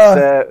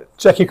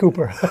 It's Jackie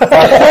Cooper.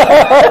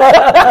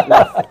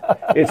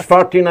 it's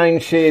 49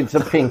 Shades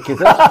of Pink,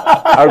 is it?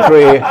 Or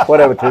grey,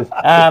 whatever it is.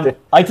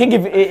 I think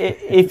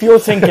if you're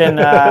thinking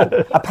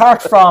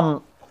apart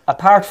from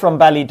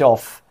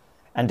Ballyduff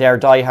and their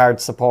diehard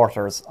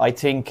supporters, I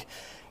think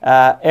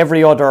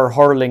every other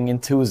hurling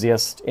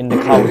enthusiast in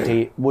the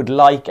county would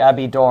like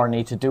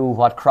Abbeydorney to do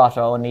what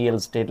Crotta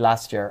O'Neill's did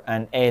last year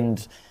and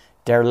end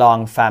their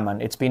long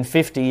famine. It's been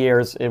 50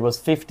 years. It was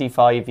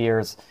 55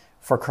 years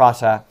for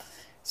Crotta.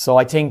 So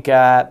I think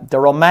the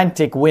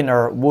romantic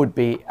winner would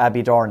be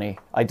Abbeydorney.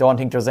 I don't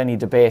think there's any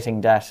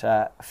debating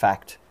that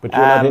fact. But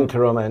you're not into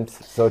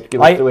romance, so to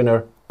give us the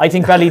winner. I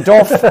think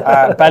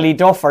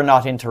Ballyduff are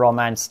not into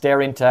romance.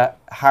 They're into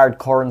hard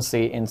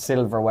currency in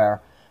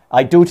silverware.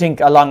 I do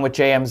think, along with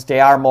James, they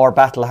are more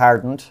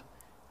battle-hardened.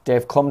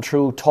 They've come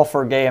through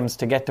tougher games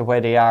to get to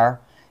where they are.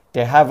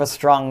 They have a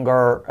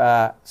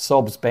stronger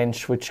subs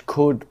bench, which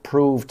could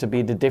prove to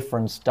be the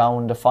difference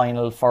down the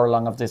final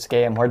furlong of this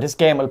game, where this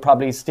game will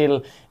probably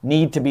still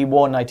need to be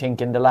won, I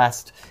think, in the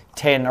last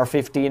 10 or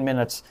 15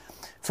 minutes.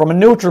 From a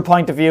neutral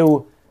point of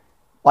view,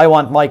 I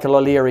want Michael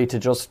O'Leary to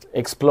just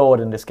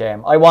explode in this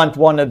game. I want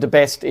one of the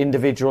best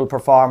individual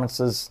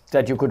performances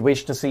that you could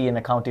wish to see in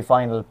a county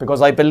final,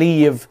 because I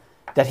believe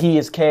that he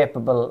is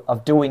capable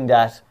of doing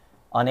that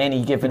on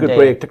any given day. He could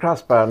break the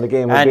crossbar and the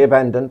game will be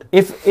abandoned.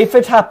 If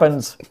it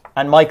happens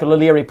and Michael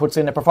O'Leary puts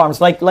in a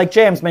performance, like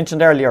James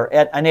mentioned earlier,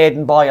 an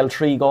Aidan Boyle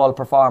 3-goal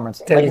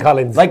performance. Daniel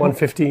Collins,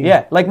 115.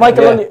 Yeah, like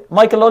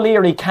Michael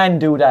O'Leary can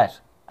do that.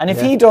 And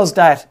if he does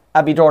that,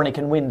 Abbeydorney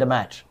can win the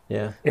match.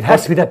 Yeah, it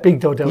has to be that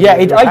big, though. Yeah,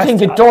 I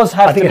think it does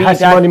have to be that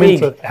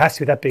big. It has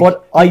to be that big.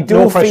 But I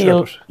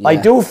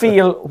do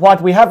feel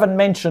what we haven't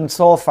mentioned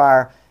so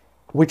far,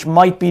 which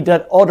might be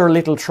that other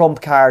little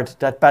trump card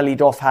that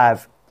Ballyduff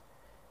have.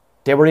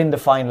 They were in the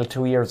final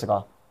 2 years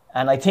ago.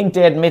 And I think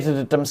they admitted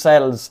it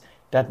themselves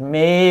that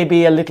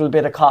maybe a little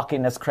bit of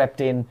cockiness crept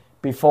in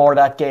before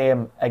that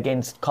game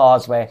against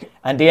Causeway.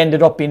 And they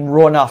ended up being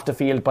run off the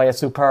field by a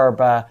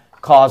superb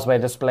Causeway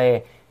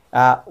display.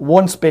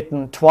 Once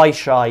bitten, twice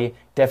shy.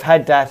 They've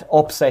had that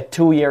upset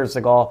 2 years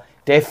ago.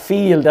 They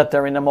feel that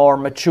they're in a more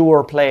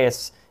mature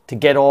place to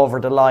get over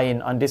the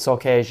line on this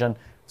occasion.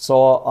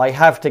 So I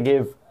have to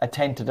give a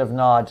tentative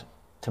nod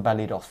to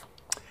Ballyduff.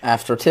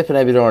 After tipping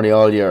Abbeydorney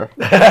all year.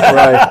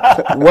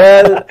 Right.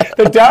 Well,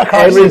 The dark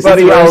horse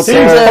everybody out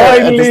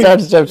there. At the start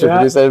of the championship,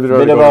 Yeah. we said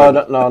Bit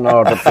of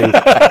no, please.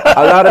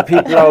 A lot of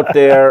people out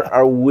there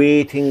are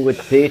waiting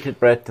with bated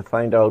breath to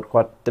find out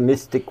what the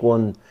mystic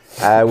one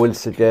will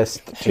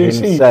suggest to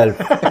himself.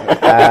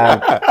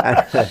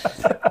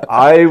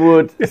 I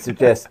would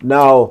suggest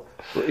now.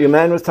 Your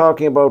man was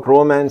talking about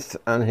romance,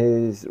 and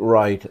he's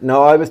right.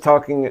 No, I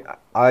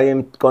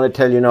am going to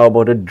tell you now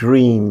about a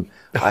dream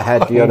I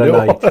had the other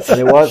night, and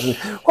it wasn't.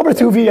 What about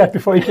 2V at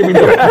before you came in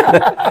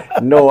there?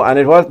 No, and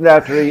it wasn't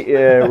after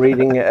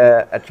reading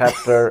a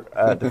chapter,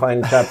 the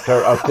final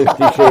chapter of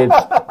 50 Shades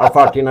or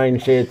 49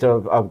 Shades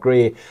of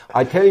Grey.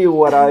 I tell you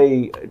what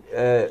I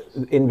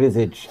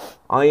envisage.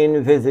 I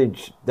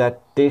envisage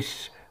that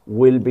this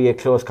will be a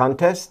close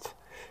contest,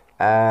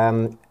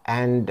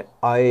 and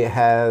I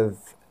have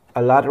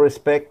a lot of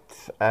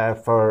respect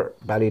for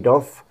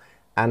Ballyduff,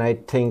 and I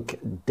think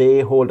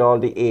they hold all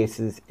the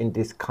aces in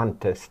this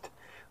contest.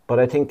 But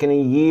I think in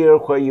a year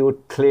where you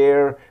would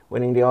Clare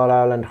winning the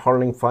All-Ireland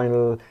Hurling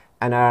Final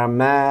and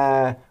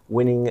Armagh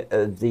winning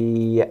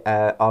the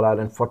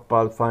All-Ireland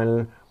Football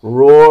Final,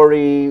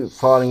 Rory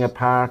falling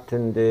apart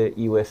in the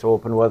US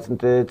Open,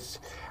 wasn't it?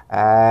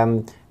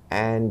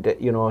 And,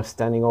 you know,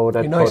 standing over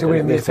that... United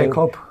winning the FA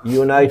Cup.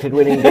 United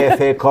winning the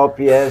FA Cup,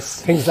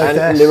 yes. Things like and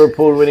that.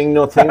 Liverpool winning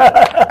nothing.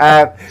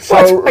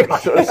 So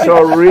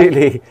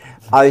really,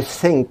 I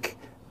think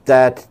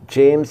that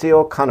James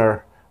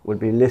O'Connor will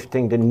be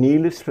lifting the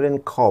Neillis Flynn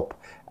Cup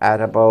at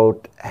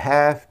about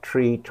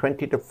 3:30,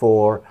 20 to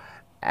 4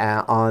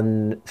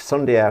 on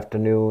Sunday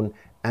afternoon,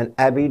 and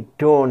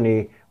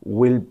Abbeydorney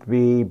will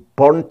be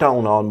burnt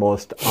down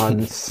almost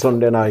on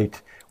Sunday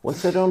night.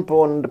 Once they don't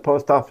burn in the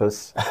post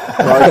office,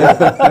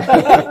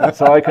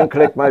 so I can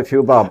collect my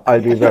few bob,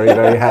 I'll be very,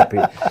 very happy.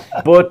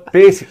 But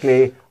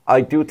basically,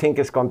 I do think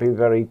it's going to be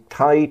very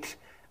tight,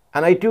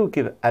 and I do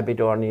give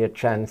Abbeydorney a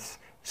chance.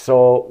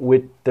 So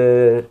with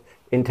the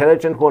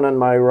intelligent one on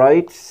my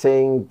right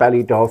saying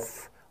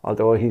Ballyduff,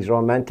 although he's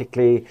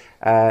romantically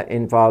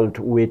involved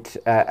with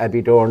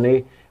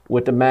Abbeydorney,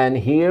 with the man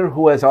here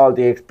who has all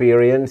the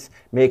experience,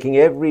 making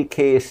every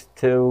case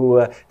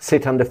to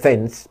sit on the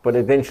fence, but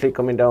eventually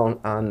coming down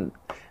on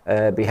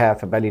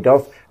behalf of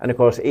Ballyduff. And of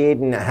course,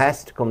 Aidan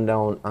has to come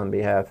down on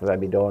behalf of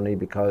Abbeydorney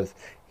because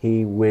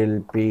he will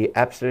be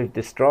absolutely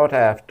distraught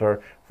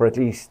after for at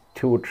least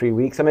 2 or 3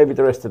 weeks, and maybe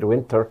the rest of the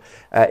winter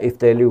if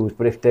they lose.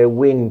 But if they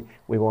win,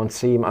 we won't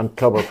see him on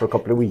clubber for a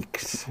couple of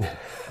weeks.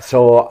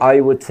 So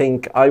I would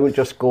think I would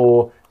just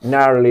go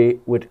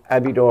narrowly with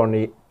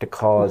Abbeydorney to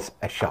cause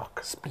a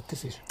shock. Split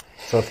decision.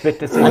 So split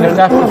decision. And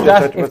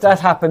if that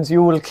happens,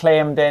 you will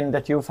claim then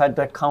that you've had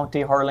the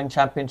county hurling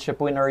championship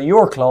winner,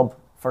 your club,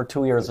 for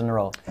 2 years in a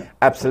row.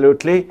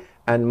 Absolutely.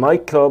 And my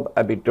club,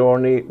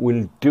 Abbeydorney,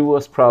 will do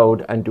us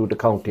proud and do the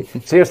county.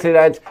 Seriously,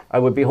 lads, I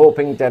would be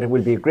hoping that it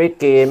will be a great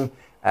game.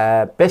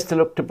 Best of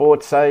luck to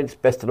both sides.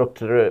 Best of luck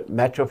to the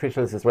match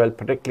officials as well,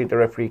 particularly the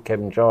referee,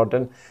 Kevin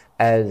Jordan,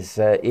 as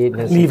Aidan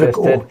has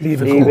suggested.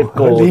 Leave it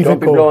go. Don't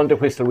be blowing the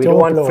whistle. We don't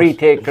want free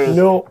takers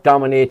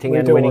dominating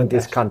and winning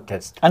this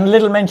contest. And a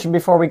little mention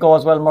before we go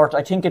as well, Mort.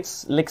 I think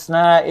it's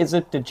Lixna, is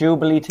it? The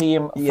Jubilee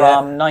team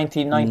from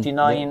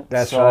 1999.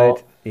 That's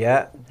right.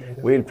 Yeah.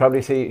 We'll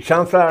probably see.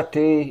 Sean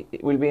Flaherty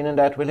will be in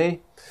that, will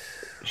he?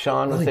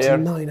 Sean was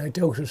 99, there. I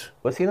doubt it.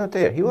 Was he not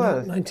there? He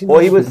was. 99. Oh,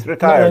 he was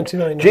retired.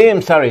 99.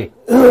 James, sorry.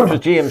 It was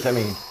James, I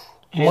mean.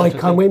 Mike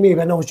Conway,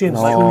 maybe. I know James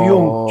is too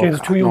young. James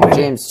is too young.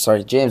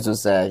 James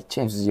was a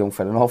young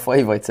fella. No,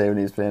 5, I'd say, when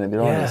he was playing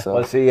Abbeydorney. Yeah. So.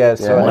 Well, see, that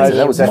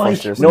was that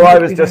first year. No, I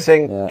was just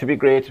saying, to be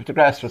great if the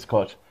grass was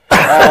cut.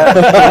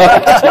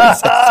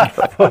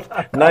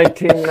 But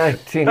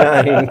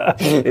 1999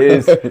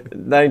 is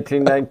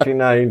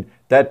 1999.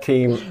 That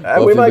team,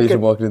 we might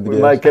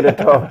get a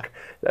talk.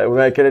 We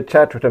might get a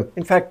chat with him.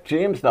 In fact,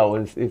 James now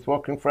is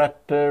working for at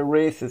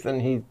races,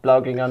 and he's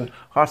blogging on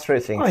horse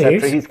racing,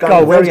 etc. He's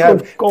gone very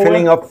hard,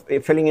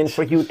 filling in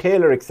for Hugh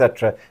Taylor,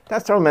 etc.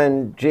 That's our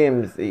man,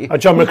 James.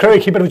 John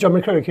McCurry, keep it with John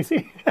McCurry, you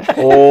see.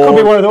 Oh, could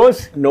be one of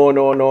those. No.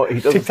 He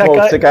doesn't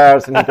smoke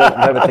cigars, and he doesn't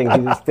have a thing.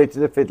 He's fit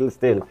as a fiddle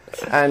still.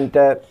 And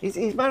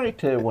he's married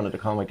to one of the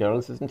comic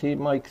girls, isn't he?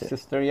 Mike's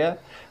sister, yeah.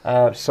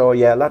 So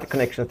yeah, a lot of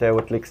connections there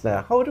with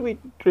Lixna. How do we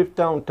drift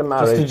down to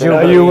marriage?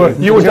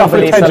 You were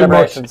definitely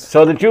celebrations.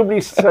 So the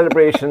Jubilee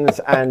celebrations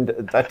and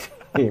that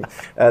team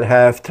at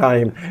half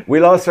time.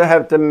 We'll also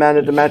have the man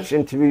of the match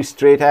interview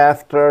straight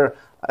after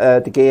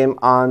the game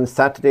on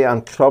Saturday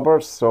on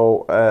Clubbers,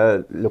 so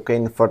look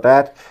in for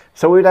that.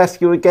 So we'll ask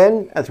you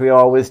again, as we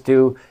always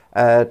do,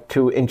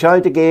 to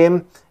enjoy the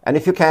game, and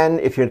if you can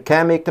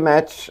make the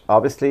match,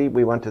 obviously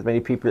we want as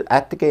many people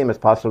at the game as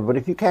possible, but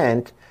if you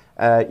can't,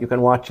 you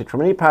can watch it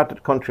from any part of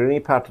the country, any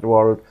part of the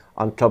world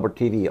on Clubber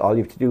TV. All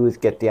you have to do is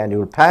get the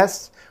annual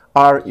pass,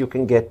 or you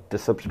can get the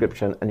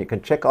subscription, and you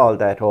can check all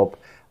that up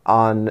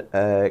on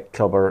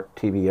Clubber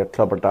TV or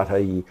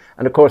clubber.ie.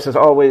 And of course, as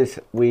always,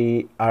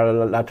 we are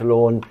not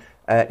alone.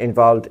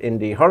 involved in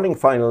the hurling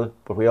final,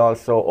 but we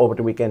also, over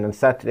the weekend on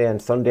Saturday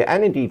and Sunday,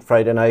 and indeed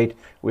Friday night,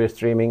 we're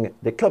streaming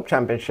the club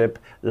championship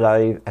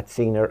live at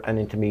senior and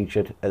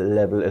intermediate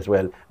level as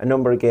well. A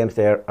number of games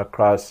there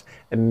across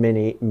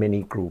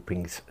many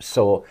groupings.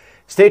 So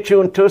stay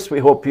tuned to us. We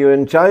hope you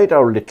enjoyed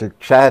our little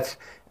chat,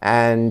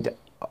 and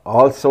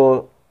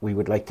also we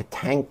would like to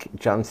thank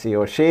John C.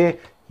 O'Shea.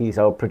 He's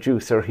our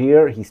producer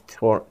here. He's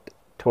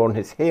torn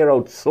his hair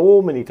out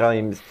so many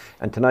times,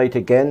 and tonight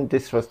again,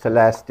 this was to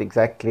last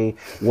exactly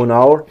 1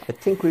 hour. I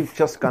think we've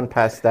just gone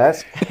past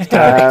that. It's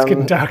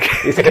getting dark.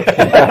 It's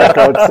getting dark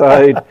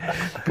outside,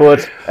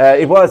 but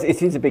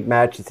it is a big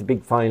match. It's a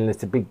big final.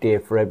 It's a big day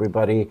for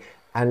everybody,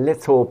 and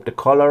let's hope the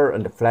colour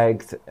and the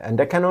flags, and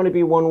there can only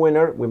be one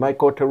winner. We might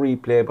go to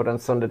replay, but on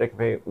Sunday there can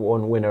be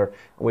one winner.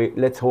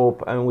 Let's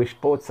hope and wish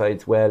both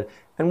sides well,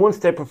 and once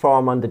they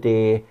perform on the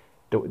day,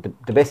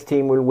 the best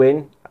team will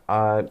win.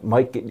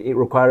 Might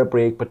require a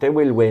break, but they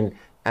will win,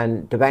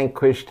 and the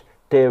vanquished,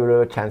 they will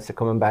have a chance of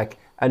coming back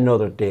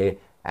another day,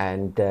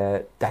 and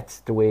that's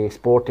the way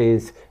sport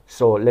is.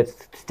 So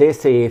let's stay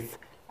safe,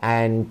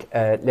 and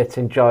let's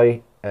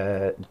enjoy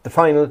the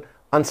final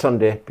on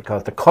Sunday,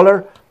 because the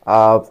colour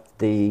of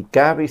the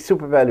Gaby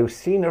Super Value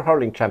Senior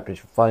Hurling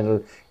Championship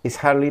final is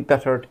hardly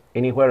bettered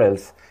anywhere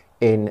else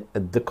in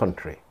the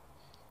country.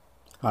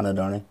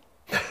 Abbeydorney.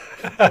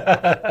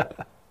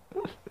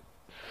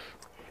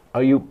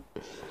 Are you